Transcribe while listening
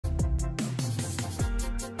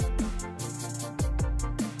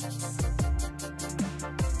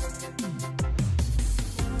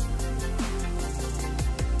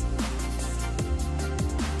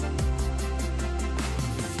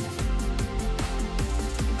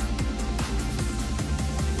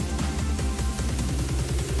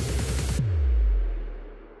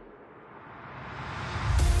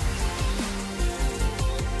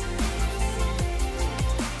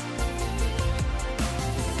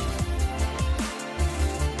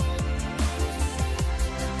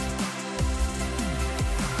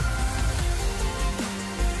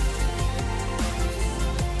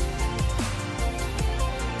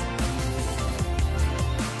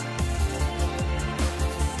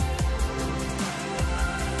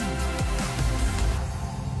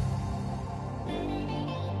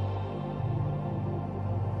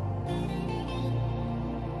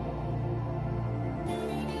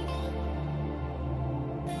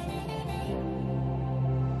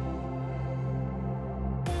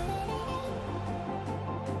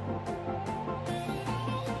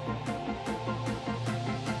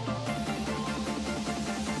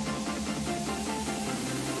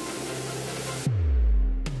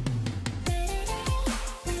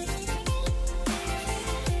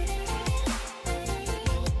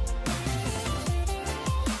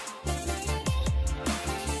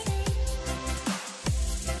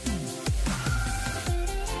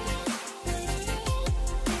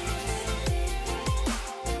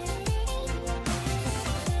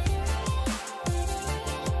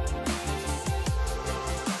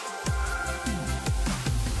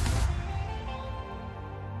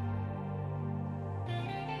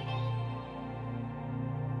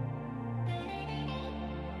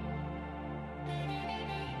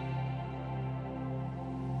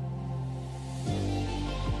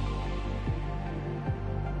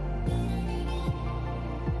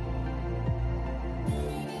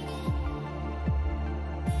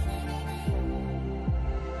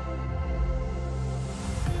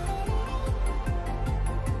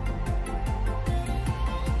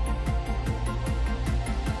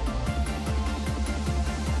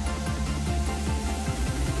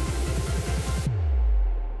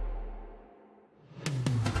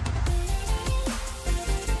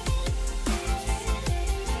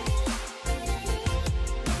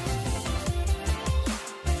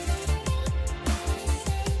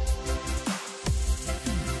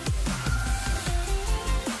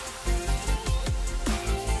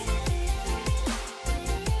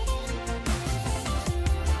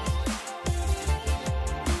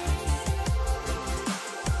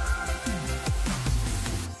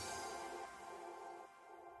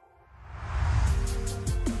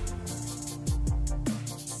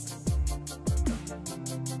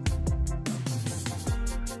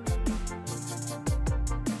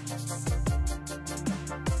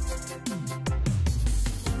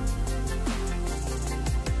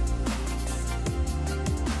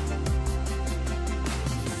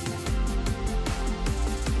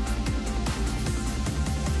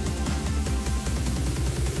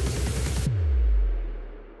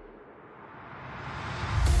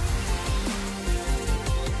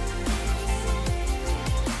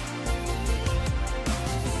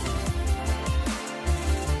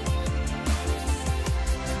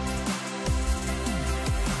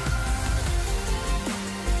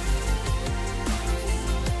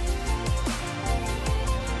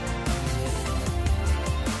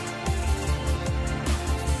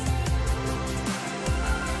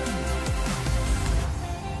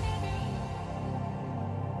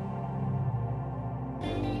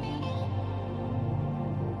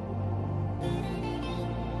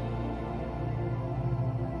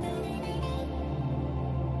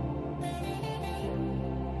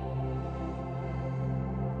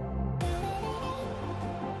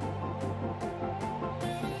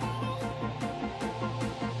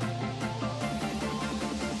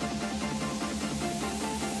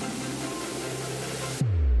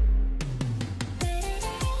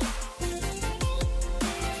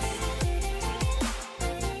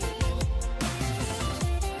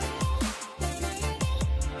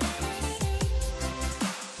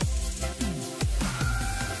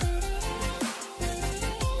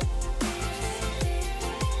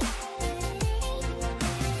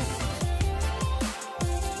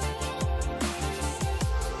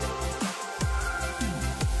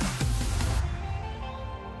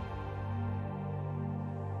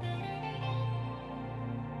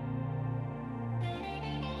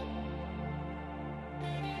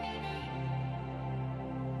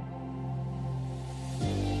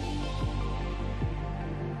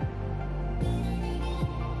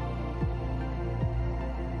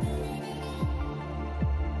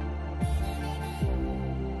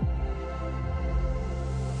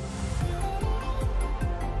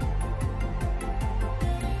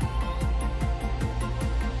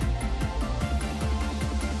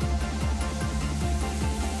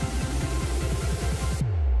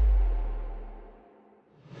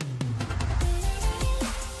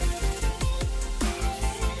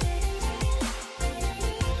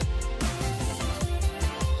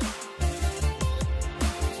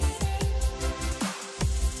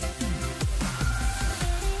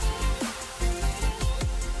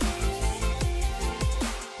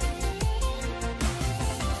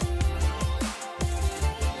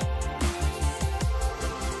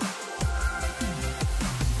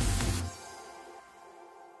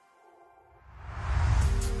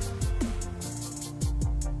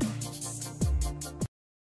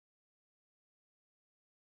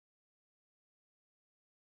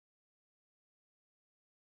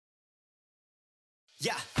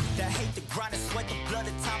Yeah, the hate, the grind, the sweat, the blood,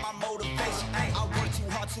 the time, my motivation. Ay, I work too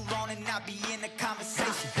hard, too long, and not be in the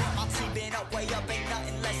conversation. My team been up, way up, ain't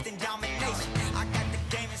nothing less than domination. I got the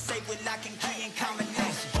game and say with lock and key and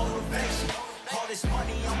combination. Motivation, all this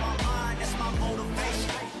money on my mind, that's my motivation.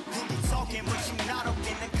 You be talking, but you not up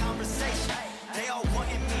in the conversation. They all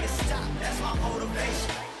wanting me to stop, that's my motivation.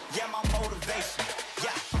 Yeah, my motivation.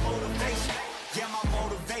 Yeah, motivation. Yeah, my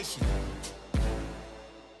motivation.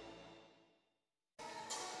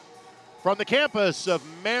 From the campus of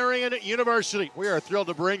Marian University, we are thrilled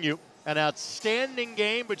to bring you an outstanding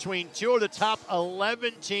game between two of the top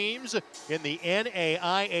 11 teams in the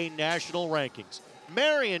NAIA national rankings.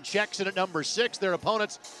 Marian checks in at number 6. Their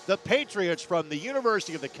opponents, the Patriots from the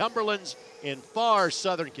University of the Cumberlands in far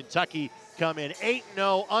southern Kentucky, come in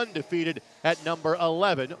 8-0 undefeated at number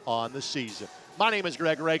 11 on the season. My name is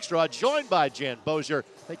Greg Rakestraw, joined by Jan Bozier.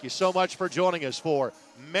 Thank you so much for joining us for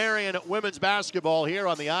Marian women's basketball here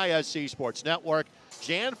on the ISC Sports Network.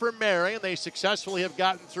 Jan, for Marian, they successfully have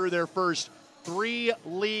gotten through their first 3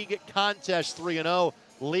 league contests, 3-0.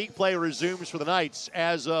 League play resumes for the Knights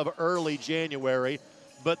as of early January.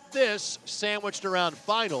 But this, sandwiched around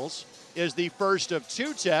finals, is the first of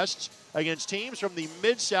 2 tests against teams from the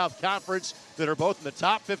Mid-South Conference that are both in the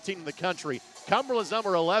top 15 in the country. Cumberland's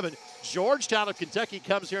number 11. Georgetown of Kentucky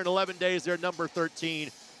comes here in 11 days. They're number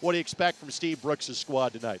 13. What do you expect from Steve Brooks'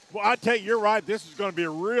 squad tonight? Well, I tell you, you're right. This is going to be a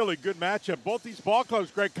really good matchup. Both these ball clubs,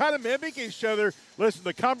 Greg, kind of mimic each other. Listen,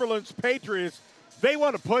 the Cumberlands Patriots, they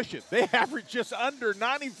want to push it. They average just under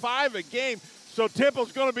 95 a game. So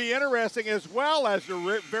Temple's going to be interesting, as well as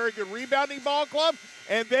a very good rebounding ball club.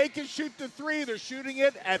 And they can shoot the 3. They're shooting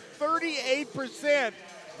it at 38%.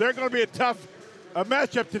 They're going to be a tough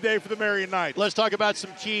matchup today for the Marian Knights. Let's talk about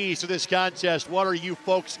some keys to this contest. What are you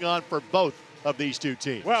focusing on for both of these two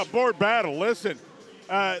teams? Well, board battle. Listen,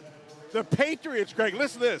 the Patriots, Greg,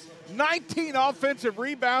 listen to this. 19 offensive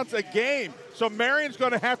rebounds a game. So Marian's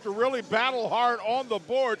going to have to really battle hard on the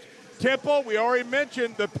boards. Temple, we already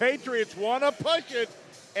mentioned, the Patriots want to push it,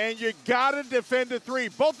 and you got to defend the 3.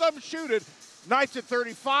 Both of them shoot it. Knights at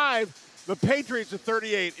 35, the Patriots at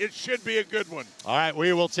 38. It should be a good one. All right,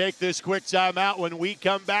 we will take this quick timeout when we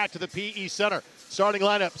come back to the PE Center. Starting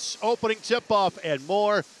lineups, opening tip-off, and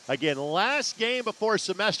more. Again, last game before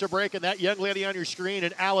semester break, and that young lady on your screen,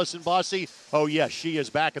 and Allison Bossy. Oh, yes, she is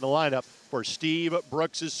back in the lineup for Steve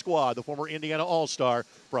Brooks' squad, the former Indiana All-Star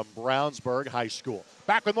from Brownsburg High School.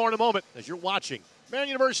 Back with more in a moment as you're watching Marian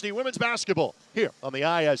University women's basketball here on the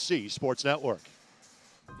ISC Sports Network.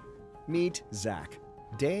 Meet Zach.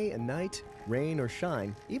 Day and night, rain or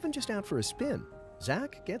shine, even just out for a spin,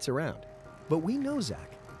 Zach gets around. But we know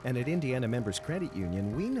Zach. And at Indiana Members Credit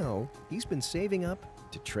Union, we know he's been saving up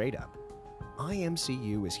to trade up.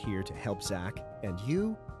 IMCU is here to help Zach and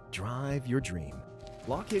you drive your dream.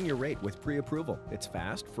 Lock in your rate with pre-approval. It's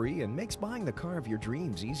fast, free, and makes buying the car of your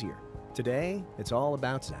dreams easier. Today, it's all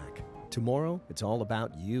about Zach. Tomorrow, it's all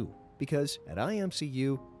about you. Because at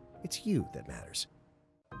IMCU, it's you that matters.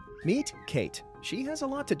 Meet Kate. She has a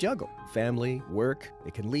lot to juggle. Family, work,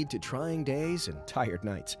 it can lead to trying days and tired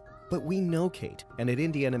nights. But we know Kate, and at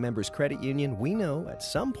Indiana Members Credit Union, we know at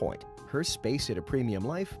some point her space at a premium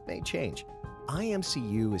life may change.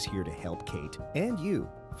 IMCU is here to help Kate and you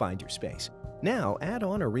find your space. Now, add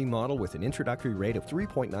on or remodel with an introductory rate of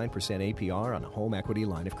 3.9% APR on a home equity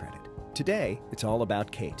line of credit. Today, it's all about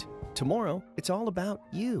Kate. Tomorrow, it's all about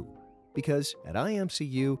you. Because at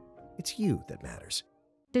IMCU, it's you that matters.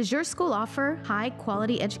 Does your school offer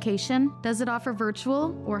high-quality education? Does it offer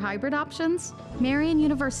virtual or hybrid options? Marian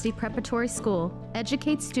University Preparatory School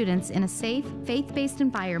educates students in a safe, faith-based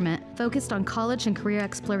environment focused on college and career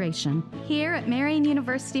exploration. Here at Marian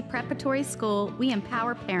University Preparatory School, we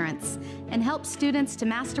empower parents and help students to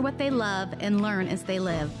master what they love and learn as they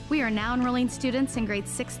live. We are now enrolling students in grades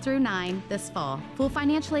 6 through 9 this fall. Full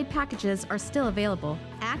financial aid packages are still available.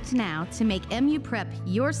 Act now to make MU Prep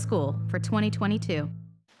your school for 2022.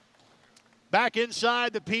 Back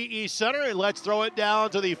inside the PE Center, and let's throw it down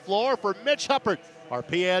to the floor for Mitch Huppert, our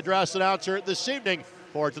PA address announcer this evening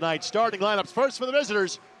for tonight's starting lineups. First for the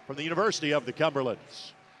visitors from the University of the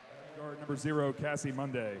Cumberlands. Guard number 0, Cassie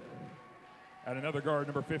Monday. At another guard,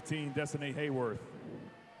 number 15, Destiny Hayworth.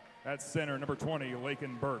 At center, number 20,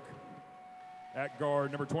 Lakin Burke. At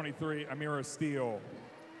guard, number 23, Amira Steele.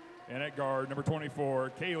 And at guard, number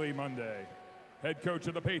 24, Kaylee Monday. Head coach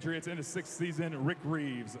of the Patriots in his 6th season, Rick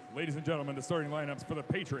Reeves. Ladies and gentlemen, the starting lineups for the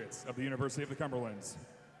Patriots of the University of the Cumberlands.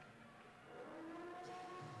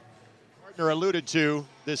 Partner alluded to,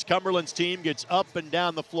 this Cumberlands team gets up and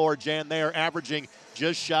down the floor, Jan. They are averaging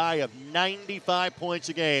just shy of 95 points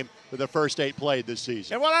a game with the first 8 played this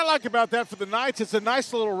season. And what I like about that for the Knights, it's a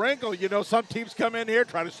nice little wrinkle. You know, some teams come in here,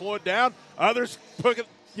 try to slow it down. Others put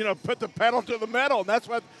the pedal to the metal, and that's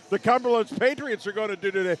what the Cumberlands Patriots are going to do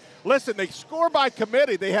today. Listen, they score by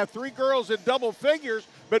committee. They have 3 girls in double figures,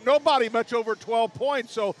 but nobody much over 12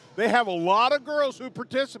 points. So they have a lot of girls who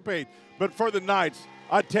participate. But for the Knights,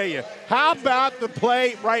 I tell you, how about the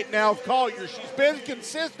play right now of Collier? She's been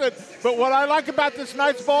consistent, but what I like about this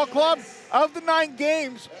Knights ball club, of the 9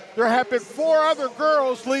 games, there have been 4 other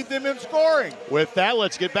girls lead them in scoring. With that,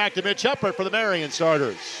 let's get back to Mitch Huppert for the Marian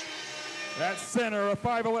starters. At center, a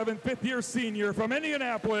 5'11", fifth-year senior from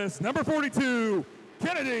Indianapolis, number 42,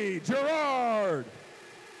 Kennedy Gerard.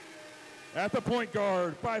 At the point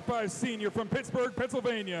guard, 5'5" senior from Pittsburgh,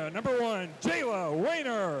 Pennsylvania, number 1, Jayla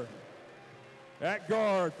Wayner. At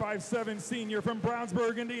guard, 5'7" senior from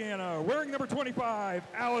Brownsburg, Indiana, wearing number 25,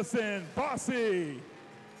 Allison Bossy.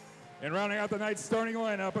 And rounding out the Knights starting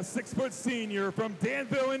lineup, a 6' senior from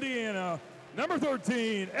Danville, Indiana, number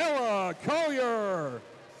 13, Ella Collier.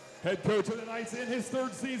 Head coach of the Knights in his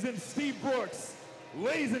 3rd season, Steve Brooks.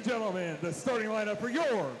 Ladies and gentlemen, the starting lineup for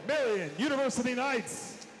your Marian University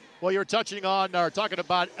Knights. Well, you're talking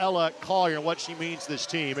about Ella Collier and what she means to this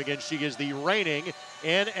team. Again, she is the reigning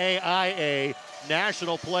NAIA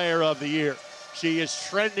National Player of the Year. She is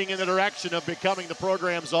trending in the direction of becoming the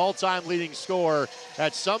program's all-time leading scorer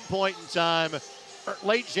at some point in time,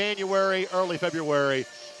 late January, early February.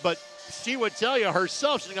 But she would tell you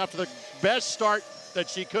herself she's off to the best start that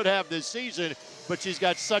she could have this season, but she's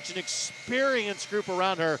got such an experienced group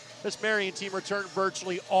around her. This Marian team returned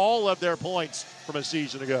virtually all of their points from a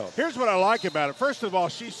season ago. Here's what I like about it. First of all,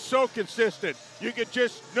 she's so consistent. You can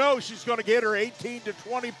just know she's going to get her 18 to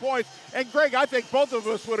 20 points. And, Greg, I think both of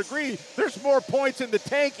us would agree there's more points in the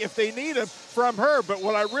tank if they need them from her. But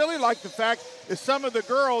what I really like the fact is some of the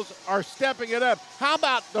girls are stepping it up. How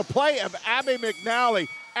about the play of Abby McNally?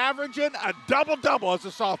 Averaging a double-double as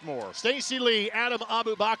a sophomore. Stacey Lee, Adam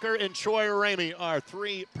Abubakar, and Troy Ramey, our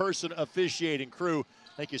 3-person officiating crew.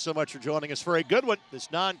 Thank you so much for joining us for a good one, this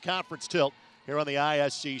non-conference tilt here on the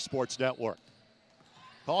ISC Sports Network.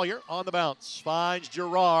 Collier on the bounce, finds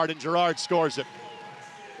Gerard, and Gerard scores it.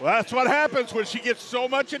 Well, that's what happens when she gets so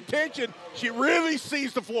much attention. She really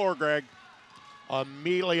sees the floor, Greg.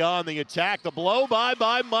 Immediately on the attack, the blow-by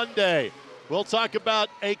by Monday. We'll talk about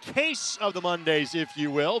a case of the Mondays, if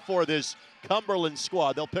you will, for this Cumberland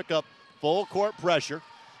squad. They'll pick up full court pressure.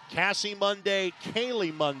 Cassie Monday,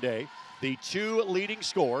 Kaylee Monday, the 2 leading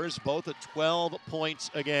scorers, both at 12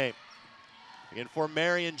 points a game. Again, for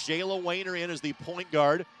Marian, Jayla Wayner in as the point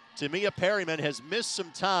guard. Tamia Perryman has missed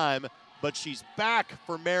some time, but she's back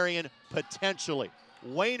for Marian potentially.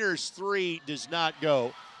 Wayner's 3 does not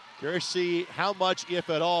go. Curious to see how much,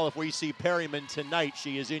 if at all, if we see Perryman tonight.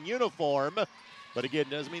 She is in uniform, but again,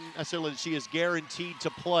 doesn't mean necessarily that she is guaranteed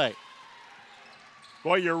to play.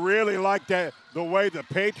 Boy, you really like that, the way the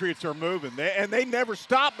Patriots are moving. They never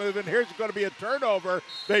stop moving. Here's going to be a turnover.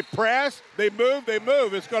 They press, they move, they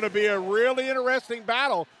move. It's going to be a really interesting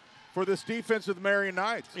battle for this defense of the Marian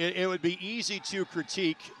Knights. It would be easy to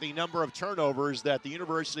critique the number of turnovers that the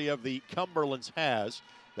University of the Cumberlands has.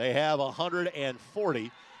 They have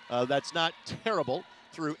 140. That's not terrible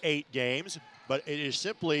through 8 games, but it is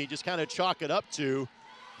simply just kind of chalk it up to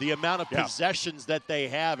the amount of possessions that they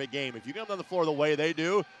have a game. If you come on the floor the way they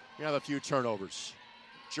do, you have a few turnovers.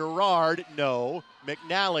 Gerard, no.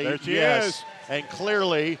 McNally, there she yes. is. And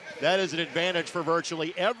clearly that is an advantage for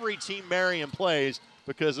virtually every team Marian plays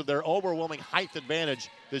because of their overwhelming height advantage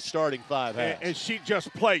this starting 5 has. And she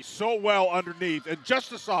just plays so well underneath, and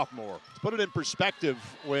just a sophomore. To put it in perspective,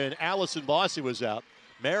 when Allison Bossy was out,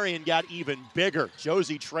 Marian got even bigger.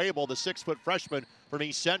 Josie Trable, the 6-foot freshman from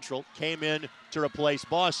East Central, came in to replace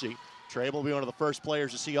Bossy. Trable will be one of the first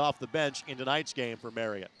players to see off the bench in tonight's game for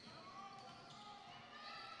Marian.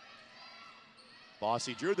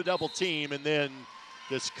 Bossy drew the double team and then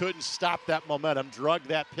just couldn't stop that momentum, drug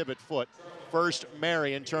that pivot foot. First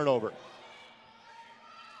Marian turnover.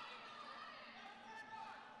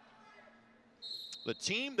 The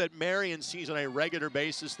team that Marian sees on a regular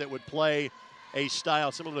basis that would play a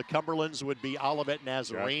style similar to Cumberland's would be Olivet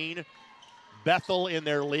Nazarene. Yeah. Bethel in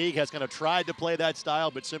their league has kind of tried to play that style,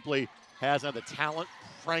 but simply hasn't had the talent,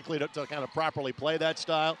 frankly, to kind of properly play that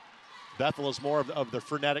style. Bethel is more of the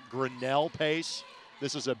frenetic Grinnell pace.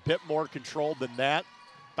 This is a bit more controlled than that.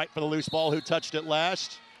 Fight for the loose ball. Who touched it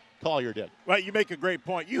last? Collier did. Well, you make a great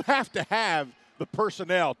point. You have to have the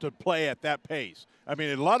personnel to play at that pace. I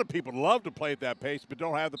mean, a lot of people love to play at that pace, but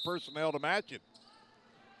don't have the personnel to match it.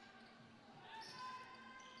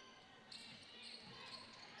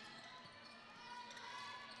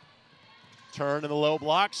 Turn in the low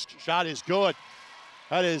blocks. Shot is good.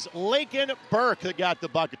 That is Lakin Burke that got the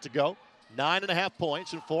bucket to go. 9.5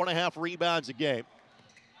 points and 4.5 rebounds a game.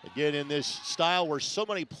 Again, in this style where so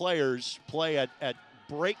many players play at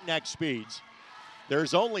breakneck speeds,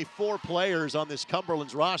 there's only 4 players on this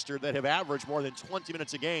Cumberlands roster that have averaged more than 20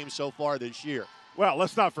 minutes a game so far this year. Well,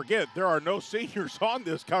 let's not forget, there are no seniors on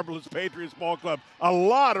this Cumberlands Patriots ball club. A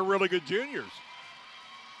lot of really good juniors.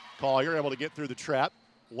 Collier able to get through the trap.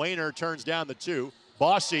 Wayner turns down the 2.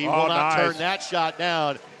 Bossy will not turn that shot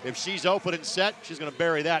down. If she's open and set, she's going to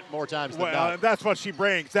bury that more times than not. Well, that's what she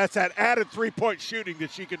brings. That's that added three-point shooting that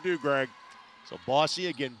she can do, Greg. So Bossy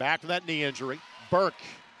again back to that knee injury. Burke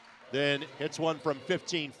then hits one from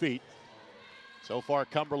 15 feet. So far,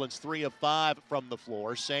 Cumberland's 3 of 5 from the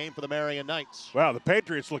floor. Same for the Marian Knights. Wow, the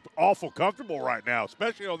Patriots look awful comfortable right now,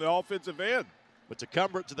 especially on the offensive end. But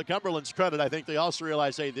to the Cumberland's credit, I think they also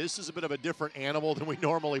realize, hey, this is a bit of a different animal than we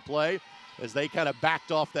normally play, as they kind of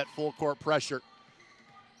backed off that full court pressure.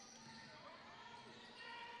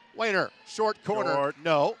 Wayner, short corner,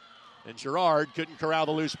 no. And Gerard couldn't corral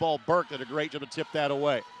the loose ball. Burke did a great job to tip that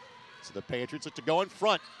away. So the Patriots look to go in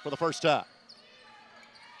front for the first time.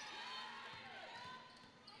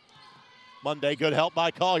 Monday, good help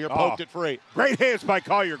by Collier, poked it free. Great hands by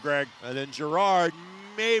Collier, Greg. And then Gerard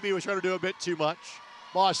maybe was trying to do a bit too much.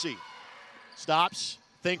 Bossy stops,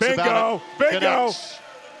 thinks about it. Bingo! Connects.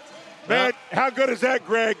 Man, how good is that,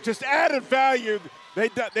 Greg? Just added value. They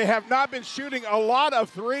have not been shooting a lot of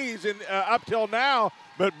threes up till now,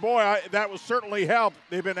 but boy, that will certainly help.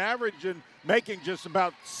 They've been averaging, making just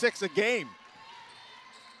about 6 a game.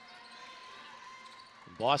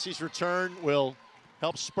 Bossy's return will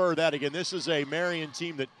help spur that again. This is a Marian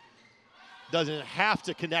team that doesn't have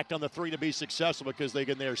to connect on the 3 to be successful because they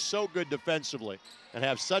are so good defensively and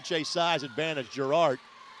have such a size advantage. Gerard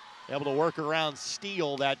able to work around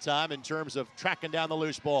Steele that time in terms of tracking down the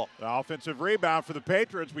loose ball. The offensive rebound for the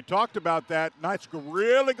Patriots. We talked about that. Knights are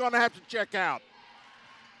really going to have to check out.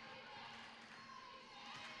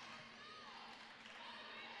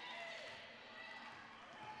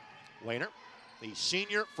 Wayner, the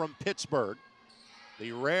senior from Pittsburgh.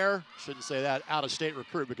 The rare, shouldn't say that, out-of-state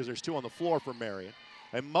recruit because there's 2 on the floor for Marian.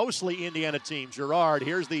 And mostly Indiana team. Gerard,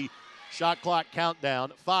 here's the shot clock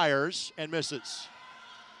countdown. Fires and misses.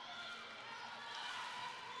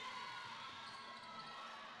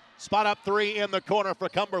 Spot up 3 in the corner for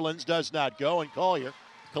Cumberlands does not go, and Collier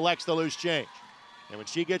collects the loose change. And when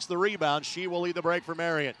she gets the rebound, she will lead the break for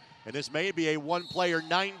Marian. And this may be a one-player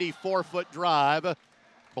 94-foot drive.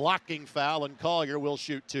 Blocking foul, and Collier will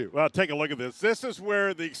shoot 2. Well, take a look at this. This is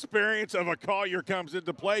where the experience of a Collier comes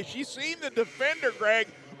into play. She's seen the defender, Greg,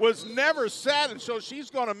 was never set, and so she's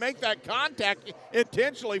going to make that contact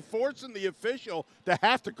intentionally, forcing the official to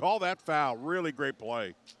have to call that foul. Really great play.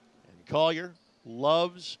 And Collier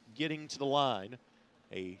loves getting to the line.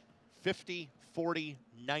 A 50, 40,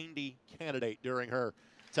 90 candidate during her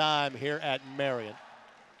time here at Marian.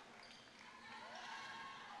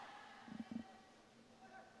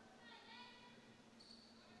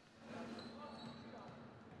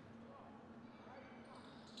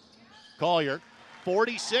 Collier,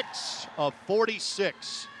 46 of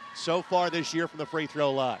 46 so far this year from the free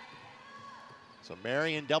throw line. So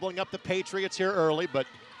Marian doubling up the Patriots here early, but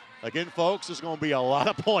again, folks, there's going to be a lot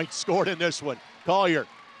of points scored in this one. Collier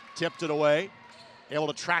tipped it away, able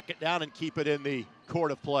to track it down and keep it in the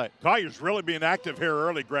court of play. Collier's really being active here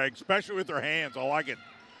early, Greg, especially with her hands. I like it.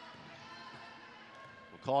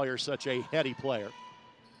 Well, Collier's such a heady player.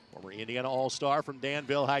 Former Indiana All-Star from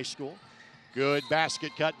Danville High School. Good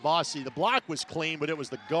basket cut, Bossy. The block was clean, but it was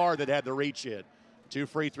the guard that had the reach in. 2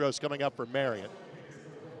 free throws coming up for Marian.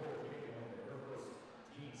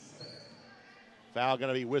 Foul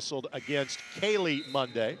going to be whistled against Kaylee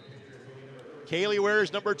Monday. Kaylee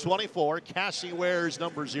wears number 24. Cassie wears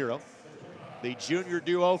number 0. The junior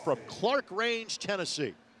duo from Clark Range,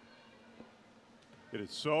 Tennessee. It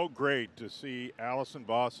is so great to see Allison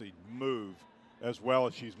Bossy move as well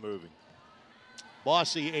as she's moving.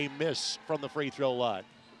 Bossy a miss from the free throw line.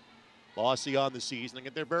 Bossy on the season and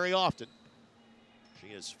get there very often. She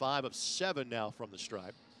is 5 of 7 now from the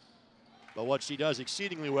stripe. But what she does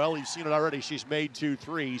exceedingly well, you've seen it already, she's made 2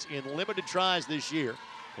 threes in limited tries this year,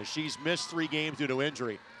 as she's missed 3 games due to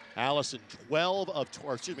injury. Allison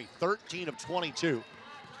 13 of 22,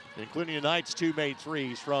 including tonight's 2 made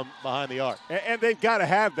threes from behind the arc. And they've got to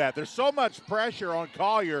have that. There's so much pressure on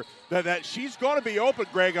Collier that she's going to be open,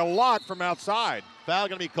 Greg, a lot from outside. Foul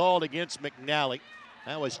going to be called against McNally.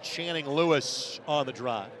 That was Channing Lewis on the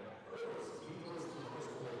drive.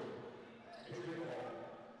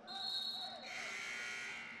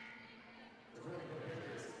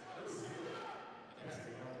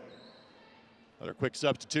 Another quick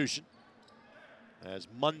substitution as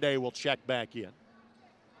Monday will check back in.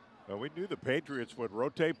 Well, we knew the Patriots would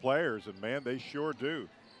rotate players, and man, they sure do.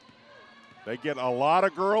 They get a lot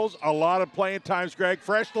of girls, a lot of playing times, Greg.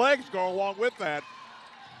 Fresh legs go along with that.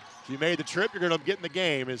 If you made the trip, you're going to get in the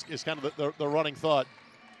game is kind of the running thought.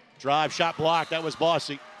 Drive, shot block, that was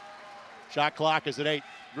Bossy. Shot clock is at 8.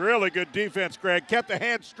 Really good defense, Greg. Kept the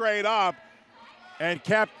hand straight up and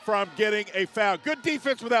kept from getting a foul. Good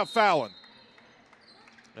defense without fouling.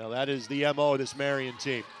 Well, that is the MO of this Marian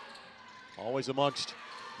team. Always amongst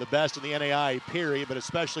the best in the NAI, period, but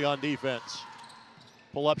especially on defense.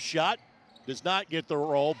 Pull-up shot does not get the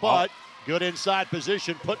roll, but good inside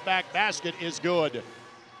position. Put-back basket is good.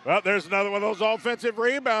 Well, there's another one of those offensive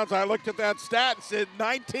rebounds. I looked at that stat and said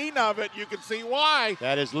 19 of it. You can see why.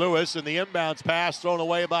 That is Lewis, and the inbounds pass thrown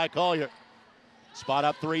away by Collier. Spot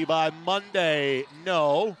up 3 by Monday.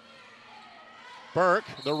 No. Burke,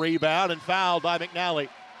 the rebound, and fouled by McNally.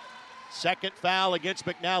 Second foul against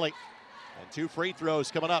McNally. And 2 free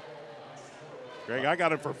throws coming up. Greg, I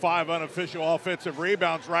got him for 5 unofficial offensive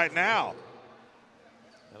rebounds right now.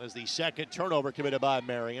 That is the second turnover committed by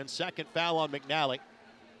Marian. Second foul on McNally.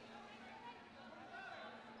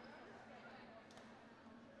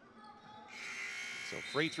 So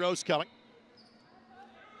free throws coming.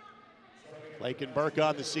 Lake and Burke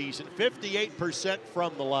on the season. 58%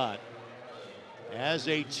 from the line. As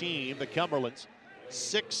a team, the Cumberlands,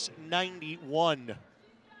 691 in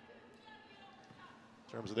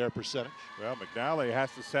terms of their percentage. Well, McNally has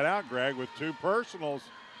to set out, Greg, with 2 personals.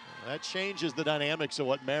 That changes the dynamics of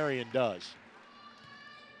what Marian does.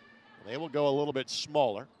 They will go a little bit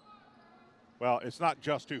smaller. Well, it's not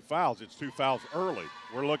just 2 fouls, it's 2 fouls early.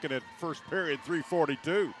 We're looking at first period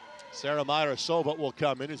 3:42. Sarah Myra-Sova will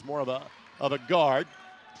come in as more of a guard.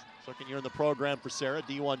 Second year in the program for Sarah,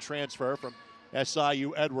 D1 transfer from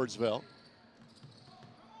SIU Edwardsville.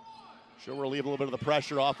 She'll relieve a little bit of the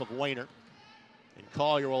pressure off of Weiner. And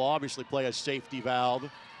Collier will obviously play a safety valve in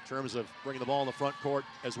terms of bringing the ball in the front court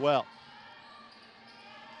as well.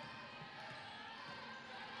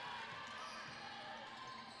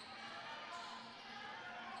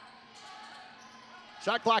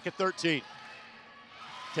 Shot clock at 13.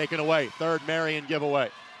 Taken away. Third Marian giveaway.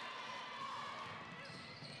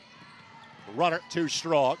 Runner too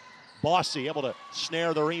strong. Bossy able to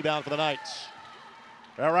snare the rebound for the Knights.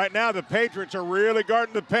 Well, right now the Patriots are really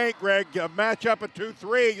guarding the paint, Greg. A matchup at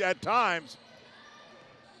 2-3 at times.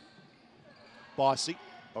 Bossy.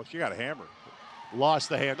 Oh, she got a hammer. Lost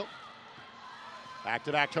the handle.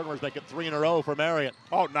 Back-to-back turnovers make it 3 in a row for Marian.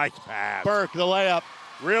 Oh, nice pass. Burke, the layup.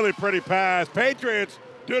 Really pretty pass. Patriots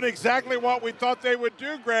doing exactly what we thought they would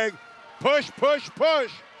do, Greg. Push, push,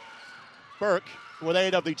 push. Burke with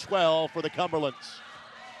 8 of the 12 for the Cumberlands.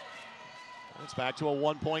 It's back to a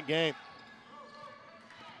 1-point game.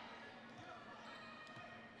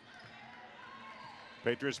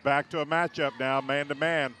 Patriots back to a matchup now,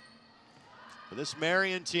 man-to-man. For this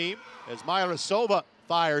Marian team, as Myra-Sova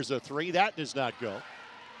fires a 3, that does not go.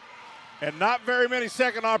 And not very many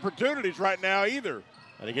second opportunities right now either.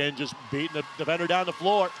 And again, just beating the defender down the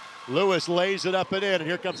floor. Lewis lays it up and in, and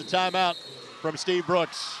here comes a timeout from Steve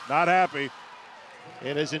Brooks. Not happy.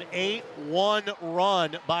 It is an 8-1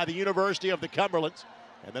 run by the University of the Cumberlands.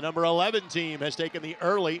 And the number 11 team has taken the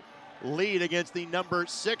early lead against the number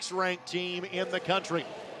 6 ranked team in the country.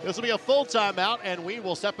 This will be a full timeout, and we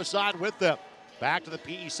will step aside with them. Back to the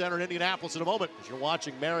PE Center in Indianapolis in a moment as you're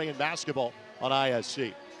watching Marian basketball on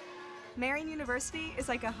ISC. Marian University is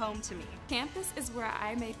like a home to me. Campus is where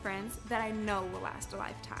I made friends that I know will last a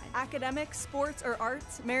lifetime. Academics, sports, or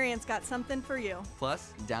arts, Marian's got something for you.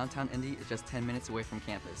 Plus, downtown Indy is just 10 minutes away from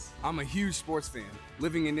campus. I'm a huge sports fan.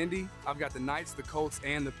 Living in Indy, I've got the Knights, the Colts,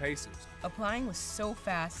 and the Pacers. Applying was so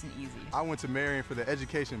fast and easy. I went to Marian for the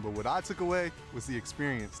education, but what I took away was the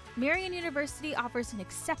experience. Marian University offers an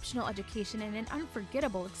exceptional education and an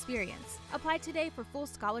unforgettable experience. Apply today for full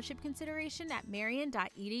scholarship consideration at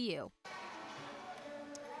marian.edu.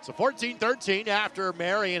 So 14-13 after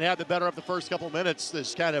Marian had the better of the first couple minutes.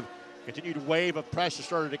 This kind of continued wave of pressure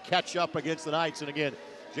started to catch up against the Knights. And again,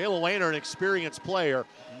 Jayla Weiner, an experienced player,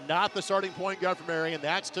 not the starting point guard for Marian.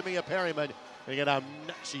 That's Tamia Perryman. And again,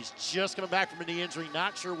 she's just coming back from a knee injury.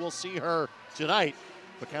 Not sure we'll see her tonight.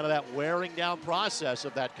 But kind of that wearing down process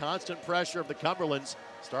of that constant pressure of the Cumberlands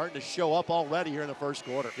starting to show up already here in the first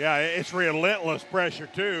quarter. Yeah, it's relentless pressure,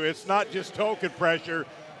 too. It's not just token pressure.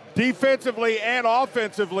 Defensively and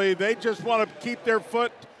offensively, they just want to keep their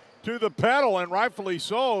foot to the pedal, and rightfully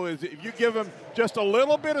so. If you give them just a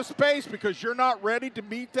little bit of space because you're not ready to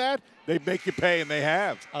meet that, they make you pay, and they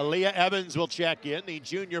have. Aaliyah Evans will check in, the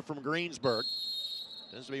junior from Greensburg.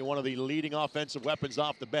 This will be one of the leading offensive weapons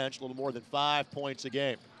off the bench, a little more than 5 points a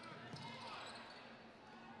game.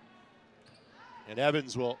 And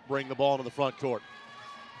Evans will bring the ball into the front court.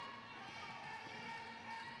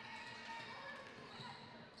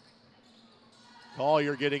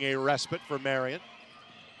 Collier getting a respite for Marian.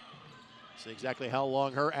 See exactly how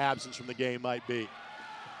long her absence from the game might be.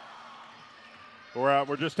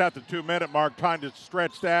 We're just at the 2-minute mark, trying to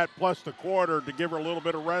stretch that plus the quarter to give her a little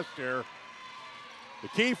bit of rest here. The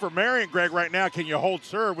key for Marian, Greg, right now, can you hold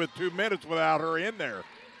serve with 2 minutes without her in there?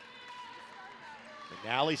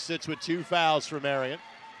 McNally sits with 2 fouls for Marian.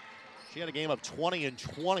 She had a game of 20 and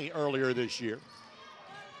 20 earlier this year.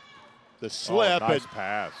 The slip. Nice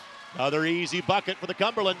pass. Another easy bucket for the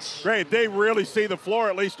Cumberlands. Great. They really see the floor,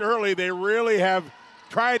 at least early. They really have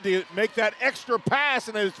tried to make that extra pass,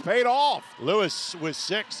 and it's paid off. Lewis with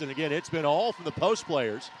 6, and again, it's been all from the post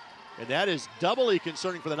players. And that is doubly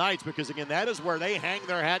concerning for the Knights because, again, that is where they hang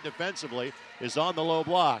their hat defensively, is on the low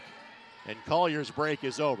block. And Collier's break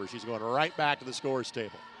is over. She's going right back to the scores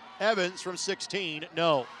table. Evans from 16,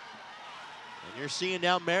 no. And you're seeing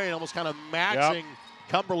now Marian almost kind of matching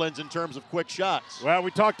Cumberlands in terms of quick shots. Well,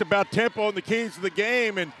 we talked about tempo and the keys to the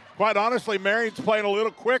game, and quite honestly, Marian's playing a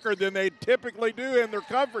little quicker than they typically do in their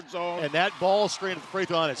comfort zone. And that ball screen at the free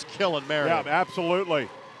throw line is killing Marian. Yeah, absolutely.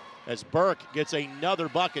 As Burke gets another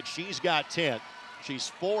bucket, she's got 10. She's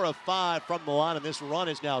 4 of 5 from the line, and this run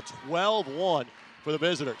is now 12-1 for the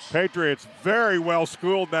visitors. Patriots very well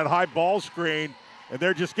schooled in that high ball screen, and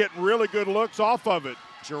they're just getting really good looks off of it.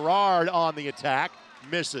 Gerard on the attack,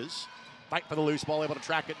 misses. Fight for the loose ball, able to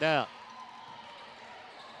track it down.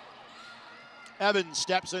 Evans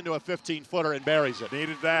steps into a 15-footer and buries it.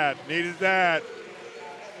 Needed that.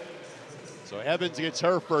 So Evans gets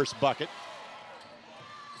her first bucket.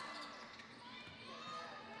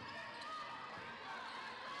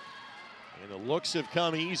 And the looks have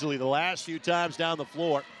come easily the last few times down the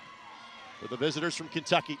floor for the visitors from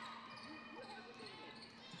Kentucky.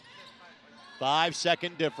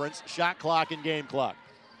 5-second difference, shot clock and game clock.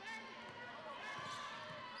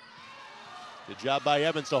 Good job by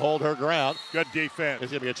Evans to hold her ground. Good defense.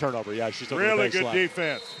 It's going to be a turnover. Yeah, she's over really the baseline. good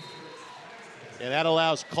defense. And that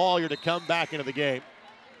allows Collier to come back into the game.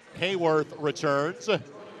 Hayworth returns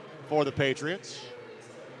for the Patriots.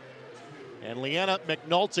 And Leanna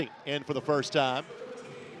McNulty in for the first time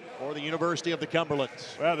for the University of the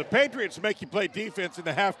Cumberlands. Well, the Patriots make you play defense in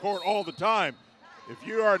the half court all the time. If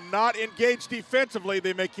you are not engaged defensively,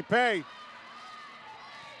 they make you pay.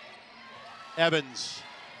 Evans.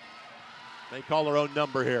 They call her own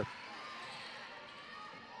number here.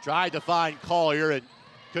 Tried to find Collier and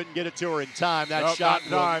couldn't get it to her in time. That shot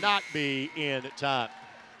will not be in time.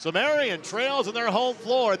 So Marian trails in their home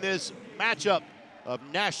floor in this matchup of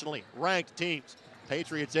nationally ranked teams.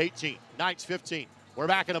 Patriots 18, Knights 15. We're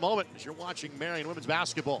back in a moment as you're watching Marian women's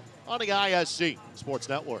basketball on the ISC Sports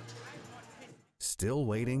Network. Still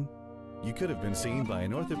waiting? You could have been seen by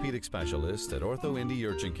an orthopedic specialist at Ortho Indy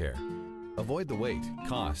Urgent Care. Avoid the wait,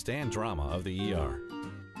 cost, and drama of the ER.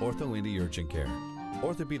 Ortho Indy Urgent Care.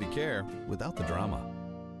 Orthopedic care without the drama.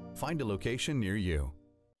 Find a location near you.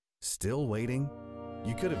 Still waiting?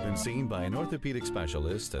 You could have been seen by an orthopedic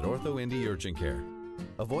specialist at Ortho Indy Urgent Care.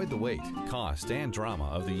 Avoid the wait, cost, and drama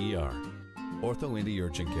of the ER. Ortho Indy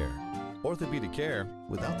Urgent Care. Orthopedic care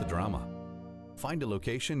without the drama. Find a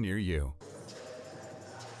location near you.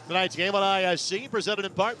 Tonight's game on ISC presented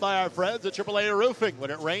in part by our friends at AAA Roofing.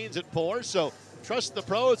 When it rains, it pours, so trust the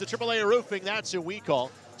pros at AAA Roofing. That's who we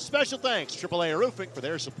call. Special thanks to AAA Roofing for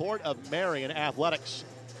their support of Marian Athletics.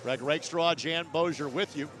 Greg Rakestraw, Jan Bozier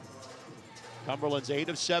with you. Cumberland's 8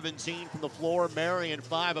 of 17 from the floor. Marian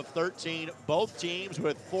 5 of 13. Both teams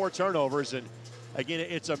with 4 turnovers. And again,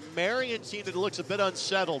 it's a Marian team that looks a bit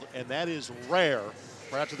unsettled, and that is rare.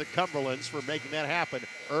 Perhaps to the Cumberlands for making that happen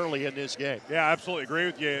early in this game. Yeah, I absolutely agree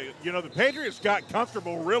with you. You know, the Patriots got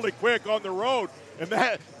comfortable really quick on the road, and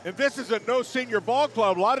this is a no senior ball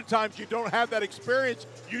club. A lot of times you don't have that experience.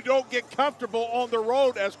 You don't get comfortable on the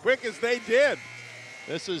road as quick as they did.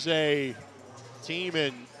 This is a team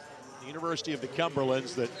in the University of the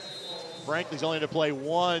Cumberlands that, frankly, is only to play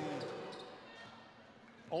one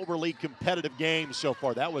overly competitive game so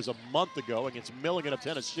far. That was a month ago against Milligan of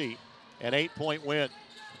Tennessee. An 8-point win.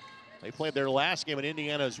 They played their last game in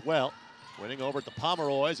Indiana as well, winning over at the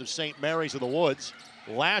Pomeroys of St. Mary's of the Woods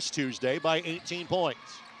last Tuesday by 18 points.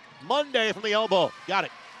 Monday from the elbow. Got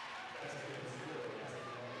it.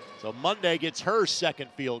 So Monday gets her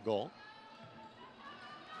second field goal.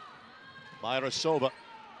 Myrasova.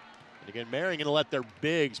 And again, Marian going to let their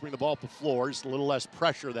bigs bring the ball up the floor. Just a little less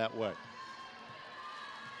pressure that way.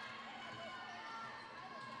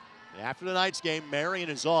 After tonight's game, Marian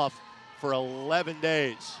is off for 11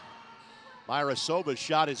 days. Myra Soba's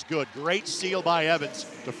shot is good. Great steal by Evans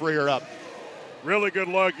to free her up. Really good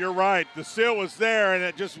look. You're right. The seal was there, and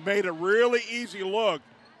it just made a really easy look.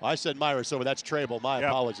 I said Myra Soba. That's Trable. My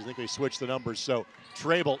apologies. I think they switched the numbers. So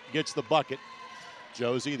Trable gets the bucket.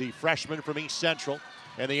 Josie, the freshman from East Central,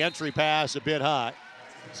 and the entry pass a bit high.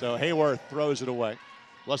 So Hayworth throws it away.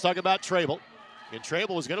 Let's talk about Trable. And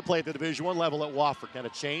Trable was going to play at the Division I level at Wofford. Kind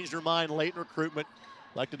of changed her mind late in recruitment.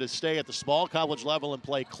 Elected to stay at the small college level and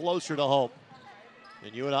play closer to home.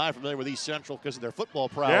 And you and I are familiar with East Central because of their football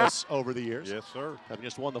prowess over the years. Yes, sir. Having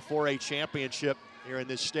just won the 4A championship here in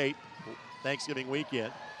this state Thanksgiving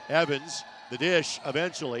weekend. Evans, the dish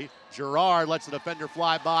eventually. Gerard lets the defender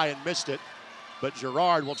fly by and missed it. But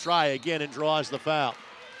Gerard will try again and draws the foul.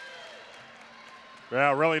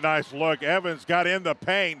 Yeah, really nice look. Evans got in the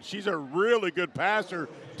paint. She's a really good passer.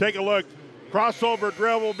 Take a look. Crossover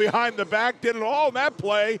dribble behind the back. Did it all in that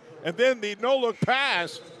play. And then the no-look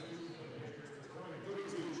pass.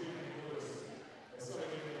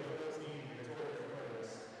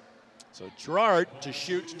 So Gerard to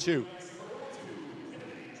shoot 2.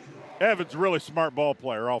 Evans, really smart ball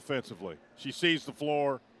player offensively. She sees the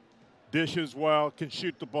floor, dishes well, can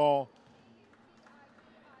shoot the ball.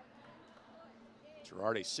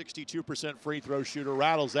 Gerard, a 62% free throw shooter,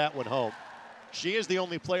 rattles that one home. She is the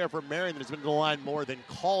only player for Marian that has been to the line more than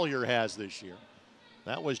Collier has this year.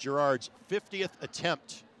 That was Gerard's 50th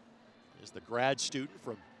attempt. Is the grad student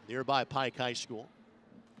from nearby Pike High School.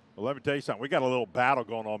 Well, let me tell you something. We got a little battle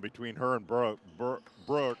going on between her and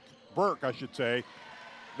Burke, I should say.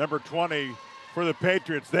 Number 20 for the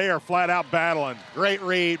Patriots. They are flat out battling. Great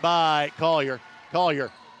read by Collier. Collier,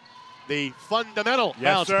 the fundamental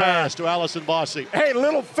bounce pass to Allison Bossy. Hey,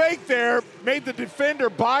 little fake there. Made the defender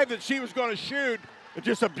buy that she was going to shoot. It's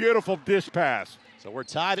just a beautiful dish pass. So we're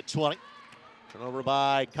tied at 20. Turnover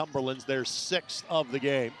by Cumberlands, their 6th of the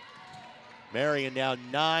game. Marian now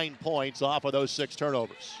 9 points off of those 6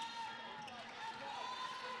 turnovers.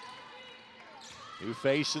 New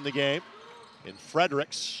face in the game in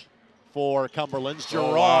Fredericks for Cumberlands.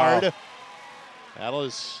 Gerard. Wow. That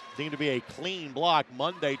was deemed to be a clean block.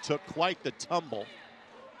 Monday took quite the tumble,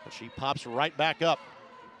 but she pops right back up.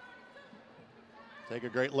 Take a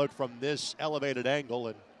great look from this elevated angle,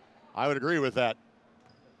 and I would agree with that.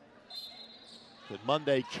 But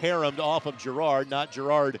Monday caromed off of Gerard, not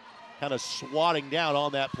Gerard kind of swatting down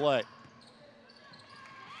on that play.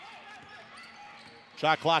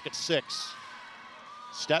 Shot clock at 6.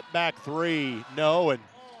 Step back 3, no, and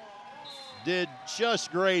did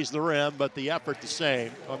just graze the rim, but the effort the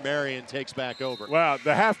same. Marian takes back over. Wow,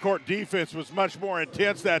 the half-court defense was much more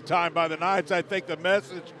intense that time by the Knights. I think the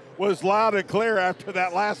message was loud and clear after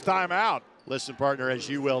that last time out. Listen, partner, as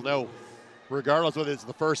you well know, regardless whether it's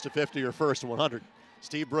the first to 50 or first to 100,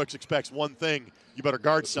 Steve Brooks expects one thing: you better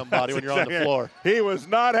guard somebody when you're on the floor. He was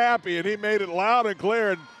not happy, and he made it loud and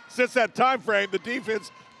clear. And since that time frame, the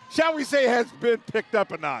defense, shall we say, has been picked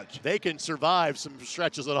up a notch. They can survive some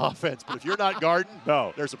stretches on offense, but if you're not guarding,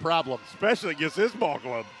 no, there's a problem. Especially against this ball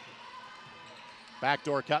club.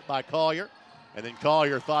 Backdoor cut by Collier, and then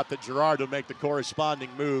Collier thought that Gerard would make the corresponding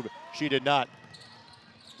move. She did not.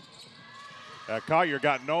 Collier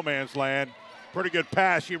got no man's land. Pretty good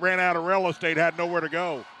pass. She ran out of real estate, had nowhere to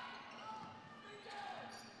go.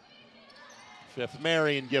 5th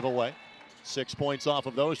Marian giveaway. 6 points off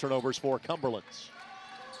of those turnovers for Cumberlands.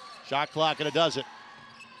 Shot clock and a dozen.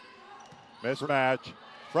 Mismatch.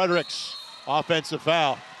 Fredericks, offensive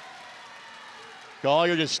foul.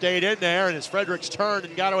 Collier just stayed in there, and as Fredericks turned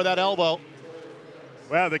and got her with that elbow.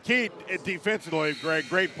 Well, the key defensively, Greg,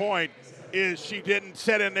 great point, is she didn't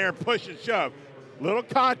sit in there and push and shove. Little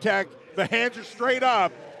contact, the hands are straight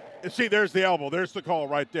up. And see, there's the elbow. There's the call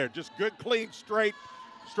right there. Just good, clean, straight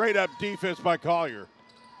up defense by Collier.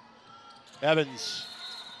 Evans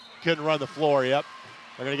couldn't run the floor. Yep.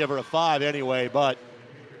 They're going to give her a 5 anyway, but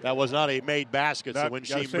that was not a made basket, so when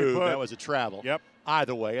she moved, that was a travel. Yep.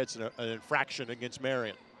 Either way, it's an infraction against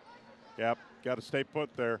Marian. Yep, got to stay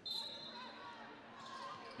put there.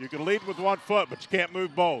 You can lead with 1 foot, but you can't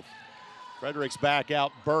move both. Fredericks back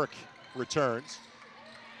out. Burke returns.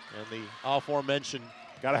 And the aforementioned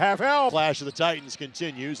got to have help. Flash of the Titans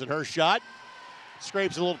continues, and her shot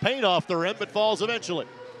scrapes a little paint off the rim, but falls eventually.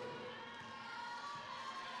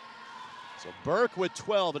 So Burke with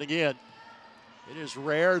 12, and again, it is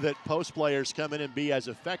rare that post players come in and be as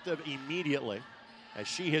effective immediately as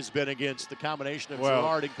she has been against the combination of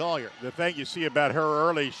Gerard and Collier. The thing you see about her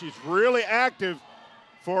early, she's really active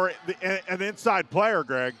for an inside player,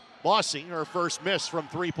 Greg. Bossy, her first miss from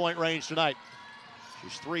 3-point range tonight.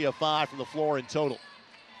 She's 3 of 5 from the floor in total.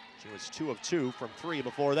 She was 2 of 2 from 3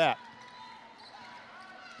 before that.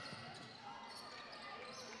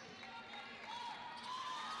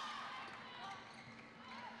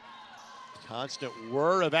 Constant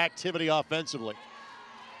whir of activity offensively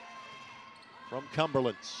from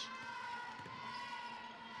Cumberlands.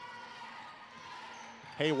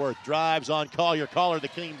 Hayworth drives on Collier. Collier the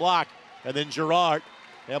clean block, and then Girard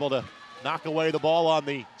able to knock away the ball on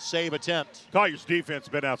the save attempt. Collier's defense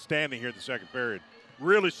has been outstanding here in the second period.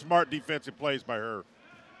 Really smart defensive plays by her.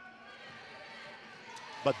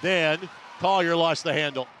 But then Collier lost the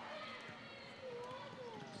handle.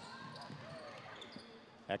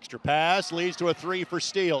 Extra pass leads to a 3 for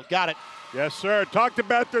Steele. Got it. Yes, sir. Talked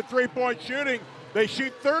about their three-point shooting. They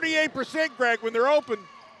shoot 38%, Greg, when they're open.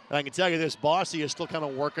 And I can tell you this, Bossy is still kind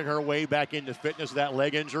of working her way back into fitness with that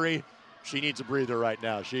leg injury. She needs a breather right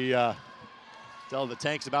now. She tell the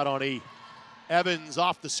tanks about on E. Evans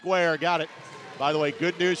off the square, got it. By the way,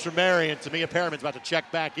 good news for Marian. Tamia Perriman's about to check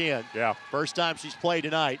back in. Yeah. First time she's played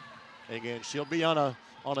tonight. And again, she'll be on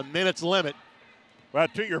a minute's limit. Well,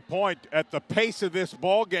 to your point, at the pace of this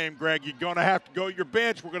ball game, Greg, you're going to have to go to your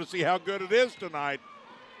bench. We're going to see how good it is tonight.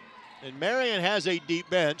 And Marian has a deep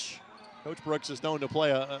bench. Coach Brooks is known to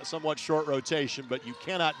play a somewhat short rotation, but you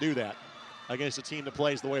cannot do that against a team that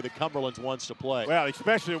plays the way the Cumberlands wants to play. Well,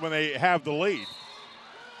 especially when they have the lead.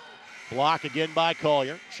 Block again by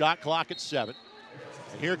Collier. Shot clock at 7.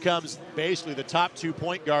 And here comes basically the top 2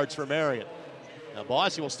 point guards for Marian. Now,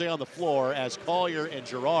 Bossy will stay on the floor as Collier and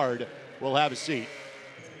Girard will have a seat.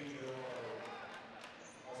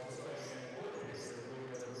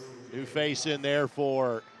 New face in there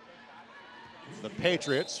for the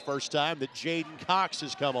Patriots. First time that Jaden Cox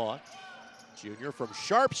has come on. Junior from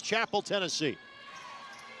Sharps Chapel, Tennessee.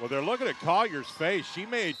 Well, they're looking at Collier's face. She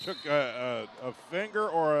may have took a finger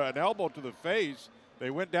or an elbow to the face. They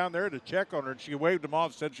went down there to check on her, and she waved them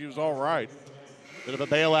off, said she was all right. Bit of a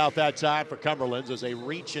bailout that time for Cumberlands as a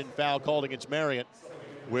reach-in foul called against Marian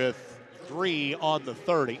with 3 on the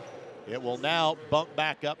 30. It will now bump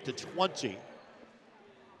back up to 20.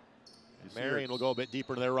 Marian will go a bit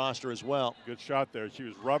deeper to their roster as well. Good shot there. She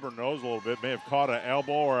was rubbing her nose a little bit. May have caught an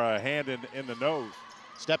elbow or a hand in the nose.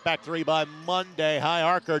 Step back 3 by Monday. High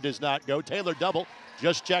arcer does not go. Taylor Double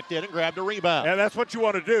just checked in and grabbed a rebound. And that's what you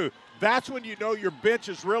want to do. That's when you know your bench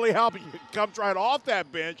is really helping you. Comes right off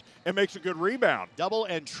that bench and makes a good rebound. Double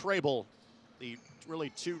and Trable, the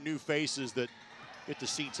really 2 new faces that get to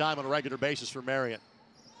see time on a regular basis for Marian.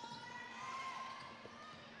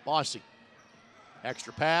 Bossy.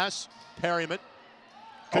 Extra pass. Perryman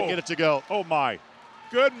couldn't get it to go. Oh, my.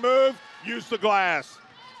 Good move. Use the glass.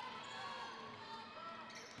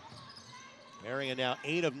 Marian now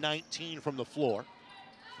 8 of 19 from the floor.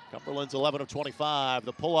 Cumberland's 11 of 25.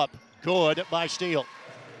 The pull-up good by Steele.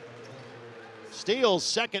 Steele's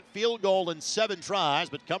second field goal in 7 tries,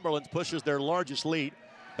 but Cumberland's pushes their largest lead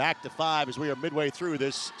back to 5 as we are midway through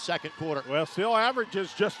this second quarter. Well, Steele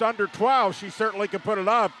averages just under 12. She certainly can put it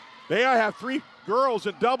up. They have 3 girls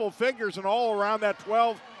in double figures and all around that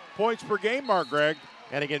 12 points per game mark, Greg.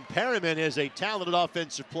 And again, Perriman is a talented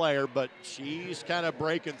offensive player, but she's kind of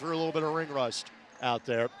breaking through a little bit of ring rust out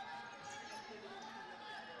there.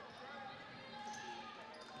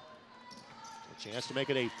 A chance to make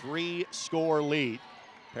it a 3-score lead.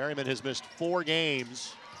 Perriman has missed 4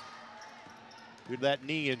 games due to that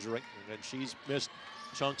knee injury, and she's missed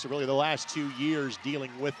chunks of really the last 2 years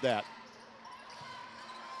dealing with that.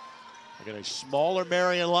 Again, a smaller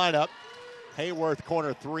Marian lineup. Hayworth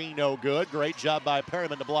corner 3, no good. Great job by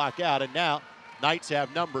Perriman to block out, and now Knights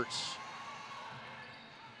have numbers.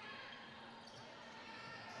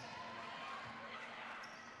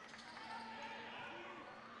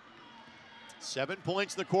 Seven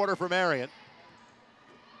points in the quarter for Marian.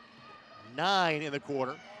 9 in the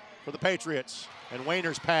quarter for the Patriots. And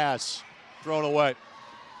Wayner's pass thrown away.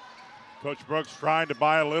 Coach Brooks trying to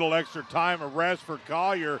buy a little extra time of rest for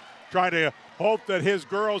Collier, trying to hope that his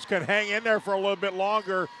girls can hang in there for a little bit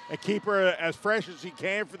longer and keep her as fresh as he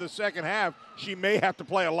can for the second half. She may have to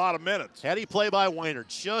play a lot of minutes. Heady play by Wayner.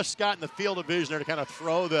 Just got in the field of vision there to kind of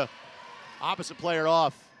throw the opposite player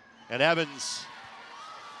off. And Evans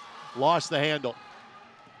lost the handle.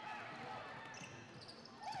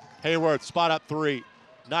 Hayworth spot up 3.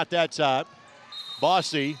 Not that time.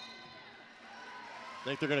 Bossy, I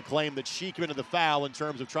think they're going to claim that she committed the foul in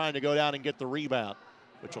terms of trying to go down and get the rebound,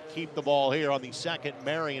 which will keep the ball here on the second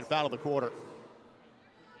Marian foul of the quarter.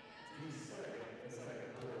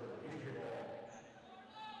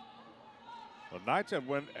 The Knights have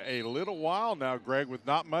went a little while now, Greg, with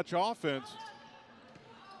not much offense.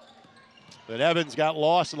 But Evans got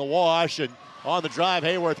lost in the wash, and on the drive,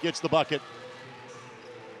 Hayworth gets the bucket.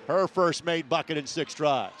 her first made bucket in 6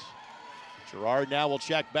 tries. Girard now will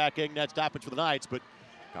check back in. Net stoppage for the Knights, but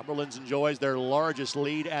Cumberlands enjoys their largest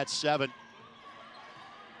lead at 7.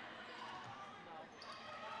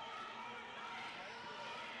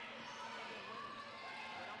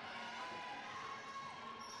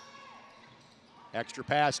 Extra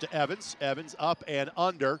pass to Evans. Evans up and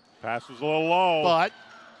under. Pass was a little low. But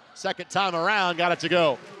second time around, got it to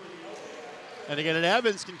go. And again, and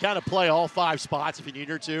Evans can kind of play all 5 spots if you need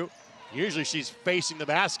her to. Usually she's facing the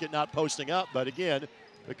basket, not posting up. But again,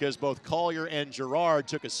 because both Collier and Girard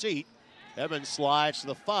took a seat, Evans slides to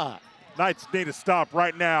the 5. Knights need to stop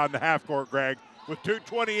right now in the half court, Greg. With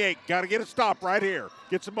 2:28, got to get a stop right here.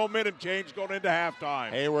 Get some momentum change going into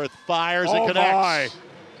halftime. Hayworth fires and connects. My.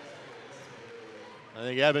 I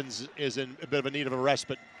think Evans is in a bit of a need of a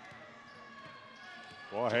respite.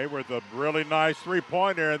 Well, Hayworth, a really nice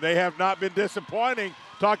three-pointer, and they have not been disappointing.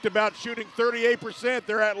 Talked about shooting 38%.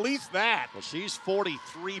 They're at least that. Well, she's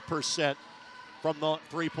 43% from the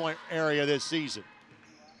three-point area this season.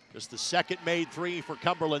 Just the second made 3 for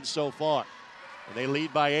Cumberland so far. And they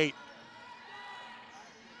lead by 8.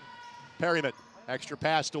 Perryman, extra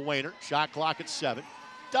pass to Wayner. Shot clock at 7.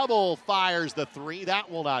 Double fires the 3. That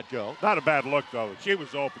will not go. Not a bad look, though. She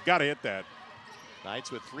was open. Got to hit that.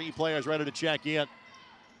 Knights with 3 players ready to check in.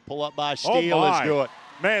 Pull up by Steele is good.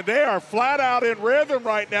 Man, they are flat out in rhythm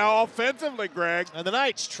right now offensively, Greg. And the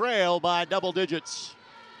Knights trail by double digits.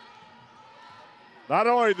 Not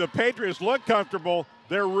only the Patriots look comfortable,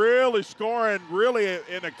 they're really scoring really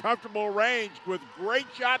in a comfortable range with great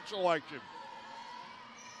shot selection.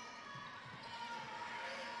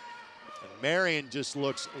 Marian just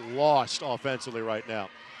looks lost offensively right now,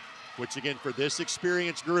 which again for this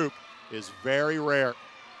experienced group is very rare.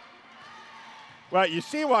 Well, you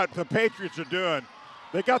see what the Patriots are doing.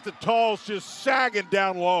 They got the talls just sagging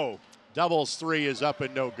down low. Doubles 3 is up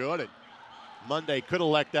and no good. And Monday could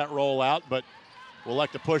elect that roll out, but will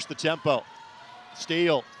elect to push the tempo.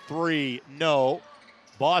 Steele, 3, no.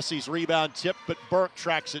 Bossy's rebound tip, but Burke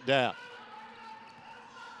tracks it down.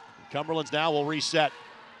 Cumberlands now will reset.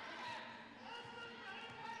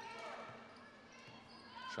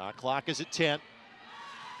 Shot clock is at 10.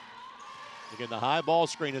 Again, the high ball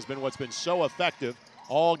screen has been what's been so effective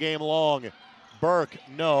all game long. Burke,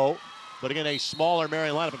 no. But again, a smaller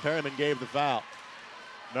Marian lineup, and Perryman gave the foul.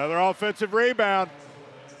 Another offensive rebound.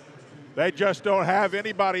 They just don't have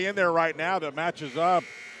anybody in there right now that matches up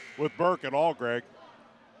with Burke at all, Greg.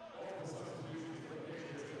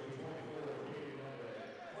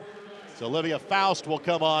 So Olivia Faust will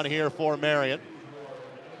come on here for Marian.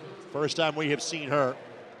 First time we have seen her.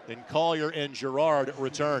 Then Collier and Girard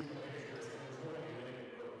return.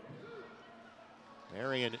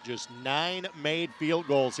 Marian just 9 made field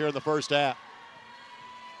goals here in the first half.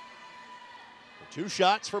 2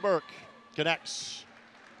 shots for Burke. Connects.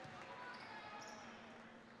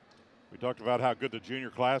 We talked about how good the junior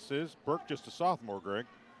class is. Burke just a sophomore, Greg.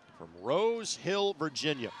 From Rose Hill,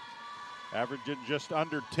 Virginia. Averaging just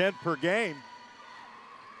under 10 per game.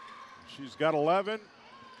 She's got 11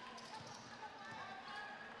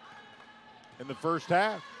 in the first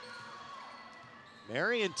half.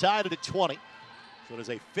 Marian tied it at 20. So it is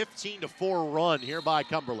a 15-4 run here by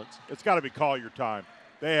Cumberland. It's got to be Collier time.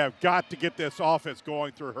 They have got to get this offense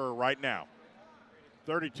going through her right now.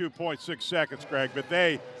 32.6 seconds, Greg, but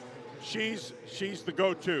she's the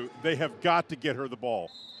go-to. They have got to get her the ball.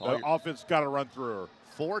 The offense got to run through her.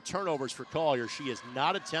 4 turnovers for Collier. She has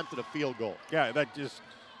not attempted a field goal. Yeah,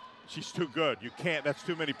 she's too good. You can't, that's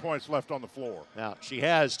too many points left on the floor. Now, she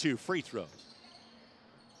has 2 free throws.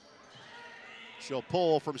 She'll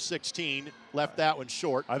pull from 16, left that one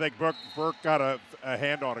short. I think Burke got a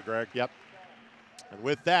hand on it, Greg. Yep. And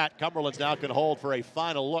with that, Cumberland's now can hold for a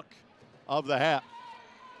final look of the half.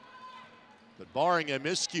 But barring a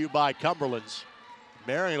miscue by Cumberland's,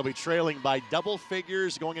 Marian will be trailing by double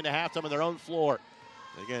figures going into halftime on their own floor.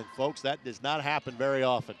 And again, folks, that does not happen very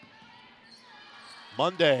often.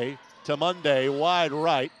 Monday to Monday, wide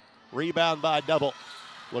right, rebound by double.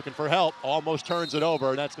 Looking for help, almost turns it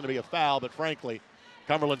over, and that's going to be a foul, but frankly,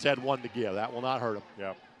 Cumberland's had 1 to give. That will not hurt them.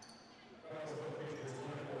 Yep.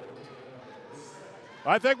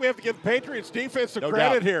 I think we have to give the Patriots defense some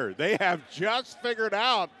credit here. They have just figured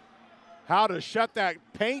out how to shut that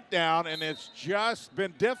paint down, and it's just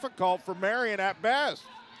been difficult for Marian at best.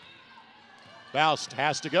 Faust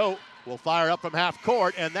has to go. Will fire up from half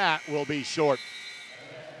court, and that will be short.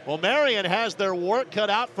 Well, Marian has their work cut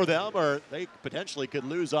out for them, or they potentially could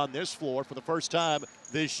lose on this floor for the first time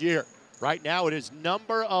this year. Right now it is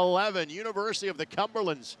number 11, University of the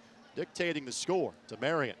Cumberlands, dictating the score to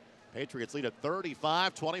Marian. Patriots lead at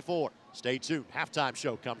 35-24. Stay tuned. Halftime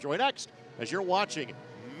show comes your way next as you're watching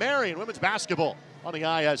Marian women's basketball on the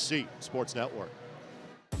ISC Sports Network.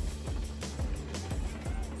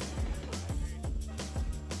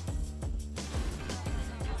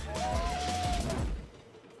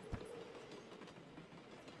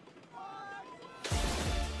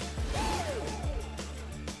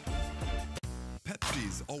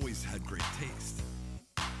 Pepsi's always had great taste.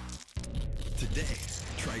 Today,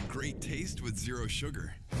 try great taste with zero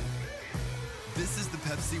sugar. This is the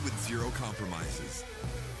Pepsi with zero compromises.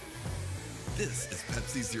 This is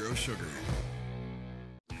Pepsi Zero Sugar.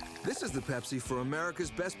 This is the Pepsi for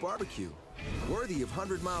America's best barbecue. Worthy of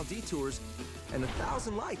 100-mile detours and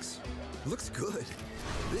 1,000 likes. Looks good.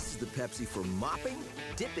 This is the Pepsi for mopping,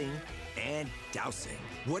 dipping, and dousing.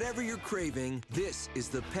 Whatever you're craving, this is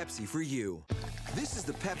the Pepsi for you. This is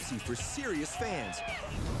the Pepsi for serious fans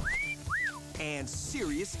and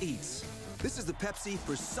serious eats. This is the Pepsi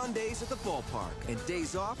for Sundays at the ballpark and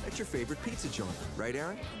days off at your favorite pizza joint. Right,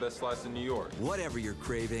 Aaron? Best slice in New York. Whatever you're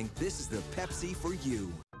craving, this is the Pepsi for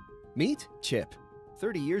you. Meet Chip.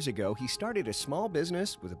 30 years ago, he started a small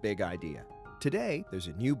business with a big idea. Today, there's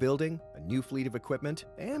a new building, a new fleet of equipment,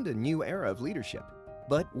 and a new era of leadership.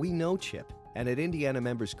 But we know Chip, and at Indiana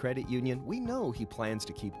Members Credit Union, we know he plans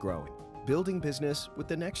to keep growing, building business with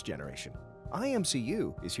the next generation.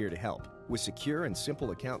 IMCU is here to help with secure and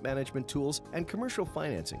simple account management tools and commercial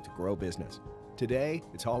financing to grow business. Today,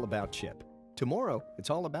 it's all about Chip. Tomorrow, it's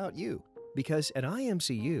all about you. Because at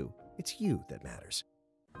IMCU, it's you that matters.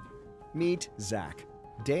 Meet Zach.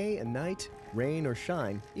 Day and night, rain or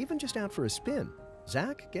shine, even just out for a spin,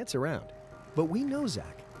 Zach gets around. But we know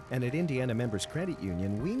Zach, and at Indiana Members Credit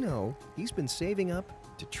Union, we know he's been saving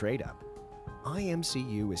up to trade up.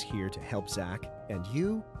 IMCU is here to help Zach and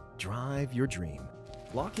you drive your dream.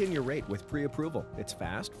 Lock in your rate with pre-approval. It's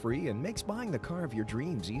fast, free, and makes buying the car of your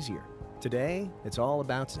dreams easier. Today, it's all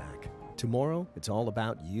about Zach. Tomorrow, it's all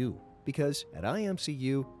about you. Because at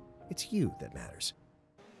IMCU, it's you that matters.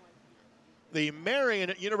 The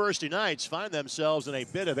Marian University Knights find themselves in a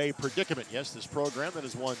bit of a predicament. Yes, this program that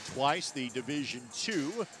has won twice the Division II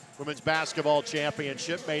Women's Basketball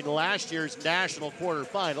Championship made last year's national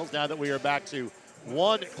quarterfinals now that we are back to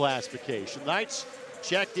one classification. Knights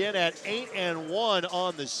checked in at 8-1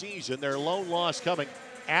 on the season. Their lone loss coming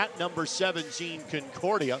at number 17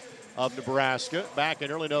 Concordia of Nebraska back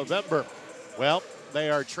in early November. Well, they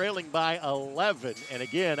are trailing by 11. And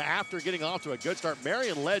again, after getting off to a good start,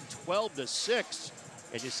 Marian led 12-6.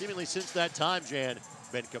 And you seemingly since that time, Jan,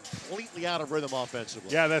 been completely out of rhythm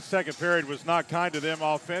offensively. Yeah, that second period was not kind to them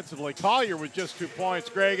offensively. Collier with just 2 points,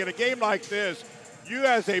 Greg. In a game like this, you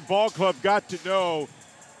as a ball club got to know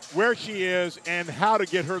where she is and how to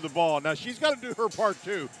get her the ball. Now, she's got to do her part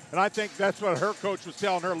too. And I think that's what her coach was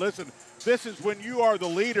telling her. Listen, this is when you are the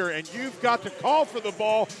leader, and you've got to call for the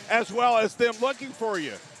ball as well as them looking for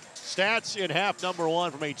you. Stats in half number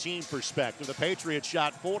one from a team perspective. The Patriots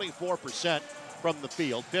shot 44% from the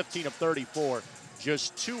field, 15 of 34,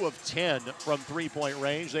 just 2 of 10 from three-point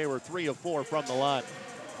range. They were 3 of 4 from the line.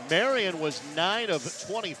 Marian was 9 of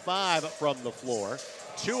 25 from the floor,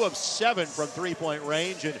 2 of 7 from three-point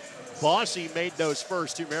range, and Bossy made those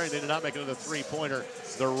first two. Marian did not make another three-pointer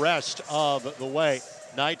the rest of the way.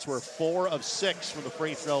 Knights were 4 of 6 from the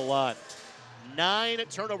free throw line. 9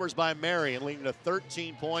 turnovers by Marian, leading to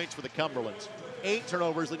 13 points for the Cumberlands. 8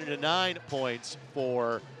 turnovers, leading to 9 points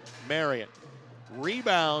for Marian.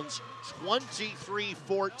 Rebounds,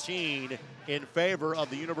 23-14 in favor of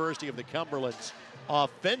the University of the Cumberlands.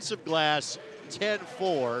 Offensive glass,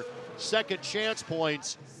 10-4. Second chance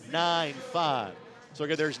points, 9-5. So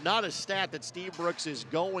again, there's not a stat that Steve Brooks is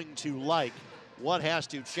going to like. What has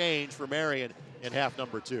to change for Marian in half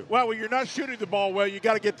number two? Well, when you're not shooting the ball well, you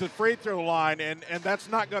got to get to the free throw line, and that's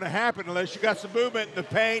not going to happen unless you got some movement in the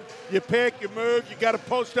paint. You pick, you move, you got to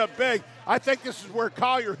post up big. I think this is where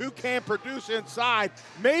Collier, who can produce inside,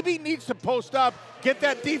 maybe needs to post up, get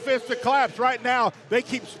that defense to collapse. Right now, they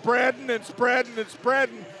keep spreading and spreading and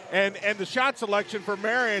spreading, and the shot selection for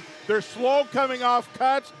Marian, they're slow coming off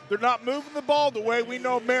cuts. They're not moving the ball the way we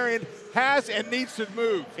know Marian has and needs to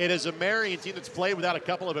move. It is a Marian team that's played without a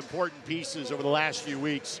couple of important pieces over the last few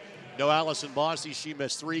weeks. No Allison Bossy, she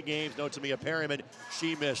missed 3 games. No Tamia Perryman,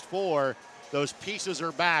 she missed 4. Those pieces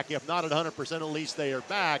are back. If not at 100%, at least they are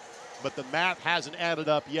back. But the math hasn't added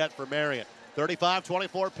up yet for Marian.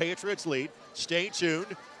 35-24 Patriots lead. Stay tuned.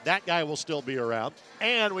 That guy will still be around.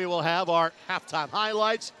 And we will have our halftime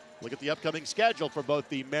highlights. Look at the upcoming schedule for both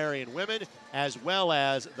the Marian women as well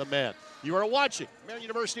as the men. You are watching Marian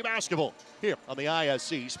University Basketball here on the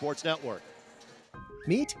ISC Sports Network.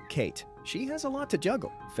 Meet Kate. She has a lot to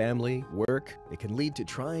juggle. Family, work, it can lead to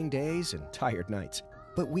trying days and tired nights.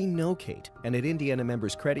 But we know Kate, and at Indiana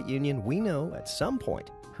Members Credit Union, we know at some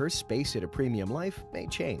point her space at a premium life may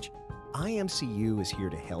change. IMCU is here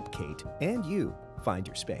to help Kate and you find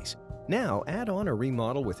your space. Now, add on or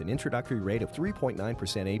remodel with an introductory rate of 3.9%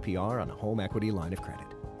 APR on a home equity line of credit.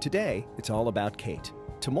 Today, it's all about Kate.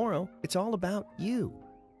 Tomorrow, it's all about you.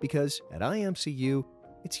 Because at IMCU,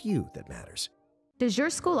 it's you that matters. Does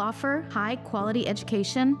your school offer high-quality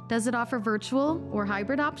education? Does it offer virtual or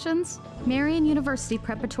hybrid options? Marian University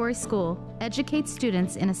Preparatory School educates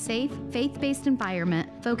students in a safe, faith-based environment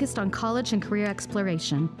focused on college and career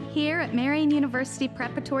exploration. Here at Marian University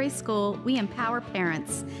Preparatory School, we empower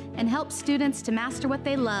parents and help students to master what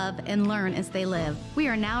they love and learn as they live. We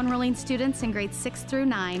are now enrolling students in grades 6 through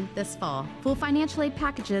 9 this fall. Full financial aid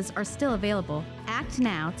packages are still available. Act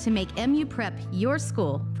now to make MU Prep your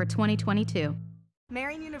school for 2022.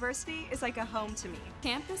 Marian University is like a home to me.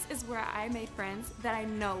 Campus is where I made friends that I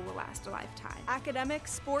know will last a lifetime.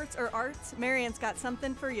 Academics, sports, or arts, Marian's got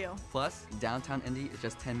something for you. Plus, downtown Indy is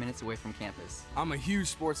just 10 minutes away from campus. I'm a huge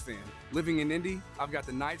sports fan. Living in Indy, I've got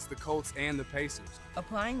the Knights, the Colts, and the Pacers.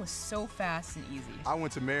 Applying was so fast and easy. I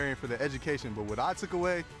went to Marian for the education, but what I took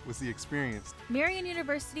away was the experience. Marian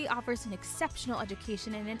University offers an exceptional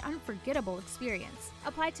education and an unforgettable experience.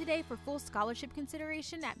 Apply today for full scholarship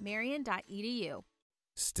consideration at marian.edu.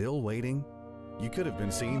 Still waiting? You could have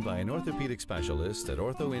been seen by an orthopedic specialist at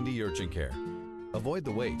Ortho Indy Urgent Care. Avoid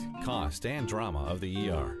the wait, cost, and drama of the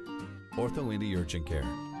ER. Ortho Indy Urgent Care.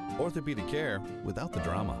 Orthopedic care without the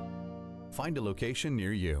drama. Find a location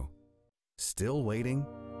near you. Still waiting?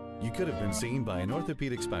 You could have been seen by an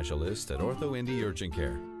orthopedic specialist at Ortho Indy Urgent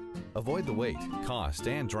Care. Avoid the wait, cost,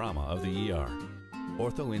 and drama of the ER.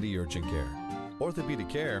 Ortho Indy Urgent Care. Orthopedic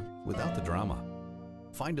care without the drama.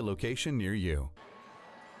 Find a location near you.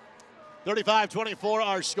 35-24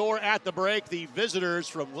 our score at the break. The visitors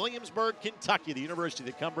from Williamsburg, Kentucky, the University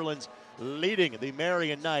of the Cumberlands, leading the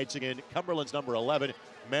Marian Knights. Again, Cumberland's number 11,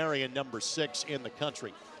 Marian number 6 in the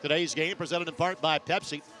country. Today's game presented in part by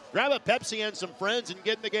Pepsi. Grab a Pepsi and some friends and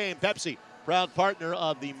get in the game. Pepsi, proud partner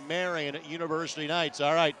of the Marian University Knights.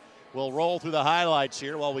 All right, we'll roll through the highlights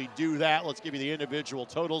here. While we do that, let's give you the individual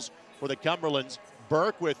totals for the Cumberlands.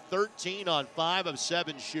 Burke with 13 on 5 of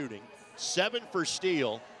 7 shooting. 7 for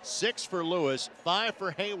Steele, 6 for Lewis, 5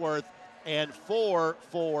 for Hayworth, and 4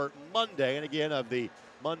 for Monday. And again, of the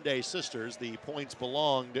Monday sisters, the points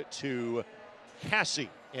belonged to Cassie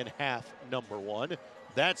in half number 1.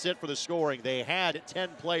 That's it for the scoring. They had 10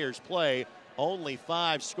 players play, only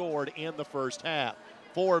 5 scored in the first half.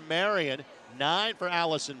 For Marian, 9 for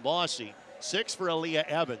Allison Bossy, 6 for Aaliyah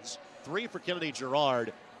Evans, 3 for Kennedy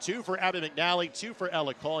Gerard, 2 for Abby McNally, 2 for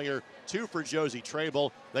Ella Collier, 2 for Josie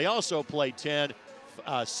Trable. They also played 10,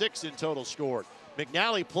 6 in total scored.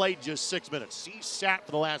 McNally played just 6 minutes. She sat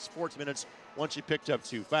for the last 14 minutes once she picked up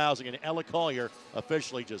 2 fouls. And Ella Collier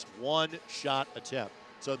officially just 1 shot attempt.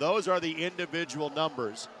 So those are the individual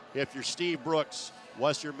numbers. If you're Steve Brooks,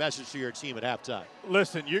 what's your message to your team at halftime?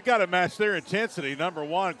 Listen, you got to match their intensity. Number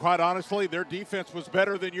one, quite honestly, their defense was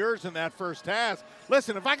better than yours in that first half.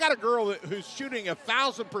 Listen, if I got a girl who's shooting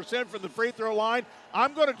 1,000% from the free throw line,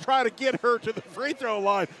 I'm going to try to get her to the free throw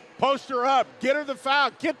line. Post her up, get her the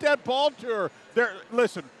foul, get that ball to her.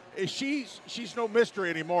 Listen, she's no mystery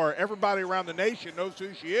anymore. Everybody around the nation knows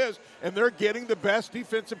who she is, and they're getting the best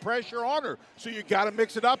defensive pressure on her. So you got to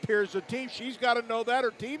mix it up here as a team. She's got to know that.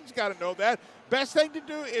 Her team's got to know that. Best thing to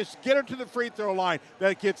do is get her to the free throw line.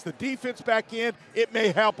 That gets the defense back in. It may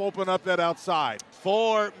help open up that outside.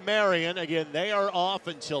 For Marian, again, they are off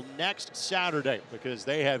until next Saturday because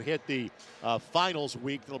they have hit the finals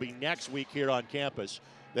week. It'll be next week here on campus.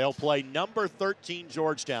 They'll play number 13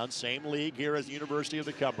 Georgetown, same league here as the University of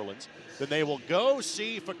the Cumberlands. Then they will go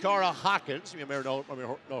see Fakara Hawkins. You may know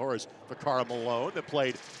her as Fakara Malone, that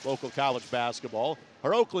played local college basketball.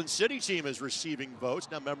 Her Oakland City team is receiving votes,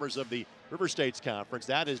 now members of the River States Conference.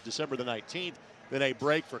 That is December the 19th. Then a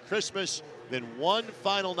break for Christmas. Then one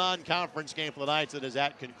final non-conference game for the Knights that is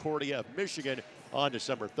at Concordia of Michigan on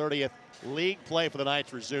December 30th. League play for the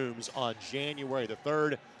Knights resumes on January the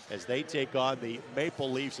 3rd as they take on the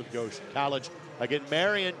Maple Leafs of Goshen College. Again,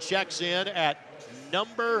 Marian checks in at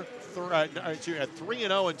number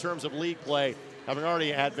 3-0 in terms of league play, having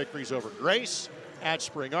already had victories over Grace, at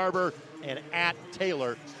Spring Arbor, and at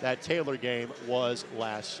Taylor. That Taylor game was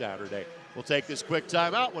last Saturday. We'll take this quick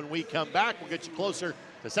timeout. When we come back, we'll get you closer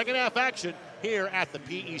to second half action here at the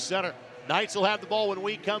PE Center. Knights will have the ball when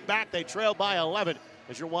we come back. They trail by 11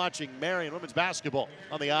 as you're watching Marian women's basketball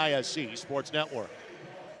on the ISC Sports Network.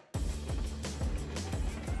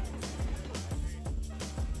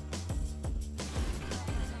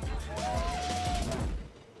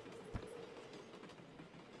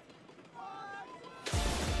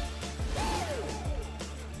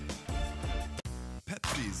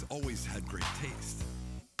 Pepsi's always had great taste.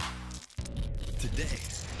 Today,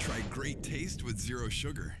 try great taste with zero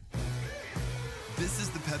sugar. This is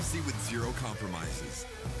the Pepsi with zero compromises.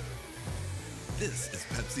 This is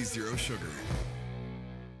Pepsi Zero Sugar.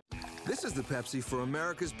 This is the Pepsi for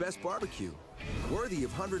America's best barbecue. Worthy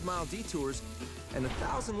of 100-mile detours and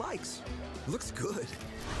 1,000 likes. Looks good.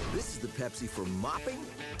 This is the Pepsi for mopping,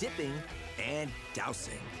 dipping, and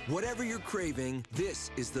dousing. Whatever you're craving, this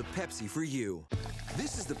is the Pepsi for you.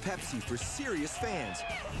 This is the Pepsi for serious fans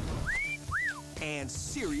and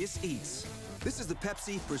serious eats. This is the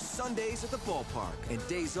Pepsi for Sundays at the ballpark and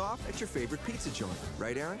days off at your favorite pizza joint.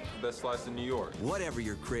 Right, Aaron? Best slice in New York. Whatever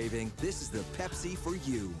you're craving, this is the Pepsi for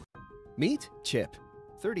you. Meet Chip.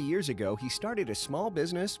 30 years ago, he started a small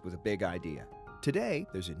business with a big idea. Today,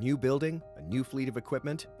 there's a new building, a new fleet of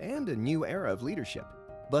equipment, and a new era of leadership.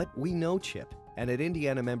 But we know Chip, and at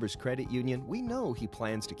Indiana Members Credit Union, we know he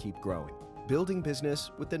plans to keep growing, building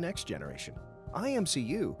business with the next generation.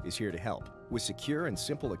 IMCU is here to help with secure and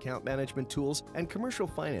simple account management tools and commercial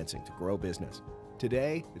financing to grow business.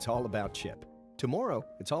 Today, it's all about Chip. Tomorrow,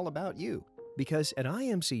 it's all about you. Because at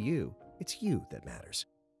IMCU, it's you that matters.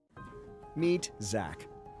 Meet Zach.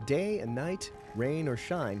 Day and night, rain or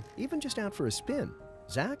shine, even just out for a spin,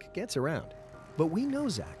 Zach gets around. But we know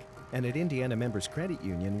Zach, and at Indiana Members Credit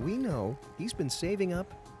Union, we know he's been saving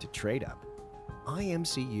up to trade up.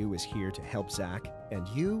 IMCU is here to help Zach and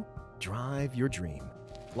you drive your dream.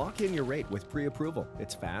 Lock in your rate with pre-approval.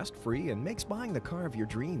 It's fast, free, and makes buying the car of your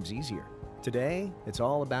dreams easier. Today, it's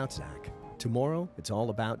all about Zach. Tomorrow, it's all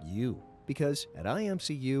about you. Because at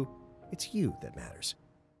IMCU, it's you that matters.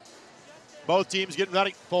 Both teams getting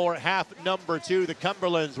ready for half number 2. The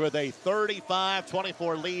Cumberlands with a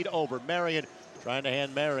 35-24 lead over Marian, trying to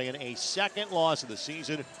hand Marian a second loss of the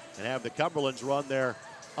season and have the Cumberlands run their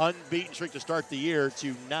unbeaten streak to start the year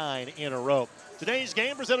to 9 in a row. Today's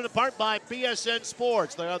game presented in part by BSN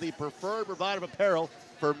Sports. They are the preferred provider of apparel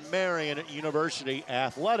for Marian University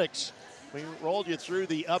athletics. We rolled you through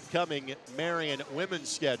the upcoming Marian women's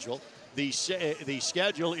schedule. The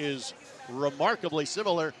schedule is remarkably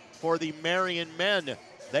similar for the Marian men.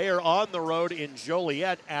 They are on the road in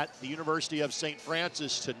Joliet at the University of St.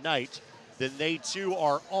 Francis tonight. Then they too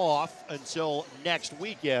are off until next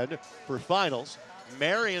weekend for finals.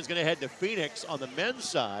 Marian's going to head to Phoenix on the men's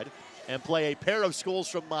side and play a pair of schools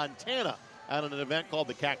from Montana at an event called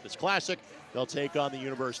the Cactus Classic. They'll take on the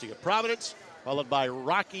University of Providence, followed by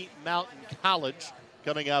Rocky Mountain College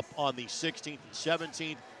coming up on the 16th and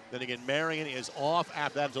 17th. Then again, Marian is off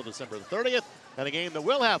after that until December the 30th. And a game that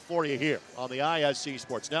we'll have for you here on the ISC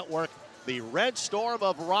Sports Network, the Red Storm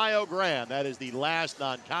of Rio Grande. That is the last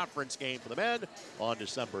non-conference game for the men on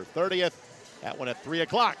December 30th. That one at 3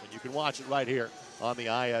 o'clock, and you can watch it right here on the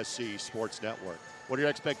ISC Sports Network. What are your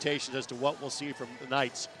expectations as to what we'll see from the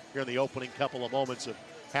Knights here in the opening couple of moments of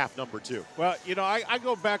half number 2? Well, you know, I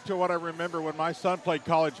go back to what I remember when my son played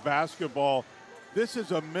college basketball. This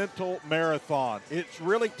is a mental marathon. It's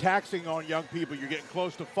really taxing on young people. You're getting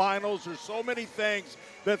close to finals. There's so many things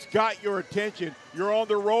that's got your attention. You're on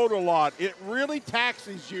the road a lot. It really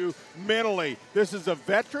taxes you mentally. This is a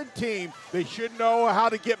veteran team. They should know how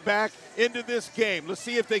to get back into this game. Let's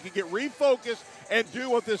see if they can get refocused and do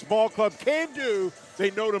what this ball club can do.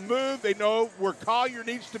 They know to move. They know where Collier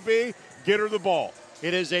needs to be. Get her the ball.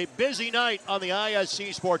 It is a busy night on the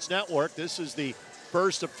ISC Sports Network. This is the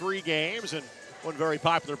first of 3 games, and one very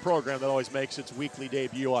popular program that always makes its weekly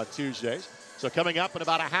debut on Tuesdays. So coming up in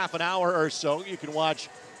about a half an hour or so, you can watch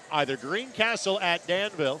either Greencastle at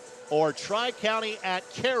Danville or Tri-County at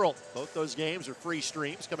Carroll. Both those games are free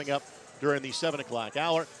streams coming up during the 7 o'clock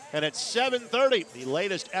hour. And at 7:30, the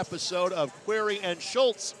latest episode of Query and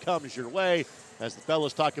Schultz comes your way as the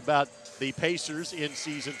fellas talk about the Pacers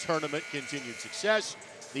in-season tournament continued success,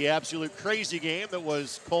 the absolute crazy game that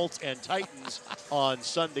was Colts and Titans on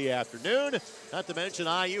Sunday afternoon. Not to mention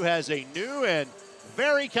IU has a new and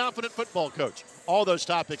very confident football coach. All those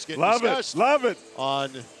topics get discussed. Love it.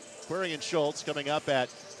 On Query and Schultz coming up at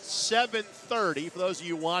 7:30. For those of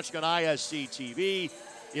you watching on ISC TV,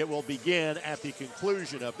 it will begin at the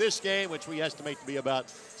conclusion of this game, which we estimate to be about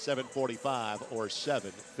 7:45 or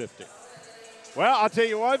 7:50. Well, I'll tell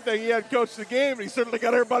you one thing. He had coached the game, and he certainly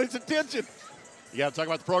got everybody's attention. You got to talk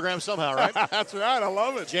about the program somehow, right? That's right. I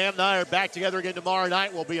love it. Jam and I are back together again tomorrow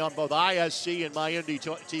night. We'll be on both ISC and MyIndy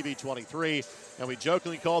TV 23. And we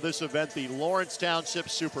jokingly call this event the Lawrence Township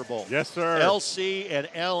Super Bowl. Yes, sir. LC and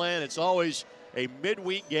LN. It's always a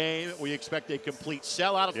midweek game. We expect a complete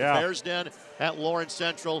sellout of the Bears Den at Lawrence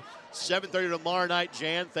Central. 7:30 tomorrow night,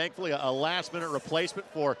 Jan. Thankfully, a last-minute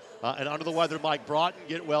replacement for an under-the-weather Mike Broughton.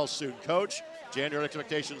 Get well soon, Coach. Jan, your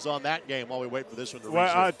expectations on that game while we wait for this one to Well,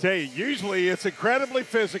 resume? I'll tell you, usually it's incredibly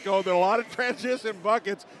physical. There are a lot of transition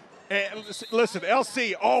buckets. And listen,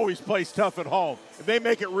 LC always plays tough at home. They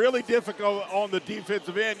make it really difficult on the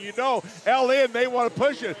defensive end. You know, LN, they want to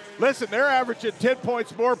push it. Listen, they're averaging 10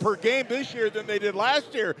 points more per game this year than they did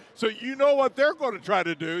last year. So you know what they're going to try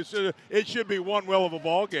to do. So it should be one well of a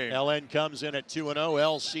ball game. LN comes in at 2-0,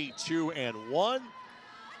 LC 2-1.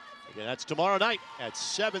 Again, that's tomorrow night at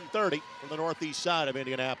 7:30 from the northeast side of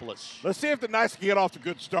Indianapolis. Let's see if the Knights can get off to a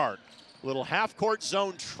good start. Little half-court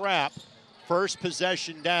zone trap. First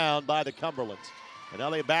possession down by the Cumberlands. And now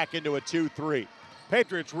they back into a 2-3.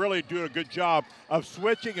 Patriots really doing a good job of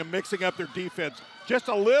switching and mixing up their defense. Just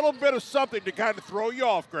a little bit of something to kind of throw you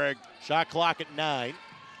off, Greg. Shot clock at 9.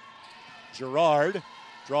 Gerard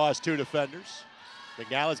draws 2 defenders.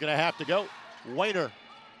 McNally's going to have to go. Weiner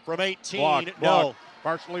from 18. Blocked. No.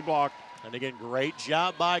 Partially blocked. And again, great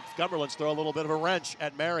job by Cumberlands. Throw a little bit of a wrench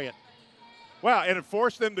at Marian. Wow, and it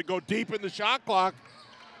forced them to go deep in the shot clock.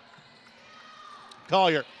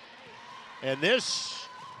 Collier. And this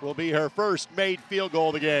will be her first made field goal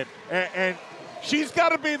of the game. And she's got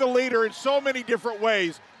to be the leader in so many different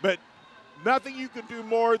ways, but nothing you can do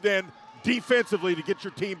more than defensively to get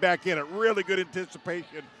your team back in it. Really good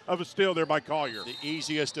anticipation of a steal there by Collier. The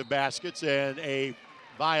easiest of baskets and a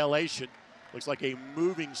violation. Looks like a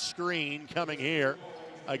moving screen coming here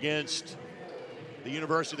against the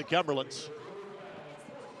University of the Cumberlands.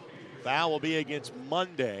 Foul will be against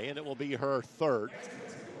Monday, and it will be her third.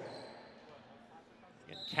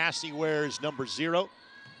 And Cassie wears number 0.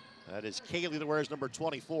 That is Kaylee that wears number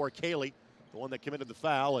 24. Kaylee, the one that committed the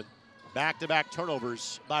foul, and back-to-back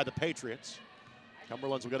turnovers by the Patriots.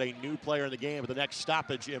 Cumberlands will get a new player in the game with the next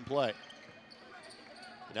stoppage in play.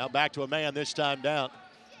 And now back to a man, this time down.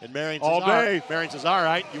 And Marian says, all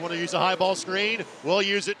right, you want to use a high ball screen? We'll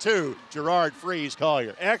use it too. Gerard frees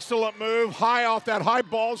Collier. Excellent move, high off that high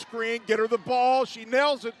ball screen. Get her the ball, she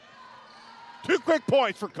nails it. 2 quick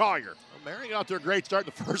points for Collier. Well, Marian got to a great start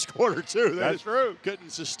in the first quarter too. That's true. Couldn't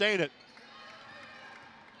sustain it.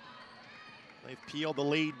 They've peeled the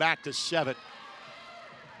lead back to 7.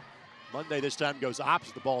 Monday this time goes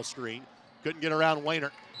opposite the ball screen. Couldn't get around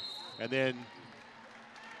Weiner. And then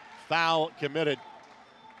foul committed.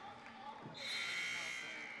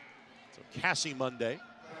 Cassie Monday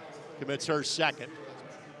commits her second.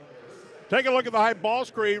 Take a look at the high ball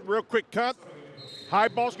screen. Real quick cut. High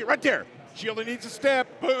ball screen right there. She only needs a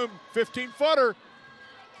step. Boom. 15-footer.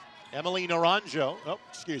 Emily Naranjo. Oh,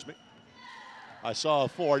 excuse me. I saw a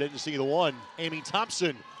 4. Didn't see the 1. Amy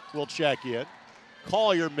Thompson will check in.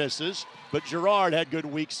 Collier misses, but Gerard had good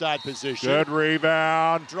weak side position. Good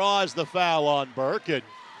rebound. Draws the foul on Burke. And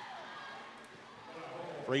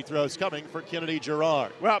free throws coming for Kennedy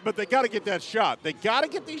Gerard. Well, but they got to get that shot. They got to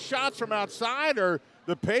get these shots from outside, or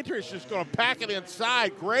the Patriots just going to pack it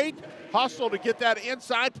inside. Great hustle to get that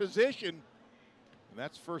inside position. And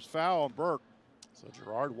that's first foul on Burke. So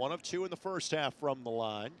Gerard 1 of 2 in the first half from the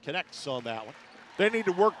line. Connects on that one. They need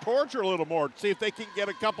to work towards her a little more. See if they can get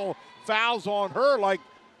a couple fouls on her like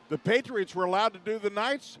the Patriots were allowed to do the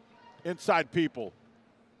Knights inside people.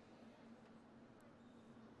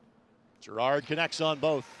 Gerard connects on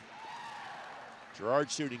both.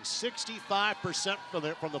 Gerard shooting 65%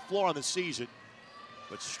 from the floor on the season,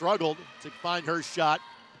 but struggled to find her shot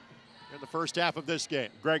in the first half of this game.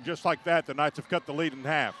 Greg, just like that, the Knights have cut the lead in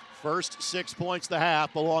half. First 6 points the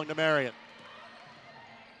half belong to Marian.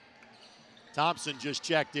 Thompson just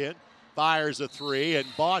checked in, fires a 3, and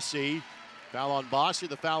Bossy, foul on Bossy,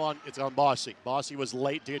 it's on Bossy. Bossy was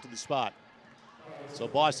late to get to the spot. So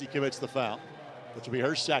Bossy commits the foul, which will be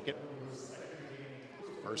her second.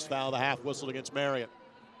 First foul of the half whistled against Marian.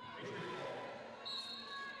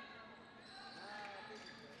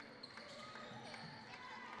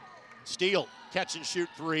 Steele, catch and shoot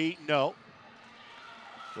 3, no.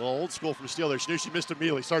 Well, old school from Steele there. She knew she missed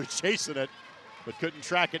immediately, started chasing it, but couldn't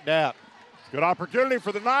track it down. Good opportunity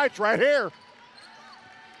for the Knights right here.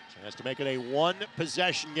 Chance to make it a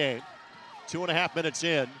 1-possession game. 2.5 minutes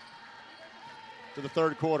in to the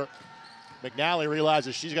third quarter. McNally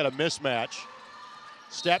realizes she's got a mismatch.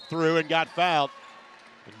 Stepped through and got fouled.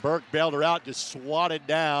 And Burke bailed her out, just swatted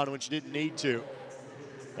down when she didn't need to.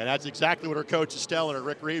 And that's exactly what her coach is telling her.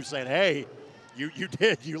 Rick Reeves saying, hey, you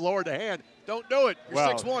did. You lowered the hand. Don't do it. You're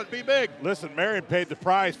 6'1", be big. Listen, Marian paid the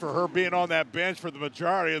price for her being on that bench for the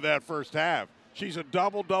majority of that first half. She's a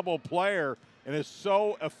double-double player and is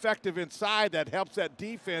so effective inside that helps that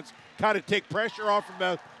defense kind of take pressure off from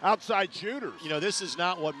the outside shooters. You know, this is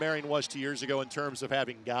not what Marian was 2 years ago in terms of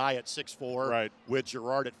having Guy at 6'4", right, with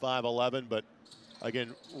Gerard at 5'11", but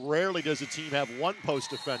Again, rarely does a team have one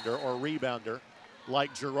post defender or rebounder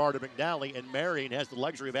like Girard and McNally, and Marian has the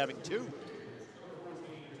luxury of having two.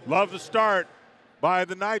 Love the start by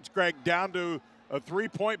the Knights, Greg, down to a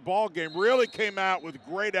three-point ball game. Really came out with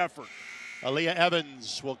great effort. Aaliyah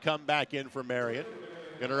Evans will come back in for Marian.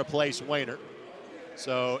 Going to replace Wayner.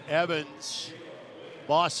 So Evans,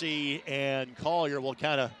 Bossy, and Collier will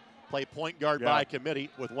kind of play point guard by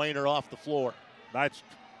committee with Wayner off the floor. Knights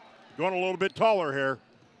going a little bit taller here.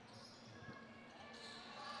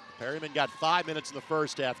 Perryman got 5 minutes in the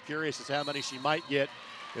first half. Curious as to how many she might get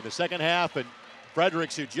in the second half. And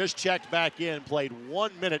Fredericks, who just checked back in, played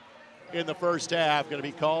 1 minute in the first half, going to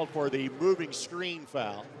be called for the moving screen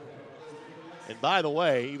foul. And by the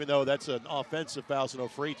way, even though that's an offensive foul, so no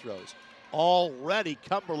free throws, already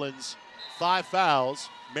Cumberland's 5 fouls.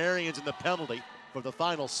 Marian's in the penalty for the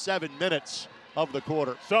final 7 minutes of the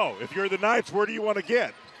quarter. So if you're the Knights, where do you want to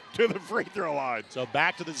get? To the free throw line. So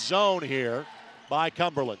back to the zone here by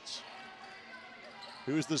Cumberlands.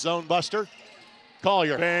 Who's the zone buster?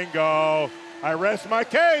 Collier. Bingo. I rest my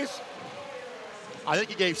case. I think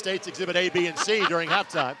he gave States Exhibit A, B, and C during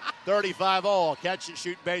halftime. 35 all. Catch and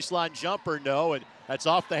shoot baseline jumper, no. And that's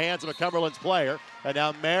off the hands of a Cumberlands player. And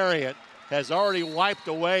now Marian has already wiped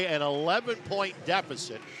away an 11-point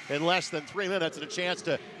deficit in less than 3 minutes and a chance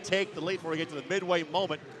to take the lead before we get to the midway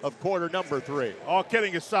moment of quarter number 3. All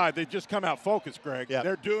kidding aside, they just come out focused, Greg. Yeah.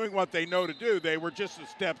 They're doing what they know to do. They were just a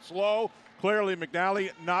step slow. Clearly,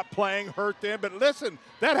 McNally not playing hurt them. But listen,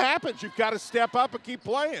 that happens. You've got to step up and keep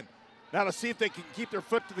playing. Now to see if they can keep their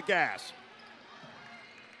foot to the gas.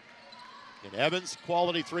 And Evans,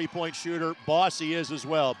 quality three-point shooter. Bossy is as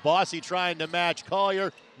well. Bossy trying to match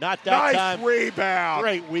Collier. Not that time. Nice rebound.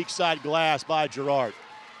 Great weak side glass by Girard.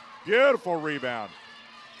 Beautiful rebound.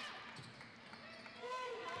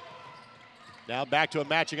 Now back to a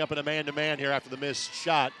matching up in a man-to-man here after the missed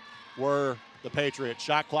shot were the Patriots.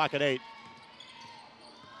 Shot clock at 8.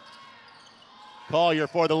 Collier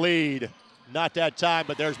for the lead. Not that time,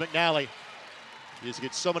 but there's McNally. You just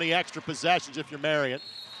get so many extra possessions if you're Marian.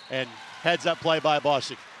 And heads-up play by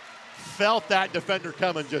Bossy. Felt that defender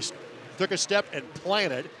coming, just took a step and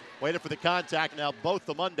planted. Waited for the contact. Now both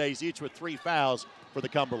the Mondays, each with 3 fouls for the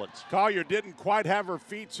Cumberlands. Collier didn't quite have her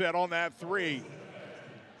feet set on that 3.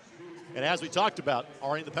 And as we talked about,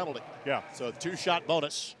 already the penalty. Yeah. So a 2-shot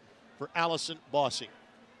bonus for Allison Bossy.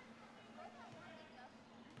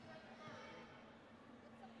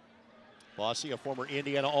 Bossy, a former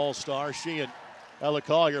Indiana All-Star. She and Ella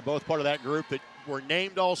Collier, both part of that group that were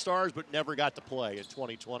named All-Stars but never got to play in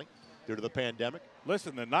 2020 due to the pandemic.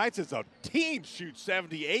 Listen, the Knights as a team shoot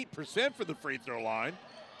 78% for the free throw line.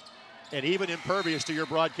 And even impervious to your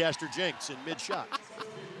broadcaster jinx in mid-shot.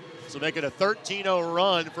 So make it a 13-0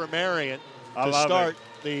 run for Marian to start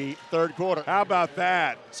the third quarter. How about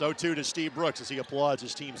that? So too does Steve Brooks as he applauds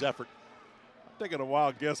his team's effort. I'm taking a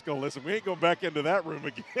wild guess. Listen, we ain't going back into that room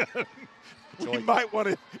again. We might want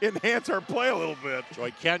to enhance our play a little bit.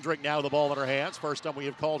 Joy Kendrick now with the ball in her hands. First time we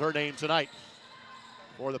have called her name tonight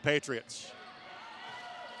for the Patriots.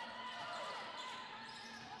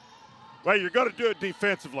 Well, you're going to do it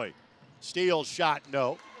defensively. Steal shot,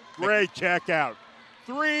 no. Great check out.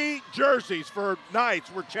 3 jerseys for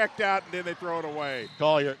Knights were checked out, and then they throw it away.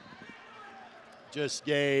 Collier just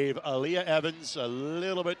gave Aaliyah Evans a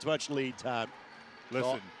little bit too much lead time.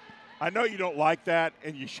 Listen, I know you don't like that,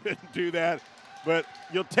 and you shouldn't do that, but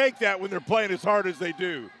you'll take that when they're playing as hard as they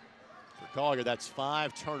do. For Collier, that's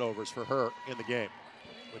 5 turnovers for her in the game,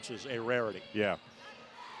 which is a rarity. Yeah.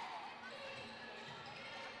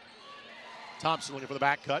 Thompson looking for the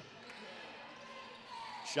back cut.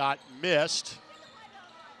 Shot missed.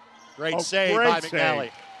 Great save by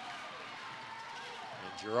McNally.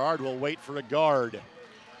 And Girard will wait for a guard.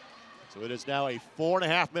 So it is now a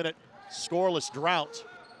 4.5-minute scoreless drought.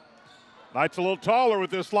 Knights a little taller with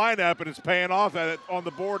this lineup, and it's paying off at it on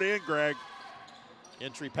the board in, Greg.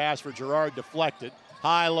 Entry pass for Girard deflected.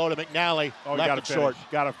 High low to McNally. Oh, left it short.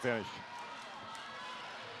 Got to finish.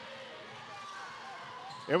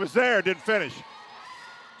 It was there, didn't finish.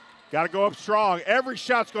 Got to go up strong. Every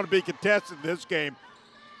shot's going to be contested in this game.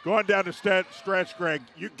 Going down the stretch, Greg,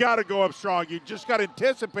 you got to go up strong. You just got to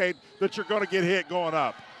anticipate that you're going to get hit going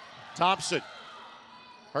up. Thompson,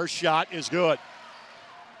 her shot is good.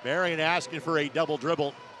 Marian asking for a double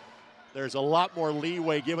dribble. There's a lot more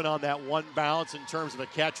leeway given on that one bounce in terms of a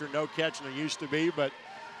catch or no catch than there used to be, but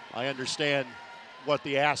I understand what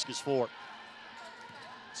the ask is for.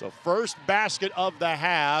 So first basket of the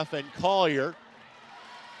half, and Collier,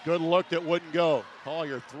 good look that wouldn't go.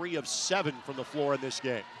 Collier 3 of 7 from the floor in this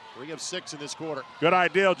game. 3 of 6 in this quarter. Good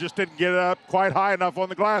idea, just didn't get it up quite high enough on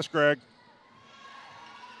the glass, Greg.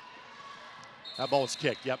 That ball was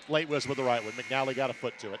kicked. Yep, late whistle with the right one. McNally got a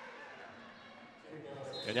foot to it.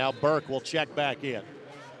 And now Burke will check back in.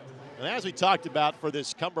 And as we talked about for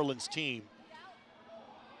this Cumberlands team,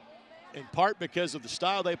 in part because of the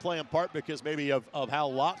style they play, in part because maybe of how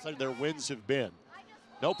lopsided their wins have been,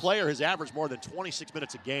 no player has averaged more than 26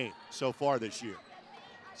 minutes a game so far this year.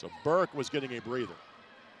 So Burke was getting a breather.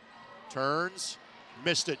 Turns,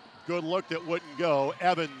 missed it. Good look that wouldn't go.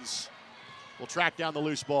 Evans will track down the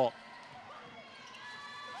loose ball.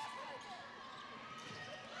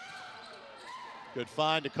 Good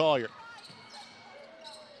find to Collier.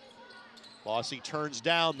 Bossy turns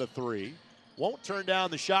down the three. Won't turn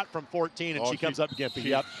down the shot from 14, and she comes up gimpy.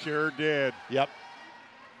 She sure did. Yep.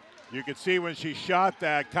 You could see when she shot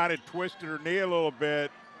that, kind of twisted her knee a little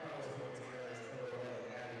bit.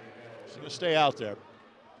 She's going to stay out there.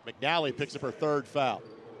 McNally picks up her third foul.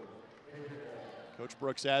 Coach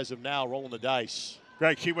Brooks, as of now, rolling the dice.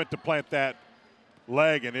 Greg, she went to plant that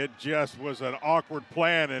leg, and it just was an awkward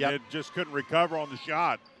plan, and it just couldn't recover on the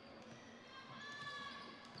shot.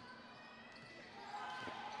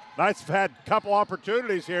 Knights have had a couple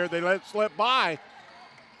opportunities here. They let it slip by.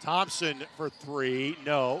 Thompson for three,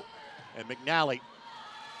 no. And McNally.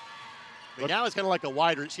 McNally's kind of like a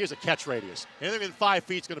wider, she has a catch radius. Anything within 5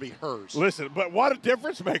 feet is going to be hers. Listen, but what a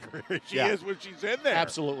difference maker she is when she's in there.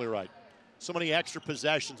 Absolutely right. So many extra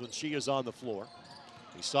possessions when she is on the floor.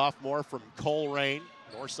 A sophomore from Coleraine,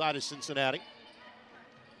 north side of Cincinnati.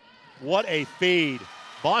 What a feed.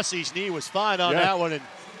 Bossy's knee was fine on that one, and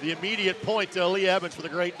the immediate point to Lee Evans for the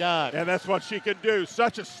great dive. And that's what she can do.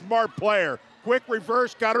 Such a smart player. Quick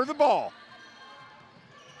reverse, got her the ball.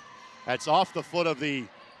 That's off the foot of the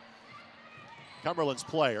Cumberlands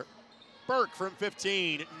player. Burke from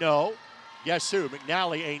 15, no. Guess who?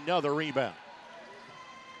 McNally, another rebound.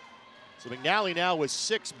 So McNally now with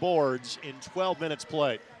 6 boards in 12 minutes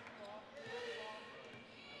played.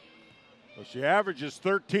 Well, she averages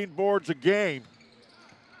 13 boards a game.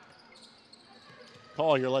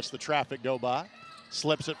 Collier lets the traffic go by.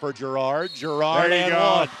 Slips it for Gerard. Gerard there you and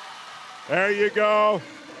go. one. There you go.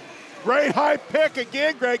 Great high pick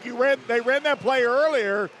again, Greg. They ran that play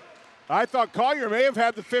earlier. I thought Collier may have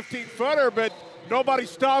had the 15-footer, but nobody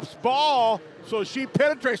stops ball, so she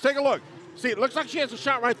penetrates. Take a look. See, it looks like she has a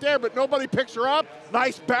shot right there, but nobody picks her up.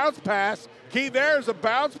 Nice bounce pass. Key there is a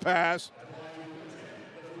bounce pass.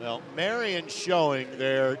 Well, Marian showing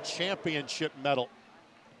their championship medal.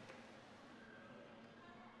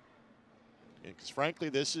 Because frankly,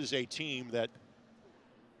 this is a team that,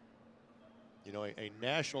 you know, a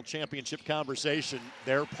national championship conversation,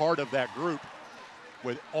 they're part of that group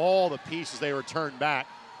with all the pieces they returned back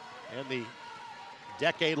and the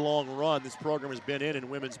decade-long run this program has been in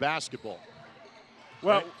women's basketball.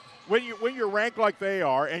 Well, when you're ranked like they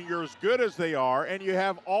are and you're as good as they are and you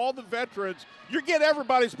have all the veterans, you get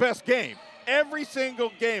everybody's best game, every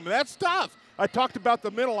single game. And that's tough. I talked about the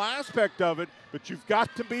mental aspect of it, but you've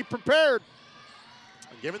got to be prepared.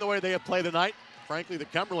 And given the way they have played tonight, frankly, the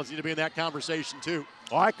Cumberlands need to be in that conversation too.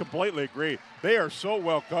 Oh, I completely agree. They are so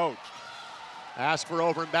well coached. Asked for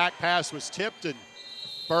over and back pass was tipped, and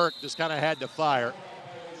Burke just kind of had to fire.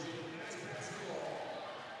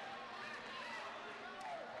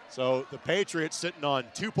 So the Patriots sitting on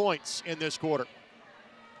 2 points in this quarter.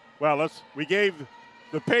 Well, we gave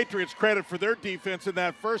the Patriots credit for their defense in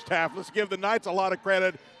that first half. Let's give the Knights a lot of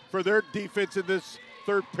credit for their defense in this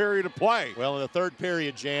third period of play. Well, in the third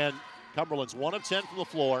period, Jan, Cumberland's 1 of 10 from the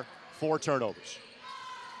floor, 4 turnovers.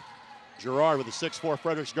 Gerard with a 6'4"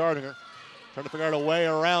 Fredericks guarding her. Trying to figure out a way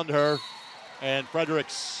around her. And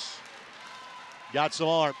Fredericks got some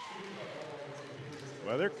arm.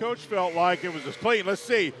 Well, their coach felt like it was as clean. Let's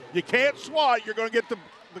see. You can't swat. You're going to get the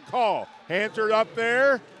call. Hands are up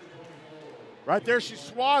there. Right there she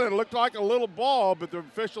swatted. It looked like a little ball, but the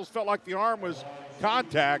officials felt like the arm was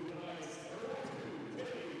contact.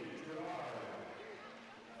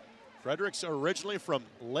 Fredericks originally from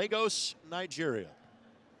Lagos, Nigeria.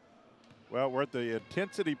 Well, we're at the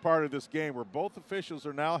intensity part of this game where both officials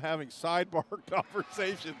are now having sidebar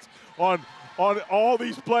conversations on all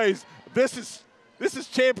these plays. This is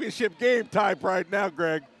championship game type right now,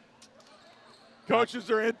 Greg. Coaches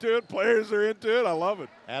are into it. Players are into it. I love it.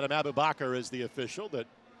 Adam Abubakar is the official that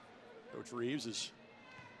Coach Reeves is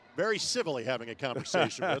very civilly having a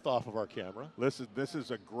conversation with off of our camera. Listen, this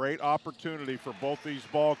is a great opportunity for both these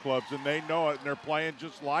ball clubs, and they know it, and they're playing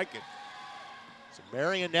just like it. So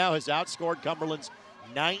Marian now has outscored Cumberland's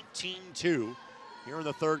 19-2 here in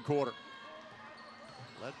the third quarter.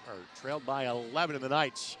 Trailed by 11 in the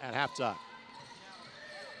Knights at halftime.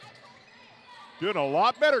 Doing a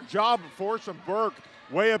lot better job of forcing Burke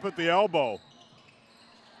way up at the elbow.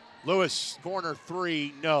 Lewis, corner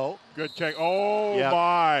 3, no. Good check. Oh, Yep.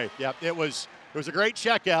 my. Yep, it was a great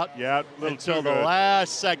checkout. Yeah, until the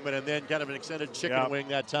last segment, and then kind of an extended chicken wing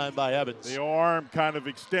that time by Evans. The arm kind of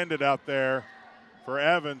extended out there for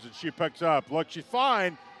Evans, and she picks up. Look, she's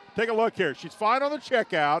fine. Take a look here. She's fine on the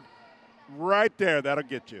checkout. Right there, that'll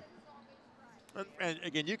get you. And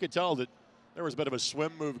again, you could tell that there was a bit of a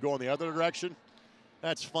swim move going the other direction.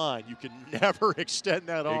 That's fine. You can never extend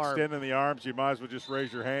that arm. Extending the arms, you might as well just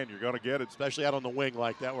raise your hand. You're going to get it. Especially out on the wing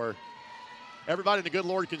like that where everybody in the good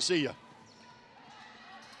Lord can see you.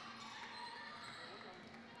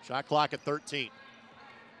 Shot clock at 13.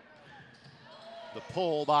 The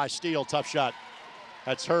pull by Steele, tough shot.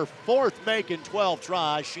 That's her 4th make in 12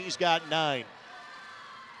 tries. She's got 9.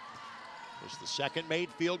 It's the second made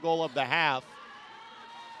field goal of the half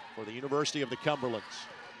for the University of the Cumberlands.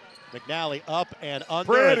 McNally up and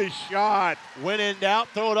under. Pretty shot. When in doubt,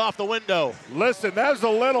 throw it off the window. Listen, that was a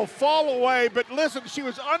little fall away, but listen, she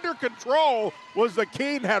was under control, was the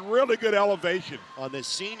key, and had really good elevation. On this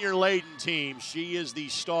senior-laden team, she is the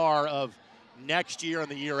star of next year and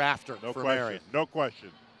the year after for Marian. No question.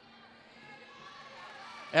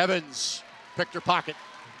 Evans picked her pocket.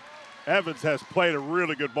 Evans has played a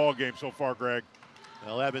really good ball game so far, Greg.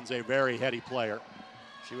 Well, Evans, a very heady player.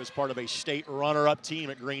 She was part of a state runner-up team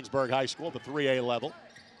at Greensburg High School, the 3A level.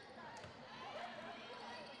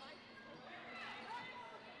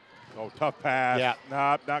 Oh, tough pass. Yeah.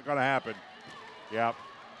 Nope, not going to happen. Yep.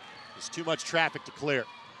 There's too much traffic to clear.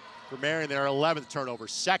 For Marian, their 11th turnover,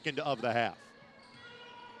 2nd of the half.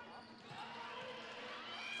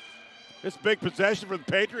 This big possession for the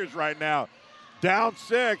Patriots right now. Down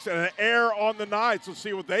 6 and an error on the Knights. Let's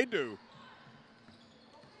see what they do.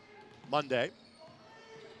 Monday.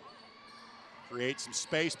 Creates some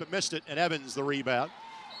space, but missed it, and Evans the rebound.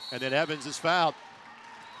 And then Evans is fouled.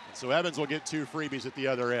 And so Evans will get 2 freebies at the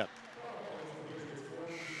other end.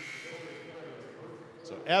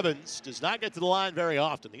 So Evans does not get to the line very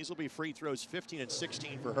often. These will be free throws, 15 and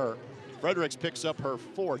 16 for her. Fredericks picks up her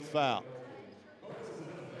 4th foul.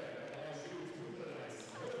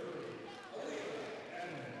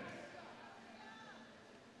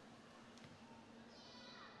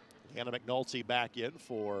 Hannah McNulty back in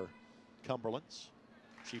for Cumberlands.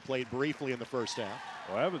 She played briefly in the first half.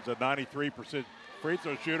 Well, Evans a 93% free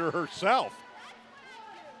throw shooter herself.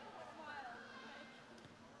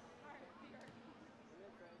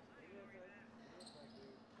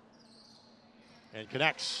 And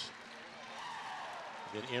connects.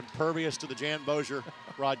 Again, impervious to the Jan Bozier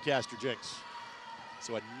broadcaster jinx.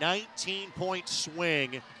 So a 19-point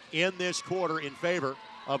swing in this quarter in favor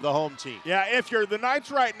of the home team. Yeah, if you're the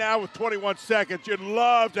Knights right now with 21 seconds, you'd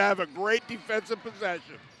love to have a great defensive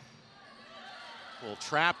possession. A little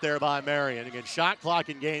trap there by Marian. Again, shot clock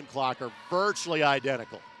and game clock are virtually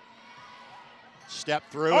identical. Step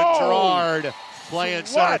through and Gerard playing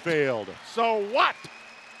center field. So what?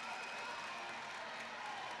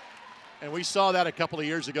 And we saw that a couple of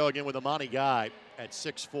years ago again with Amani Guy at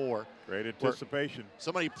 6'4". Great anticipation.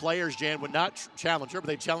 So many players, Jan, would not challenge her, but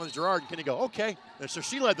they challenged Gerard, and Kenny go, okay. And so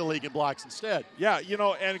she led the league in blocks instead. Yeah, you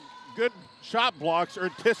know, and good shot blocks are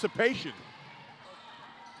anticipation.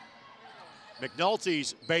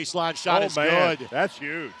 McNulty's baseline shot is man, good. That's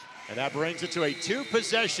huge. And that brings it to a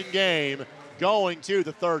 2-possession game going to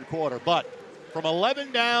the third quarter. But from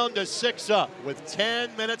 11 down to 6 up with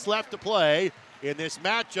 10 minutes left to play in this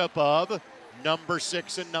matchup of number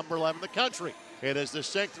 6 and number 11 in the country. It is the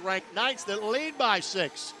 6th-ranked Knights that lead by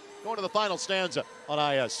 6. Going to the final stanza on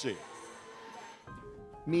ISC.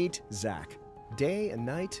 Meet Zach. Day and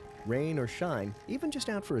night, rain or shine, even just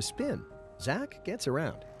out for a spin, Zach gets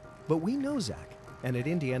around. But we know Zach, and at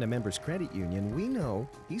Indiana Members Credit Union, we know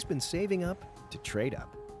he's been saving up to trade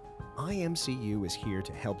up. IMCU is here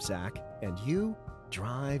to help Zach and you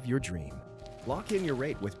drive your dream. Lock in your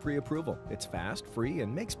rate with pre-approval. It's fast, free,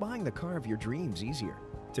 and makes buying the car of your dreams easier.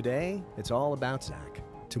 Today, it's all about Zach.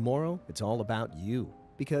 Tomorrow, it's all about you.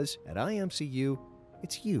 Because at IMCU,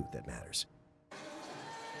 it's you that matters.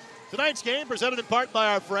 Tonight's game presented in part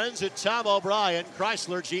by our friends at Tom O'Brien,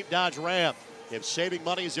 Chrysler Jeep Dodge Ram. If saving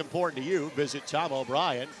money is important to you, visit Tom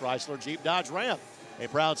O'Brien, Chrysler Jeep Dodge Ram, a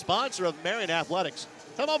proud sponsor of Marian Athletics.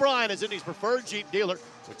 Tom O'Brien is Indy's preferred Jeep dealer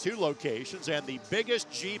with 2 locations and the biggest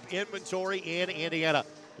Jeep inventory in Indiana.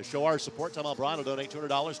 To show our support, Tom O'Brien will donate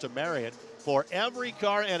 $200 to Marian for every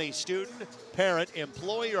car any student, parent,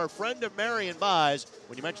 employee, or friend of Marian buys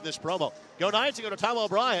when you mention this promo. Go Knights and go to Tom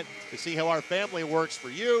O'Brien to see how our family works for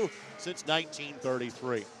you since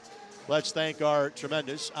 1933. Let's thank our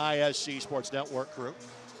tremendous ISC Sports Network crew.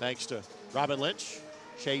 Thanks to Robin Lynch,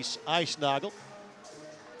 Chase Eisnagel,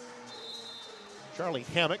 Charlie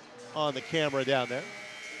Hammock, on the camera down there.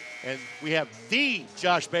 And we have the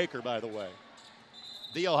Josh Baker, by the way.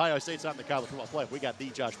 The Ohio State's not in the college football playoff. We got the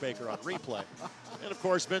Josh Baker on replay. And, of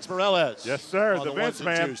course, Vince Morales. Yes, sir, on the Vince ones and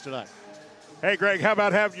man. twos tonight. Hey, Greg, how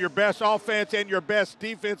about having your best offense and your best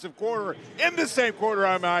defensive quarter in the same quarter,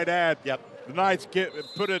 I might add? Yep. The Knights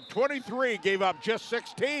put in 23, gave up just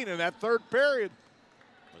 16 in that third period.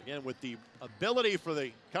 Again, with the ability for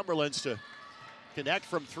the Cumberlands to connect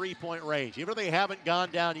from three-point range. Even if they haven't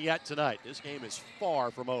gone down yet tonight, this game is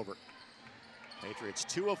far from over. Patriots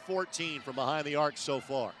 2 of 14 from behind the arc so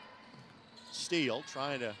far. Steele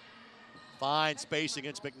trying to find space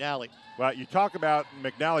against McNally. Well, you talk about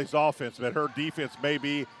McNally's offense, but her defense may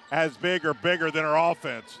be as big or bigger than her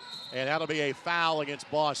offense. And that'll be a foul against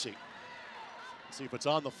Bossy. Let's see if it's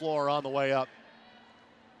on the floor or on the way up.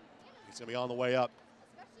 It's going to be on the way up.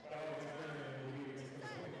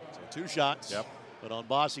 So 2 shots. Yep. But on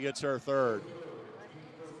Bossy, gets her third.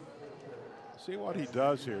 See what he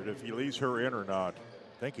does here, if he leaves her in or not.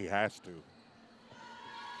 I think he has to.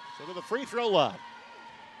 So to the free throw line.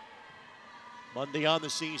 Monday on the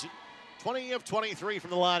season. 20 of 23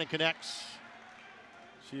 from the line and connects.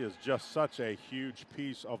 She is just such a huge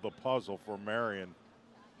piece of the puzzle for Marian.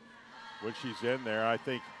 When she's in there, I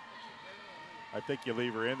think you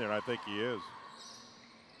leave her in there, and I think he is.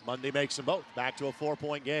 Monday makes them both. Back to a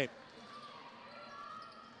 4-point game.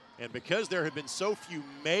 And because there have been so few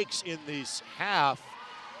makes in this half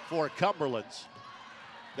for Cumberlands,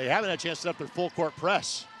 they haven't had a chance to set up their full court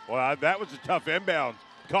press. Well, that was a tough inbound.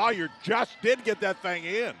 Collier just did get that thing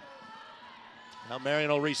in. Now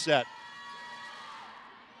Marian will reset.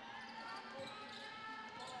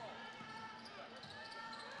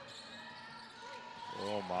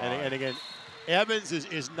 Oh, my. And again, Evans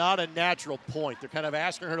is not a natural point. They're kind of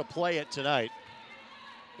asking her to play it tonight.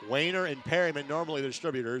 Wayner and Perryman, normally the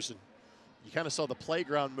distributors, and you kind of saw the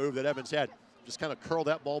playground move that Evans had. Just kind of curl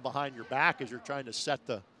that ball behind your back as you're trying to set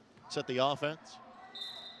the offense.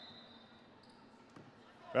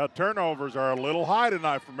 Well, turnovers are a little high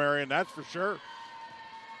tonight for Marian, that's for sure.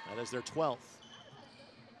 That is their 12th.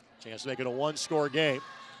 Chance to make it a 1-score game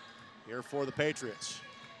here for the Patriots.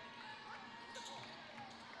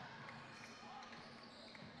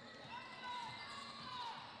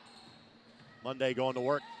 Monday going to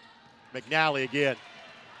work. McNally again.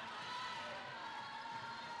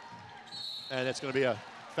 And it's going to be a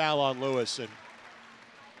foul on Lewis. And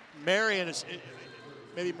Marian is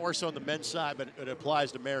maybe more so on the men's side, but it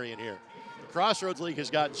applies to Marian here. The Crossroads League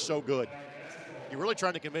has gotten so good. You're really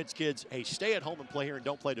trying to convince kids, hey, stay at home and play here and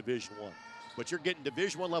don't play Division I. But you're getting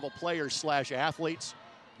Division I level players / athletes.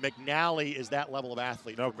 McNally is that level of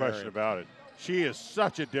athlete. No question about it. She is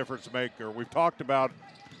such a difference maker. We've talked about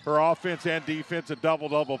her offense and defense, a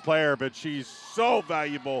double-double player, but she's so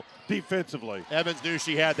valuable defensively. Evans knew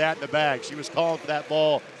she had that in the bag. She was calling for that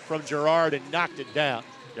ball from Gerard and knocked it down.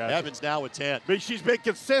 Gotcha. Evans now with 10. But she's been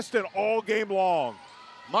consistent all game long.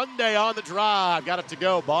 Monday on the drive, got it to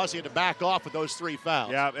go. Bossy had to back off with those 3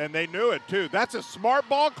 fouls. Yeah, and they knew it, too. That's a smart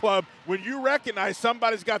ball club when you recognize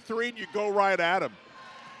somebody's got 3 and you go right at them.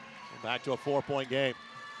 Back to a 4-point game.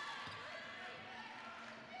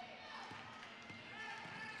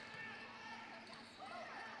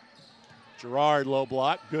 Gerard low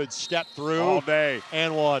block, good step through. All day.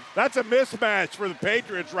 And 1. That's a mismatch for the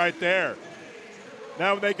Patriots right there.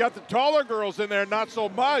 Now, they got the taller girls in there, not so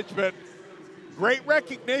much, but great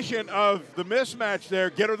recognition of the mismatch there.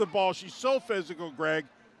 Get her the ball. She's so physical, Greg.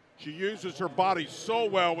 She uses her body so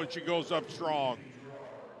well when she goes up strong.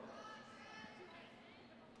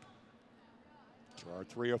 Gerard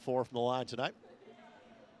 3 or 4 from the line tonight.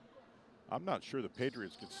 I'm not sure the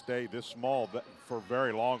Patriots can stay this small for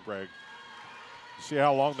very long, Greg. See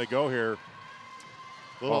how long they go here.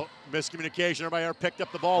 Little miscommunication. Everybody ever picked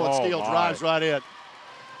up the ball and Steele drives right in.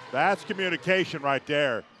 That's communication right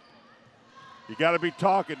there. You got to be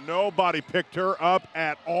talking. Nobody picked her up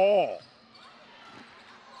at all.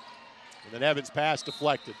 And then Evans' pass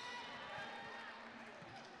deflected.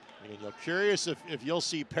 And you're curious if you'll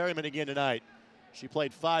see Perryman again tonight. She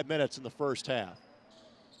played 5 minutes in the first half.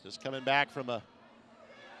 Just coming back from a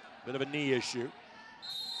bit of a knee issue.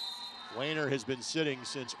 Wayner has been sitting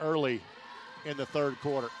since early in the third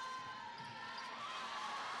quarter.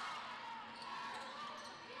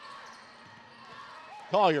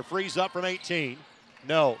 Collier frees up from 18.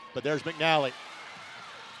 No, but there's McNally.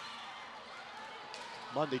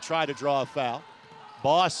 Monday tried to draw a foul.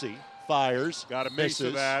 Bossy fires. Got a piece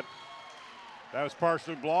of that. That was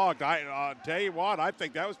partially blocked. I'll tell you what, I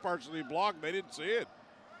think that was partially blocked. They didn't see it.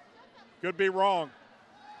 Could be wrong.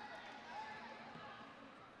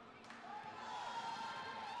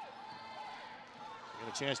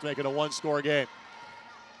 Got a chance to make it a one-score game.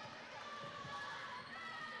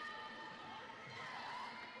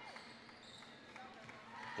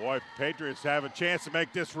 Boy, Patriots have a chance to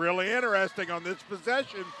make this really interesting on this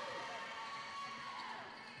possession.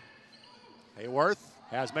 Hayworth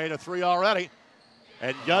has made a three already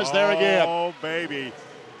and does there again. Oh, baby.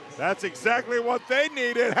 That's exactly what they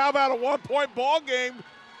needed. How about a one-point ball game?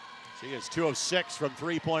 She is 2 of 6 from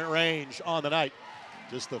three-point range on the night.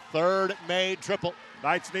 Just the third made triple.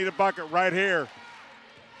 Knights need a bucket right here.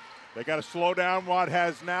 They got to slow down what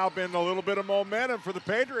has now been a little bit of momentum for the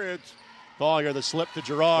Patriots. Collier, the slip to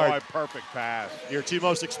Girard. Boy, perfect pass. Your two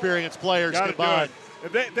most experienced players combined.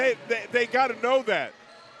 They got to know that.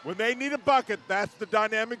 When they need a bucket, that's the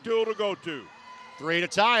dynamic duel to go to. 3 to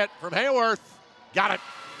tie it from Hayworth. Got it.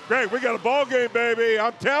 Greg, we got a ball game, baby.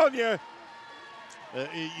 I'm telling you.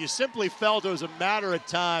 You simply felt it was a matter of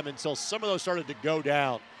time until some of those started to go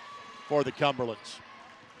down for the Cumberlands.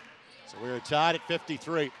 So we're tied at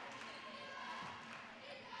 53.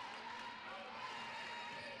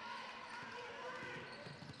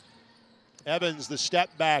 Evans, the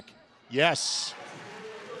step back. Yes.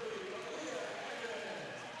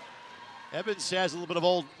 Evans has a little bit of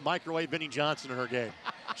old microwave Vinnie Johnson in her game.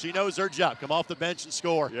 She knows her job. Come off the bench and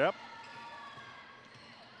score. Yep.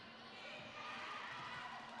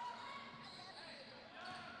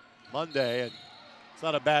 Monday, and it's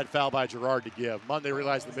not a bad foul by Girard to give. Monday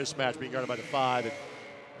realized the mismatch being guarded by the 5 and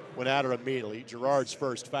went at her immediately. Girard's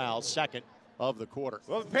first foul, second of the quarter.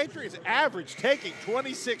 Well, the Patriots average taking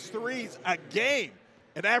 26 threes a game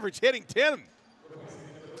and average hitting 10.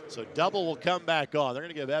 So double will come back on. They're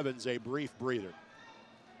going to give Evans a brief breather,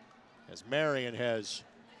 as Marian has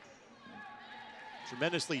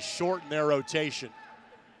tremendously shortened their rotation.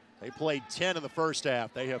 They played 10 in the first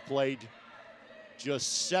half. They have played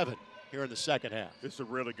just 7 here in the second half. It's a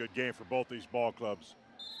really good game for both these ball clubs.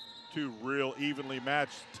 Two real evenly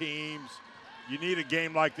matched teams. You need a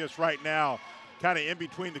game like this right now, kind of in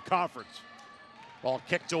between the conference. Ball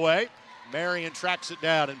kicked away. Marian tracks it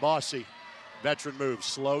down, and Bossy, veteran move,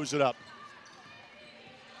 slows it up.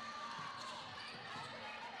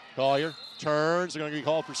 Collier turns. They're going to be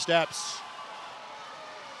called for steps.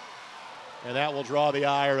 And that will draw the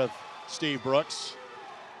ire of Steve Brooks.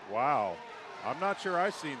 Wow. I'm not sure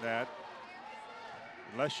I've seen that.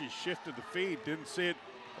 Unless she shifted the feed. Didn't see it,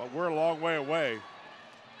 but we're a long way away.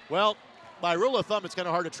 Well, by rule of thumb, it's kind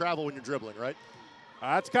of hard to travel when you're dribbling, right?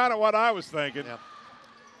 That's kind of what I was thinking. Yeah.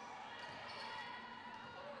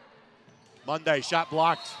 Monday, shot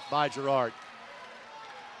blocked by Girard.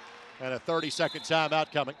 And a 30-second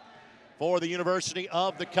timeout coming for the University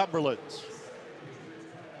of the Cumberlands.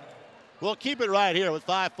 We'll keep it right here with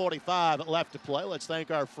 5:45 left to play. Let's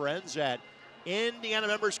thank our friends at Indiana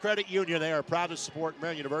Members Credit Union. They are proud to support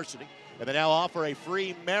Marian University, and they now offer a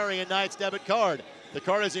free Marian Knights debit card. The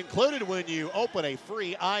card is included when you open a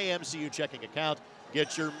free IMCU checking account.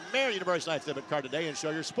 Get your Marian University Knights debit card today and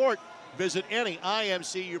show your support. Visit any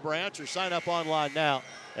IMCU branch or sign up online now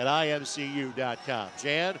at imcu.com.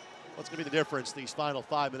 Jan, what's going to be the difference these final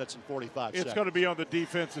 5 minutes and 45 seconds? It's going to be on the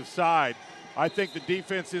defensive side. I think the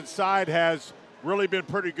defense inside has really been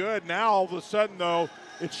pretty good. Now, all of a sudden, though,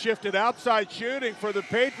 it's shifted outside shooting for the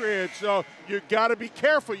Patriots. So you got to be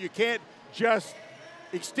careful. You can't just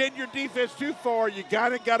extend your defense too far. You got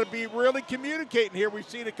to be really communicating here. We've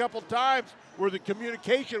seen a couple times where the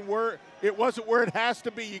communication it wasn't where it has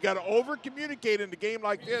to be. You got to over communicate in a game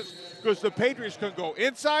like this because the Patriots can go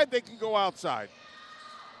inside, they can go outside.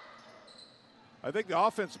 I think the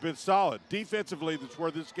offense has been solid. Defensively, that's where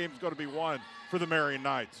this game is going to be won for the Marian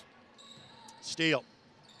Knights. Steal.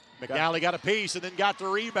 McNally got a piece and then got the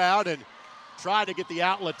rebound and tried to get the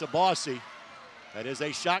outlet to Bossy. That is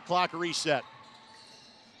a shot clock reset.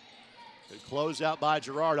 Good closeout by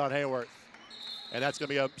Girard on Hayworth. And that's going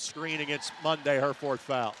to be a screen against Monday, her 4th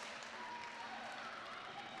foul.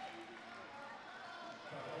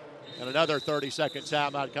 And another 30-second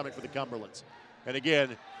timeout coming for the Cumberlands. And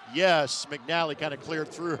again, yes, McNally kind of cleared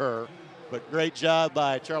through her, but great job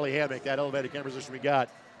by Charlie Hammock, that elevated camera position we got.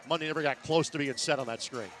 Monday never got close to being set on that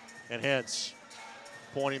screen, and hence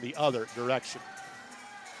pointing the other direction.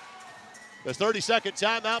 The 30-second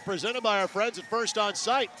timeout presented by our friends at First On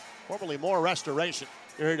Site, formerly Moore Restoration.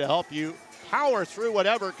 They're here to help you power through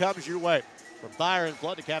whatever comes your way. From fire and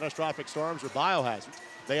flood to catastrophic storms or biohazards,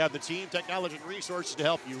 they have the team, technology, and resources to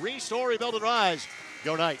help you restore, rebuild, and rise.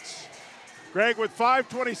 Go Knights. Greg, with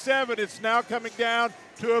 5:27, it's now coming down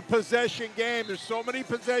to a possession game. There's so many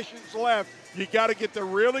possessions left. You got to get the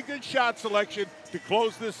really good shot selection to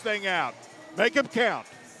close this thing out. Make them count.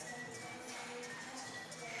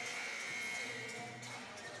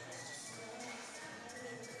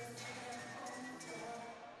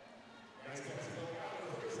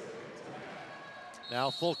 Now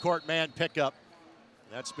full court man pickup.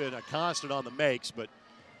 That's been a constant on the makes, but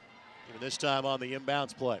even this time on the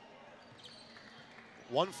inbounds play.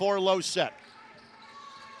 1-4 low set.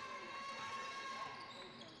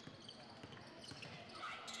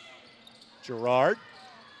 Gerard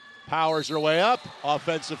powers her way up.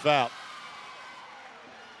 Offensive foul.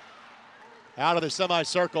 Out of the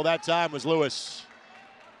semicircle that time was Lewis.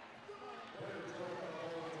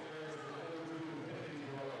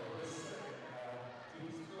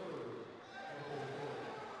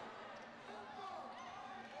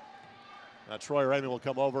 Now Troy Raymond will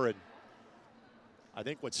come over, and I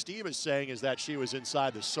think what Steve is saying is that she was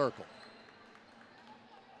inside the circle.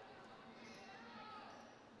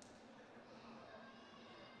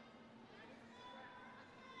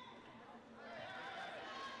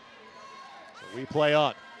 So we play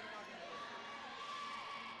on.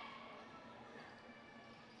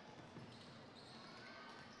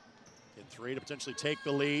 In 3 to potentially take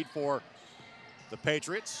the lead for the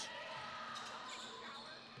Patriots.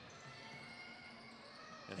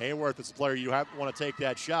 And Hayworth is the player you want to take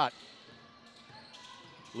that shot.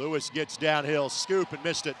 Lewis gets downhill, scoop, and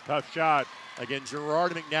missed it. Tough shot. Again,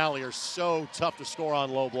 Gerard and McNally are so tough to score on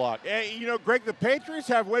low block. Yeah, you know, Greg, the Patriots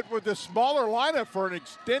have went with a smaller lineup for an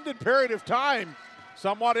extended period of time.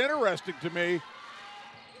 Somewhat interesting to me.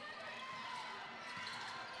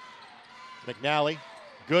 McNally,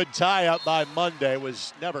 good tie-up by Monday,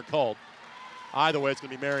 was never called. Either way, it's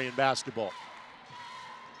going to be Marian basketball.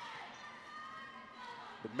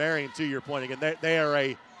 But Marian, to your point again, they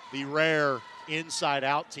are the rare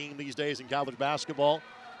inside-out team these days in college basketball,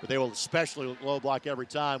 but they will especially low block every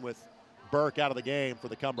time with Burke out of the game for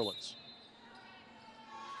the Cumberlands.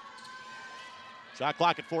 Shot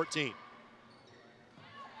clock at 14.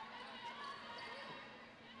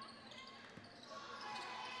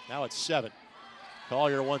 Now it's 7.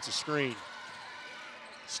 Collier wants a screen.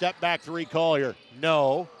 Step back 3, Collier.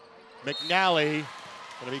 No. McNally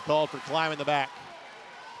going to be called for climbing the back.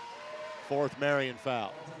 4th Marian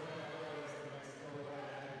foul.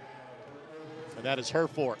 And that is her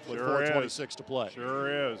 4th with 4:26 to play.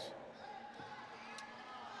 Sure is.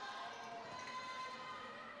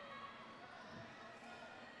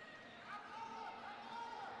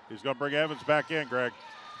 He's going to bring Evans back in, Greg.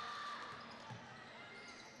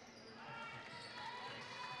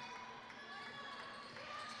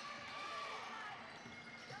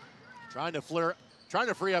 Trying to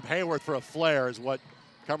free up Hayworth for a flare is what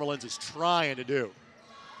Cumberlands is trying to do.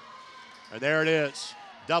 And there it is.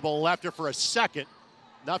 Double lefter for a second.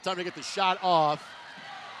 Enough time to get the shot off.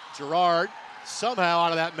 Gerard somehow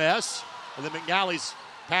out of that mess. And then McNally's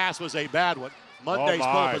pass was a bad one. Monday's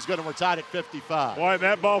pull was good, and we're tied at 55. Boy,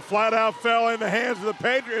 that ball flat out fell in the hands of the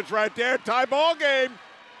Patriots right there. Tie ball game.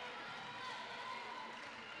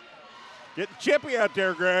 Getting chippy out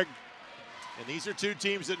there, Greg. And these are two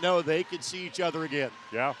teams that know they could see each other again.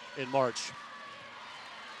 Yeah. In March.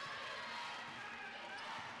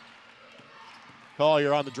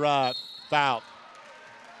 Collier on the drive. Foul.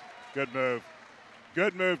 Good move.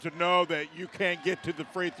 Good move to know that you can't get to the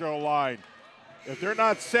free throw line. If they're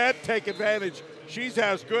not set, take advantage. She's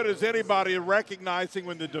as good as anybody in recognizing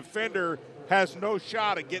when the defender has no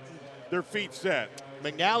shot at getting their feet set.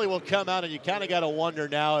 McNally will come out, and you kind of got to wonder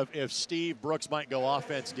now if Steve Brooks might go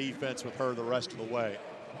offense, defense with her the rest of the way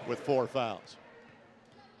with 4 fouls.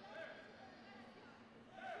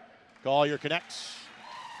 Collier connects.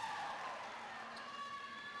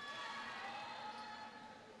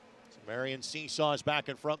 So Marian seesaws back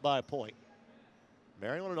in front by a point.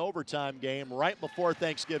 Marian won an overtime game right before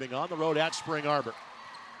Thanksgiving on the road at Spring Arbor.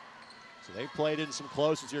 So they played in some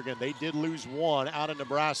close ones here again. They did lose one out of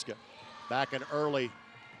Nebraska back in early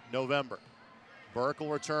November. Burke will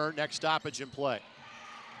return, next stoppage in play.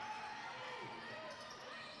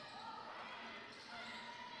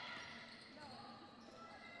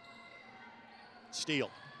 Steele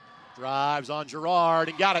drives on Gerard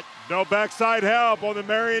and got it. No backside help on the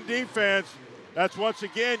Marian defense. That's once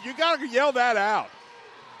again, you got to yell that out.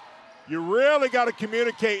 You really got to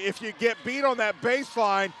communicate if you get beat on that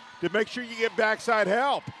baseline to make sure you get backside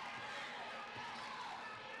help.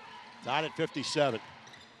 Tied at 57.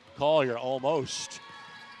 Collier almost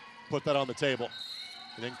put that on the table.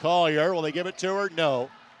 And then Collier, will they give it to her? No.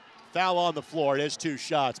 Foul on the floor. It is 2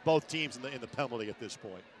 shots. Both teams in the penalty at this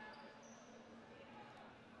point.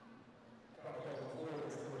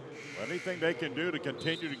 Anything they can do to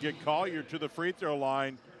continue to get Collier to the free throw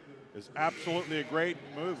line is absolutely a great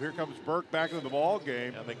move. Here comes Burke back into the ball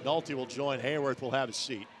game. Yeah, McNulty will join. Hayworth will have a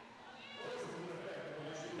seat.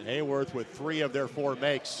 And Hayworth with 3 of their 4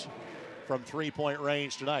 makes from 3-point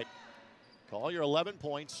range tonight. Collier 11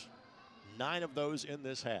 points, 9 of those in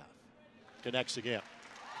this half. Connects again.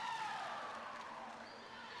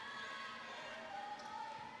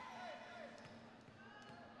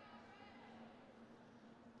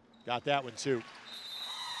 Got that one too.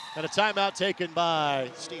 And a timeout taken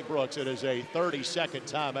by Steve Brooks. It is a 30-second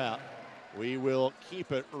timeout. We will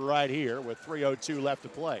keep it right here with 3:02 left to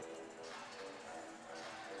play.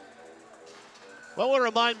 Well, I want to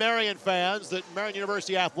remind Marian fans that Marian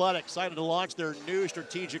University Athletics decided to launch their new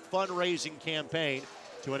strategic fundraising campaign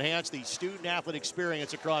to enhance the student-athlete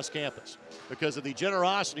experience across campus. Because of the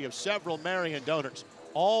generosity of several Marian donors,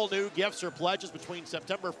 all new gifts or pledges between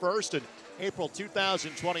September 1st and April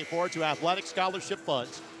 2024 to athletic scholarship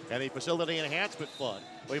funds and the Facility Enhancement Fund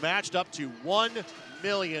will be matched up to $1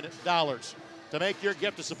 million. To make your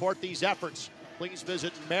gift to support these efforts, please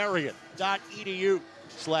visit marian.edu/journey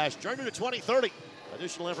to 2030.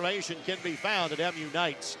 Additional information can be found at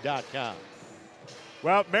munites.com.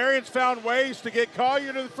 Well, Marian's found ways to get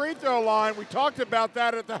Collier to the free throw line. We talked about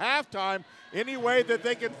that at the halftime. Any way that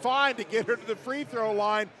they can find to get her to the free throw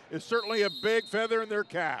line is certainly a big feather in their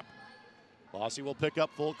cap. Bossy will pick up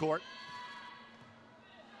full court.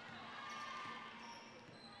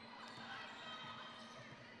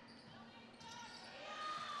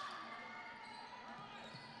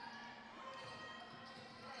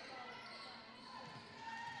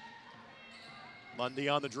 Mundy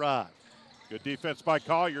on the drive. Good defense by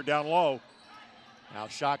Collier down low. Now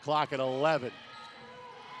shot clock at 11.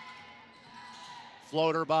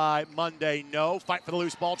 Floater by Mundy, no. Fight for the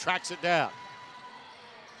loose ball, tracks it down.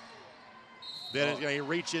 Then it's going to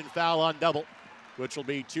reach in foul on double, which will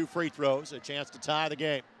be 2 free throws, a chance to tie the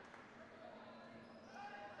game.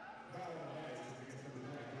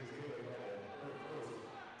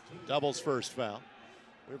 Double's first foul.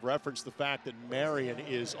 We've referenced the fact that Marian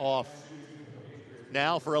is off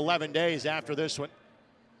now for 11 days after this one.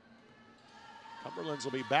 Cumberlands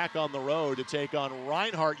will be back on the road to take on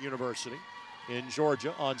Reinhardt University in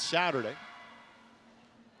Georgia on Saturday.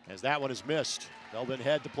 As that one is missed, they'll then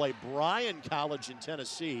head to play Bryan College in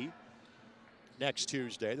Tennessee next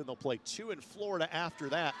Tuesday. Then they'll play 2 in Florida after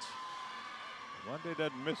that. Monday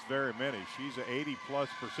doesn't miss very many. She's an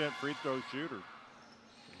 80+% free throw shooter.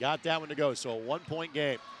 Got that one to go, so a 1-point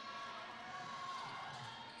game.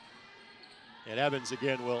 And Evans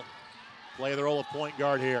again will play the role of point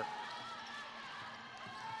guard here.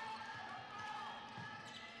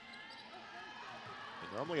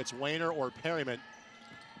 And normally it's Wayner or Perryman,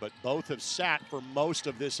 but both have sat for most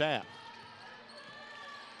of this half.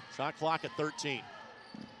 Shot clock at 13.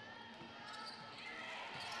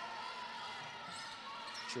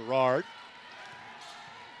 Gerard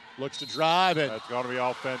looks to drive it. That's going to be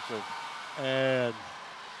offensive. And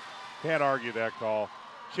can't argue that call.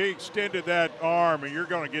 She extended that arm, and you're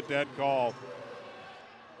going to get that call.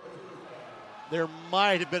 There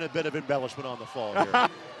might have been a bit of embellishment on the fall here.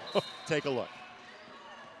 Take a look.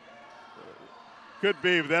 Could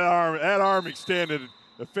be, but that arm extended.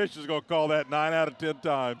 The official's going to call that 9 out of 10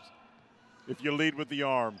 times if you lead with the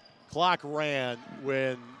arm. Clock ran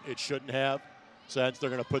when it shouldn't have, since they're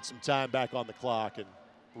going to put some time back on the clock and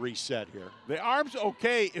reset here. The arm's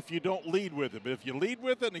okay if you don't lead with it, but if you lead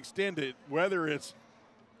with it and extend it, whether it's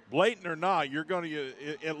blatant or not, you're going to.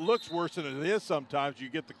 It looks worse than it is sometimes. You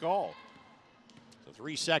get the call. So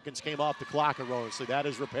 3 seconds came off the clock erroneously. That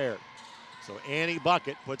is repaired. So Annie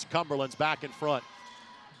Bucket puts Cumberlands back in front.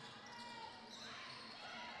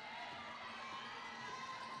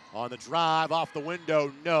 On the drive, off the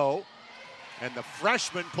window, no. And the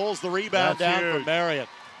freshman pulls the rebound down for Marian.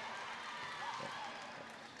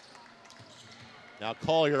 Now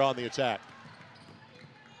Collier on the attack.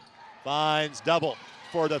 Finds double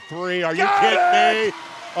for the 3. Are you kidding me?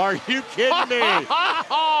 Are you kidding me?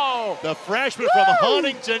 The freshman from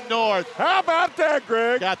Huntington North. How about that,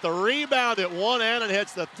 Greg? Got the rebound at one end and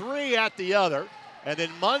hits the 3 at the other. And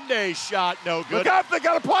then Monday's shot, no good. Look out, they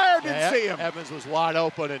got a player, didn't see him. Evans was wide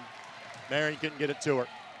open, and Marian couldn't get it to her.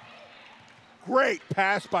 Great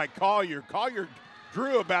pass by Collier. Collier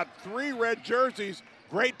drew about 3 red jerseys.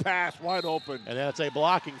 Great pass, wide open. And that's a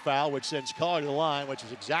blocking foul, which sends Collier to the line, which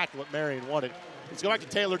is exactly what Marian wanted. Let's go back to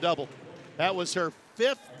Taylor Double. That was her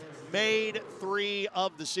 5th made 3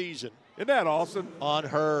 of the season. Isn't that awesome? On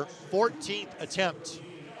her 14th attempt.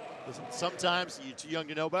 Sometimes you're too young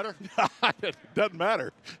to know better. It doesn't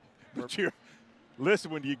matter. But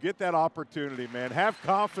listen, when you get that opportunity, man, have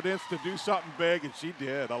confidence to do something big, and she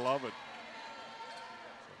did. I love it.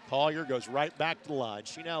 Collier goes right back to the line.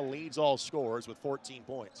 She now leads all scorers with 14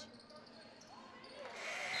 points.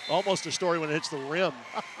 Almost a story when it hits the rim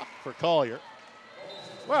for Collier.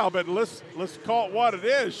 Well, but let's call it what it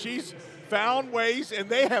is. She's found ways, and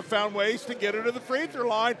they have found ways to get her to the free throw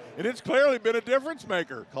line, and it's clearly been a difference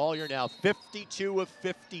maker. Collier now 52 of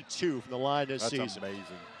 52 from the line this season. That's amazing.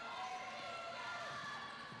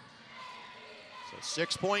 So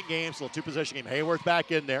 6-point game, still a 2-possession game. Hayworth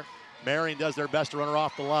back in there. Marian does their best to run her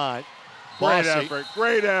off the line. Great effort,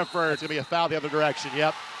 great effort. It's going to be a foul the other direction,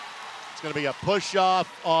 yep. It's going to be a push-off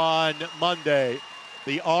on Monday.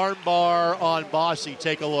 The arm bar on Bossy.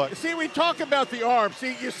 Take a look. See, we talk about the arm.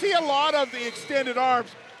 See, you see a lot of the extended arms.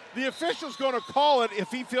 The official's going to call it if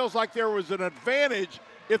he feels like there was an advantage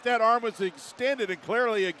if that arm was extended, and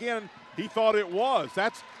clearly, again, he thought it was.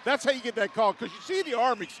 That's how you get that call, because you see the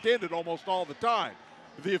arm extended almost all the time.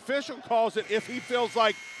 The official calls it if he feels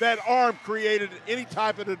like that arm created any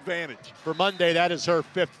type of advantage. For Monday, that is her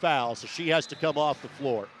 5th foul, so she has to come off the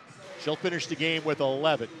floor. She'll finish the game with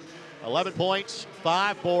 11. 11 points,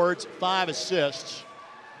 5 boards, 5 assists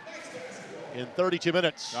in 32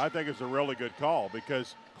 minutes. I think it's a really good call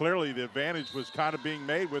because clearly the advantage was kind of being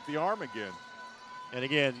made with the arm again. And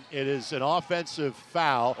again, it is an offensive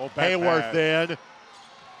foul. Hayworth then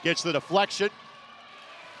gets the deflection.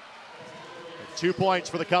 And 2 points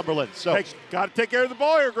for the Cumberlands. So got to take care of the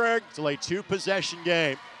ball here, Greg. It's a 2-possession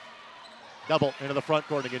game. Double into the front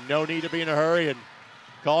court. Again, no need to be in a hurry, and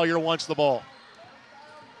Collier wants the ball.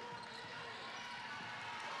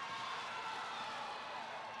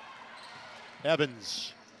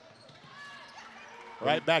 Evans.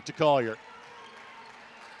 Right back to Collier.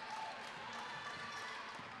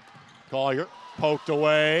 Collier poked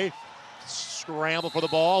away. Scramble for the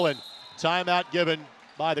ball, and timeout given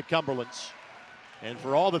by the Cumberlands. And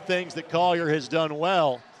for all the things that Collier has done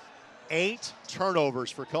well, 8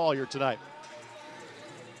 turnovers for Collier tonight.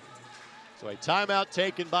 So a timeout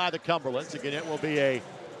taken by the Cumberlands. Again, it will be a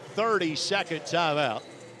 30-second timeout.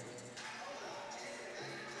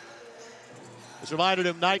 As a reminder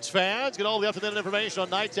to Knights fans, get all the up-to-date information on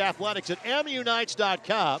Knights Athletics at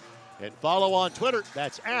MUKnights.com and follow on Twitter.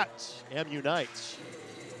 That's at MUKnights.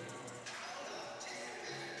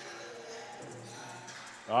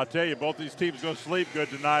 I'll tell you, both these teams going to sleep good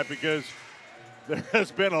tonight because there has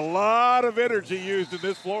been a lot of energy used in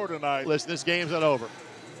this floor tonight. Listen, this game's not over.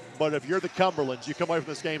 But if you're the Cumberlands, you come away from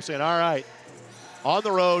this game saying, all right, on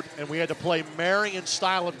the road, and we had to play Marian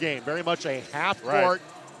style of game, very much a half-court,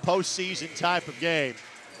 postseason type of game.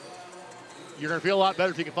 You're going to feel a lot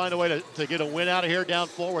better if you can find a way to get a win out of here down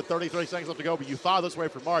 4 with 30 seconds left to go. But you file this way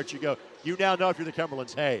for March, you now know if you're the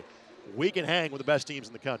Cumberlands, hey, we can hang with the best teams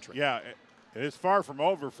in the country. Yeah, it's far from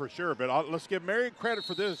over for sure, but let's give Marian credit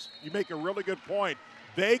for this. You make a really good point.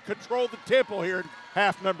 They control the tempo here in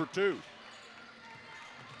half number 2.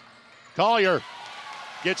 Collier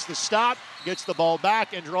gets the stop, gets the ball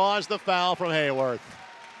back, and draws the foul from Hayworth.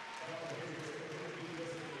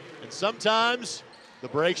 And sometimes the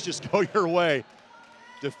breaks just go your way.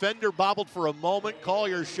 Defender bobbled for a moment.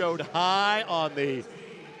 Collier showed high on the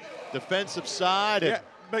defensive side. Yeah,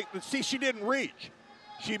 but see, she didn't reach.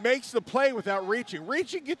 She makes the play without reaching.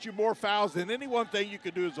 Reaching gets you more fouls than any one thing you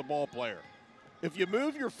can do as a ball player. If you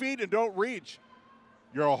move your feet and don't reach,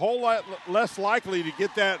 you're a whole lot less likely to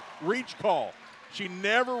get that reach call. She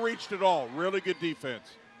never reached at all. Really good defense.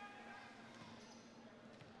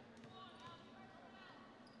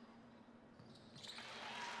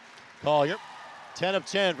 Collier, 10 of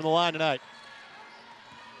 10 from the line tonight.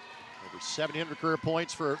 Over 700 career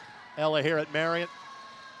points for Ella here at Marian.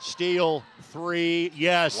 Steal, 3,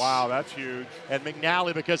 yes. Wow, that's huge. And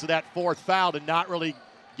McNally, because of that 4th foul, did not really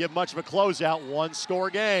give much of a closeout. 1-score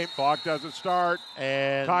game. Clock doesn't start.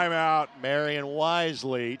 And timeout. Marian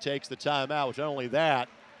wisely takes the timeout, which not only that,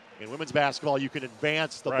 in women's basketball, you can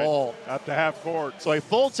advance the ball. Up to half court. So a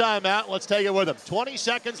full timeout. Let's take it with them. 20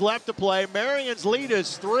 seconds left to play. Marian's lead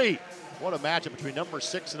is 3. What a matchup between number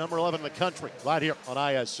 6 and number 11 in the country, right here on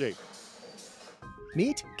ISC.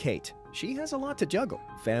 Meet Kate. She has a lot to juggle.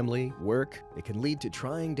 Family, work, it can lead to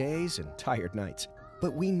trying days and tired nights.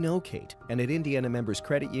 But we know Kate, and at Indiana Members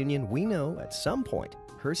Credit Union, we know at some point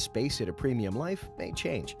her space at a premium life may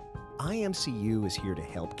change. IMCU is here to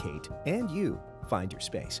help Kate and you find your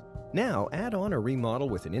space. Now, add on or remodel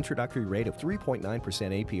with an introductory rate of 3.9%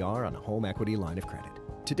 APR on a home equity line of credit.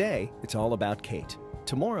 Today, it's all about Kate.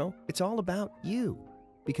 Tomorrow, it's all about you.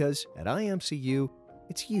 Because at IMCU,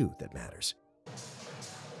 it's you that matters.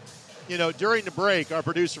 You know, during the break, our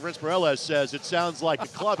producer, Vince Morales, says it sounds like a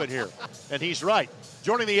club in here. And he's right.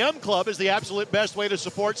 Joining the M Club is the absolute best way to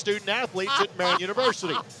support student athletes at Marian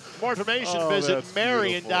University. For more information, visit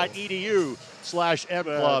marian.edu/M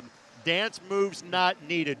Club. Dance moves not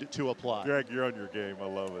needed to apply. Greg, you're on your game. I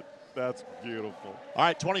love it. That's beautiful. All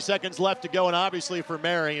right, 20 seconds left to go, and obviously for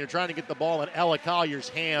Marian, you're trying to get the ball in Ella Collier's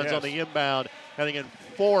hands on the inbound, and again,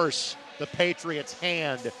 force the Patriots'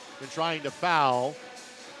 hand in trying to foul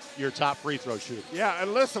your top free throw shooter. Yeah,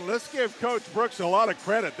 and listen, let's give Coach Brooks a lot of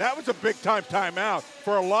credit. That was a big-time timeout.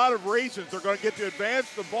 For a lot of reasons, they're going to get to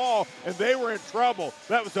advance the ball, and they were in trouble.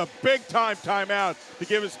 That was a big-time timeout to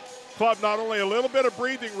give his club not only a little bit of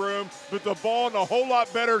breathing room, but the ball in a whole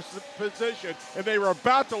lot better position, and they were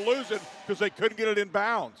about to lose it because they couldn't get it in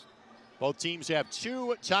bounds. Both teams have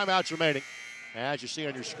 2 timeouts remaining, as you see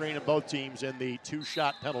on your screen, and both teams in the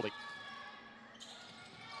 2-shot penalty.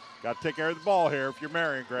 Got to take care of the ball here if you're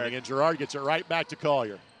Marian, Greg. And again, Gerard gets it right back to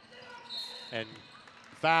Collier. And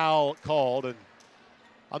foul called, and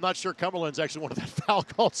I'm not sure Cumberlands actually wanted that foul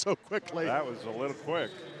called so quickly. That was a little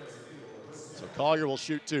quick. So Collier will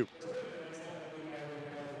shoot 2.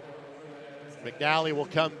 McNally will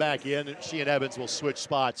come back in, and she and Evans will switch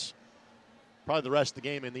spots. Probably the rest of the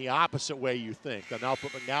game in the opposite way you think. And I'll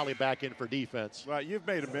put McNally back in for defense. Well, you've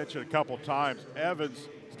made a mention a couple times. Evans is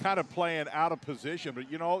kind of playing out of position,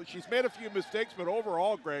 but, you know, she's made a few mistakes, but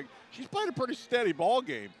overall, Greg, she's played a pretty steady ball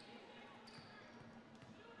game.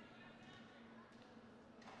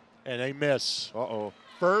 And they miss. Uh-oh.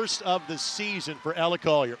 First of the season for Ella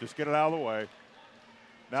Collier. Just get it out of the way.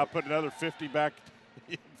 Now put another 50 back,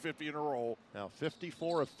 50 in a roll. Now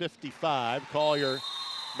 54 of 55. Collier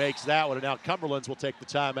makes that one, and now Cumberlands will take the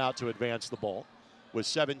timeout to advance the ball with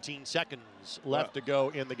 17 seconds left to go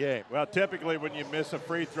in the game. Well, typically when you miss a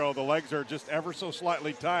free throw, the legs are just ever so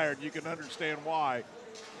slightly tired. You can understand why.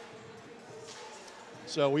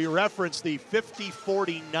 So we reference the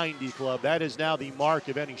 50-40-90 club. That is now the mark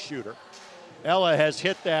of any shooter. Ella has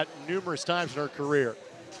hit that numerous times in her career.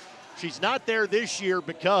 She's not there this year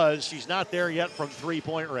because she's not there yet from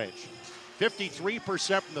three-point range.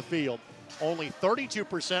 53% from the field, only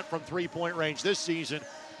 32% from three-point range this season,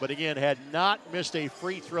 but again, had not missed a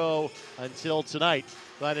free throw until tonight.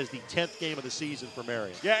 That is the 10th game of the season for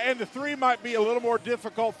Marian. Yeah, and the 3 might be a little more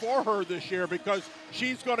difficult for her this year because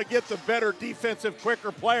she's going to get the better defensive,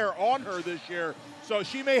 quicker player on her this year. So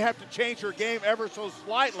she may have to change her game ever so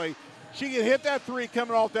slightly. She can hit that 3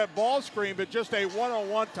 coming off that ball screen, but just a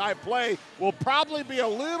one-on-one type play will probably be a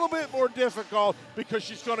little bit more difficult because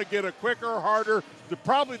she's going to get a quicker, harder,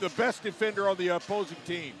 probably the best defender on the opposing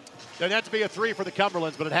team. Doesn't have to be a 3 for the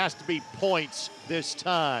Cumberlands, but it has to be points this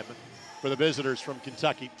time for the visitors from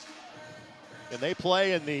Kentucky. And they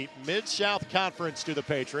play in the Mid-South Conference to the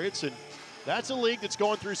Patriots, and that's a league that's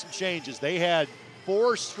going through some changes. They had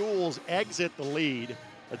 4 schools exit the league,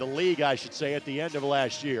 I should say, at the end of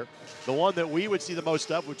last year. The one that we would see the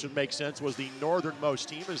most of, which would make sense, was the northernmost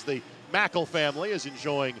team, as the Mackle family is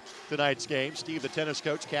enjoying tonight's game. Steve, the tennis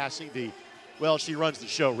coach, Cassie, she runs the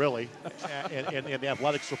show, really, in the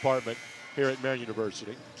athletics department here at Marian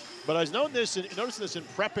University. But I was noticing this in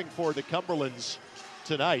prepping for the Cumberlands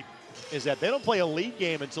tonight, is that they don't play a league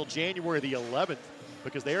game until January the 11th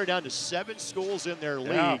because they are down to 7 schools in their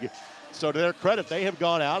league. So to their credit, they have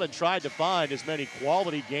gone out and tried to find as many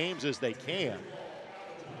quality games as they can.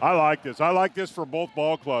 I like this. I like this for both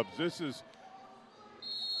ball clubs. This is,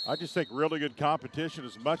 I just think, really good competition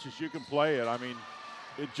as much as you can play it. I mean,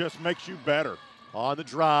 it just makes you better. On the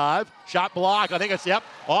drive, shot block. I think it's,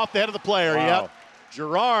 off the head of the player. Wow. Yep.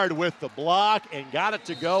 Gerard with the block and got it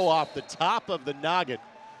to go off the top of the noggin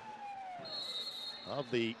of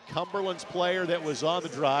the Cumberlands player that was on the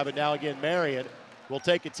drive. And now again, Marian will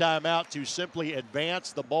take a timeout to simply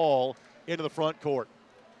advance the ball into the front court.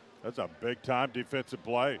 That's a big-time defensive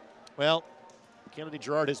play. Well, Kennedy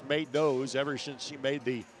Gerard has made those ever since she made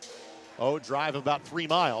the drive about 3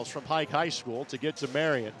 miles from Pike High School to get to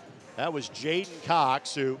Marian. That was Jaden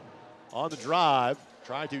Cox, who on the drive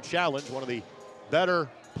tried to challenge one of the better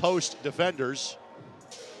post defenders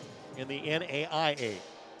in the NAIA.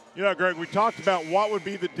 You know, Greg, we talked about what would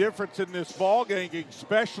be the difference in this ball game,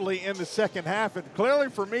 especially in the second half, and clearly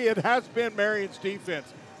for me it has been Marian's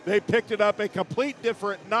defense. They picked it up a complete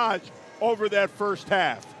different notch over that first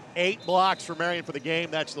half. 8 blocks for Marian for the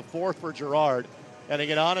game. That's the 4th for Gerard. And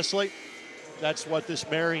again, honestly, that's what this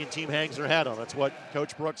Marian team hangs their hat on. That's what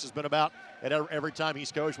Coach Brooks has been about at every time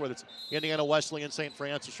he's coached, whether it's Indiana Wesleyan, St.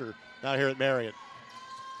 Francis, or now here at Marian.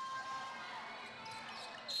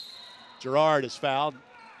 Gerard is fouled,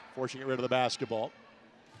 forcing it rid of the basketball.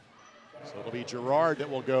 So it'll be Gerard that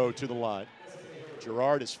will go to the line.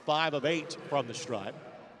 Gerard is 5 of 8 from the stripe.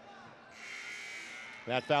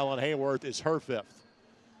 That foul on Hayworth is her 5th.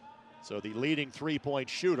 So the leading 3-point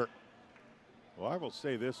shooter. Well, I will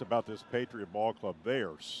say this about this Patriot Ball Club. They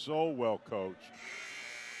are so well coached.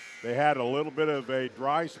 They had a little bit of a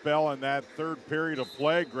dry spell in that third period of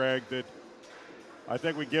play, Greg, that I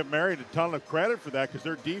think we give Marian a ton of credit for that because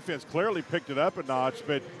their defense clearly picked it up a notch.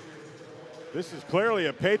 But this is clearly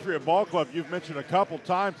a Patriot ball club you've mentioned a couple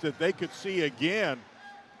times that they could see again.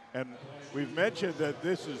 And we've mentioned that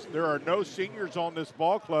there are no seniors on this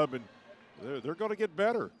ball club, and they're going to get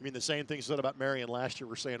better. I mean, the same thing said about Marian last year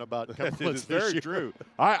we're saying about Cumberlands That is this very year. true.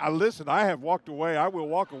 Listen, I have walked away. I will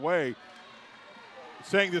walk away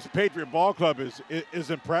saying this Patriot ball club is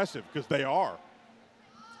impressive because they are.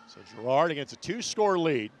 So Gerard against a 2-score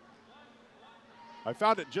lead. I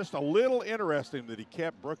found it just a little interesting that he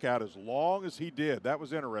kept Brooke out as long as he did. That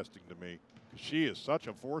was interesting to me. She is such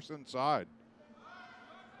a force inside.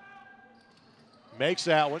 Makes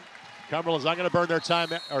that one. Cumberland's not going to burn their time,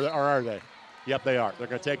 or are they? Yep, they are. They're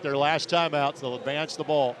going to take their last timeouts. They'll advance the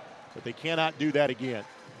ball, but they cannot do that again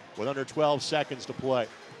with under 12 seconds to play.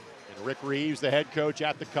 And Rick Reeves, the head coach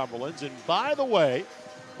at the Cumberlands. And by the way,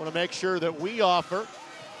 I want to make sure that we offer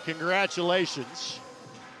congratulations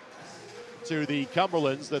to the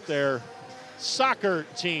Cumberlands that their soccer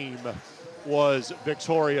team was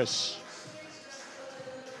victorious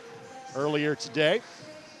earlier today.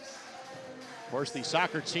 Of course, the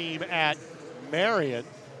soccer team at Marian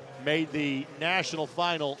made the national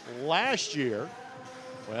final last year.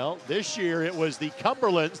 Well, this year it was the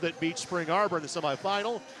Cumberlands that beat Spring Arbor in the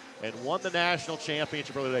semifinal and won the national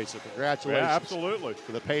championship earlier today. So congratulations. Yeah, absolutely.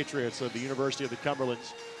 To the Patriots of the University of the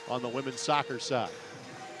Cumberlands on the women's soccer side.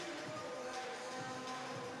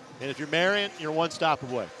 And if you're Marian, you're one stop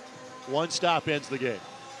away. One stop ends the game.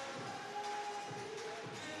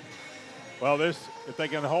 Well, if they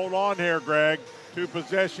can hold on here, Greg,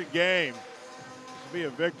 2-possession game, this will be a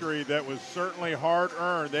victory that was certainly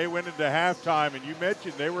hard-earned. They went into halftime, and you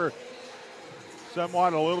mentioned they were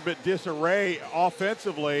somewhat a little bit disarray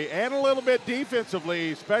offensively and a little bit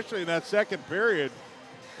defensively, especially in that second period.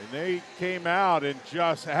 And they came out and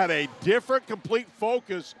just had a different, complete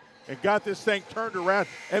focus and got this thing turned around.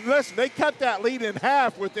 And listen, they cut that lead in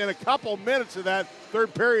half within a couple minutes of that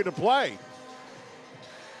third period of play.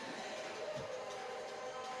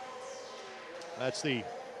 That's the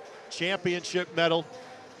championship medal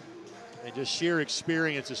and just sheer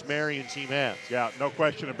experience this Marian team has. Yeah, no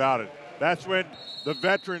question about it. That's when the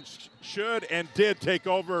veterans should and did take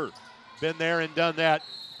over. Been there and done that.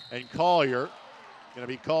 And Collier going to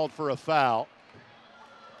be called for a foul,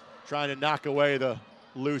 trying to knock away the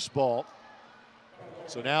loose ball.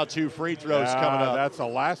 So now 2 free throws coming up. That's the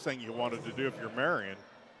last thing you wanted to do if you're Marian.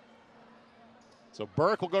 So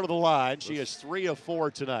Burke will go to the line. She is 3 of 4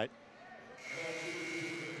 tonight.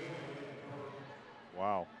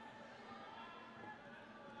 Wow.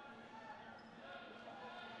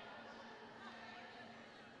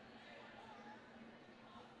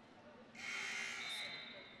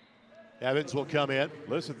 Evans will come in.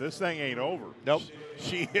 Listen, this thing ain't over. Nope.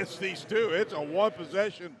 She hits these two. It's a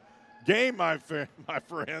 1-possession game, my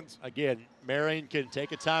friends. Again, Marian can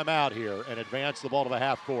take a timeout here and advance the ball to the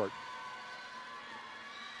half court.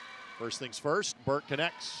 First things first, Burke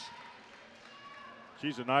connects.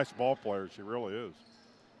 She's a nice ball player. She really is.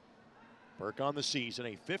 Burke on the season,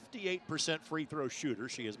 a 58% free throw shooter.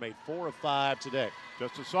 She has made 4 of 5 today.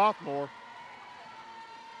 Just a sophomore.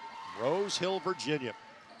 Rose Hill, Virginia.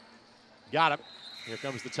 Got him. Here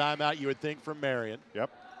comes the timeout you would think from Marian.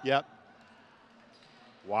 Yep.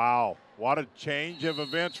 Wow. What a change of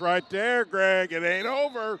events right there, Greg. It ain't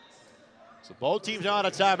over. So both teams out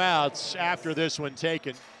of timeouts after this one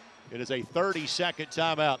taken. It is a 30-second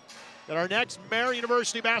timeout. And our next Marian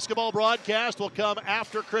University basketball broadcast will come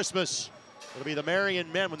after Christmas. It'll be the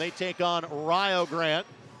Marian men when they take on Rio Grande.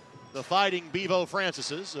 The Fighting Bevo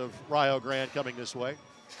Francises of Rio Grande coming this way.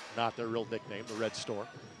 Not their real nickname, the Red Storm.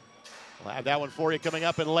 We'll have that one for you coming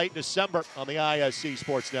up in late December on the ISC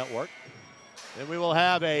Sports Network. Then we will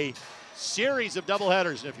have a series of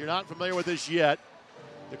doubleheaders. If you're not familiar with this yet,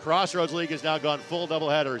 the Crossroads League has now gone full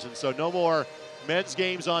doubleheaders, and so no more men's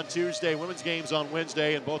games on Tuesday, women's games on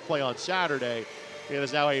Wednesday, and both play on Saturday. It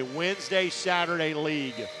is now a Wednesday-Saturday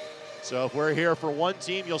league. So if we're here for one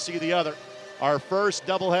team, you'll see the other. Our first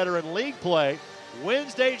doubleheader in league play,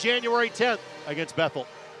 Wednesday, January 10th against Bethel.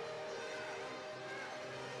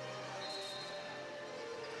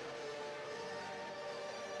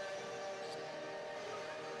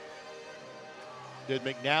 Did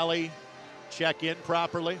McNally check in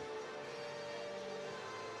properly?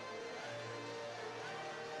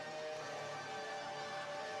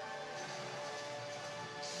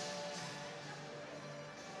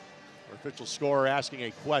 Our official scorer asking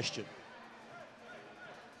a question.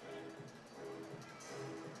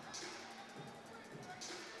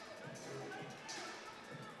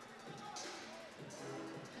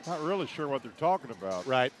 Not really sure what they're talking about.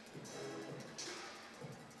 Right.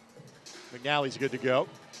 McNally's good to go.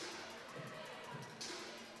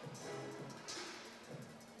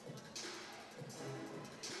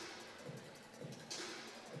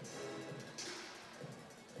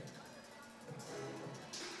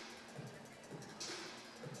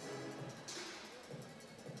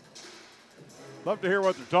 Love to hear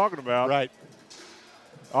what they're talking about. Right.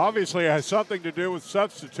 Obviously, it has something to do with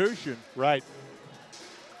substitution. Right.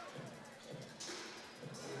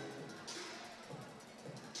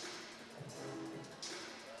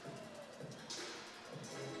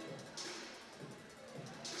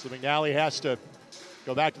 So McNally has to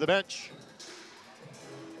go back to the bench.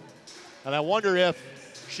 And I wonder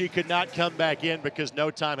if she could not come back in because no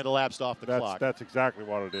time had elapsed off the clock. That's exactly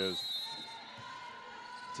what it is.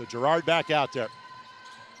 So Gerard back out there.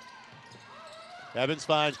 Evans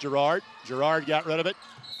finds Gerard. Gerard got rid of it.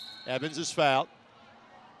 Evans is fouled.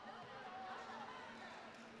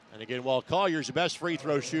 And again, while Collier's the best free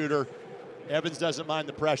throw shooter, Evans doesn't mind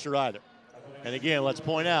the pressure either. And again, let's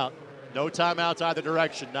point out, no timeouts either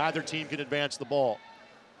direction. Neither team can advance the ball.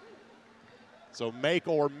 So make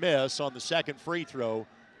or miss on the second free throw.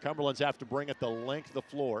 Cumberlands have to bring it the length of the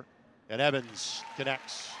floor. And Evans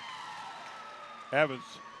connects. Evans,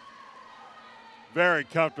 very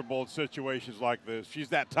comfortable in situations like this. She's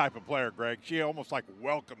that type of player, Greg. She almost like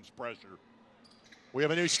welcomes pressure. We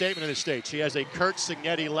have a new statement in the state. She has a Kurt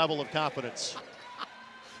Signetti level of confidence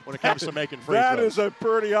when it comes to making free throws. That is a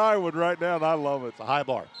pretty high one right now, and I love it. It's a high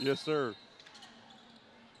bar. Yes, sir.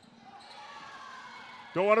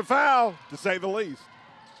 Don't want to foul, to say the least.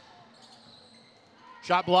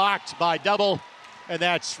 Shot blocked by Double, and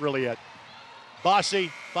that's really it.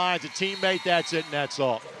 Bossy finds a teammate, that's it, and that's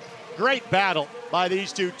all. Great battle by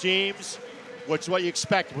these two teams, which is what you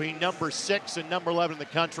expect between number 6 and number 11 in the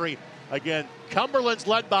country. Again, Cumberland's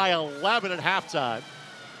led by 11 at halftime.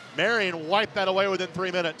 Marian wiped that away within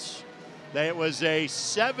 3 minutes. It was a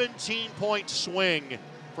 17-point swing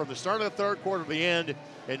from the start of the third quarter to the end,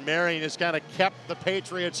 and Marian has kind of kept the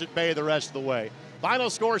Patriots at bay the rest of the way.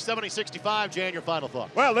 Final score 70-65. Jan, your final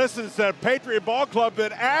thought. Well, this is a Patriot ball club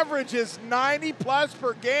that averages 90-plus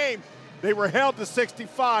per game. They were held to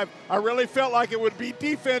 65. I really felt like it would be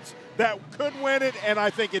defense that could win it, and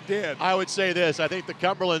I think it did. I would say this. I think the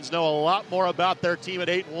Cumberlands know a lot more about their team at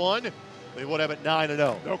 8-1 than they would have at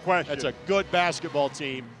 9-0. No question. That's a good basketball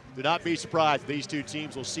team. Do not be surprised. These two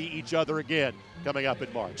teams will see each other again coming up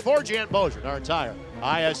in March. For Jan Bozier and our entire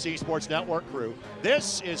ISC Sports Network crew,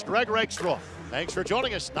 this is Greg Rakestraw. Thanks for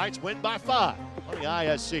joining us. Knights win by 5 on the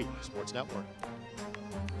ISC Sports Network.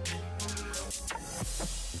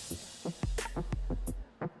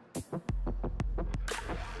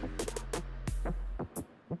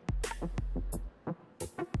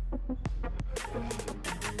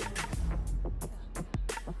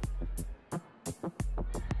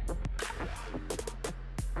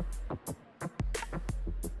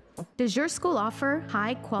 Does your school offer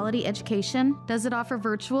high-quality education? Does it offer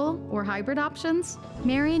virtual or hybrid options?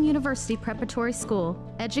 Marian University Preparatory School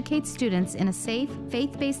educates students in a safe,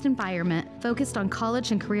 faith-based environment focused on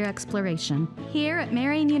college and career exploration. Here at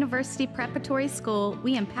Marian University Preparatory School,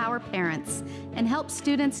 we empower parents and help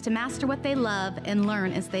students to master what they love and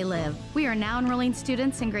learn as they live. We are now enrolling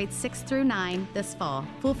students in grades 6 through 9 this fall.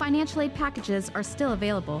 Full financial aid packages are still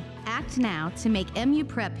available. Act now to make MU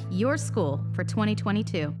Prep your school for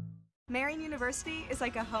 2022. Marian University is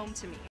like a home to me.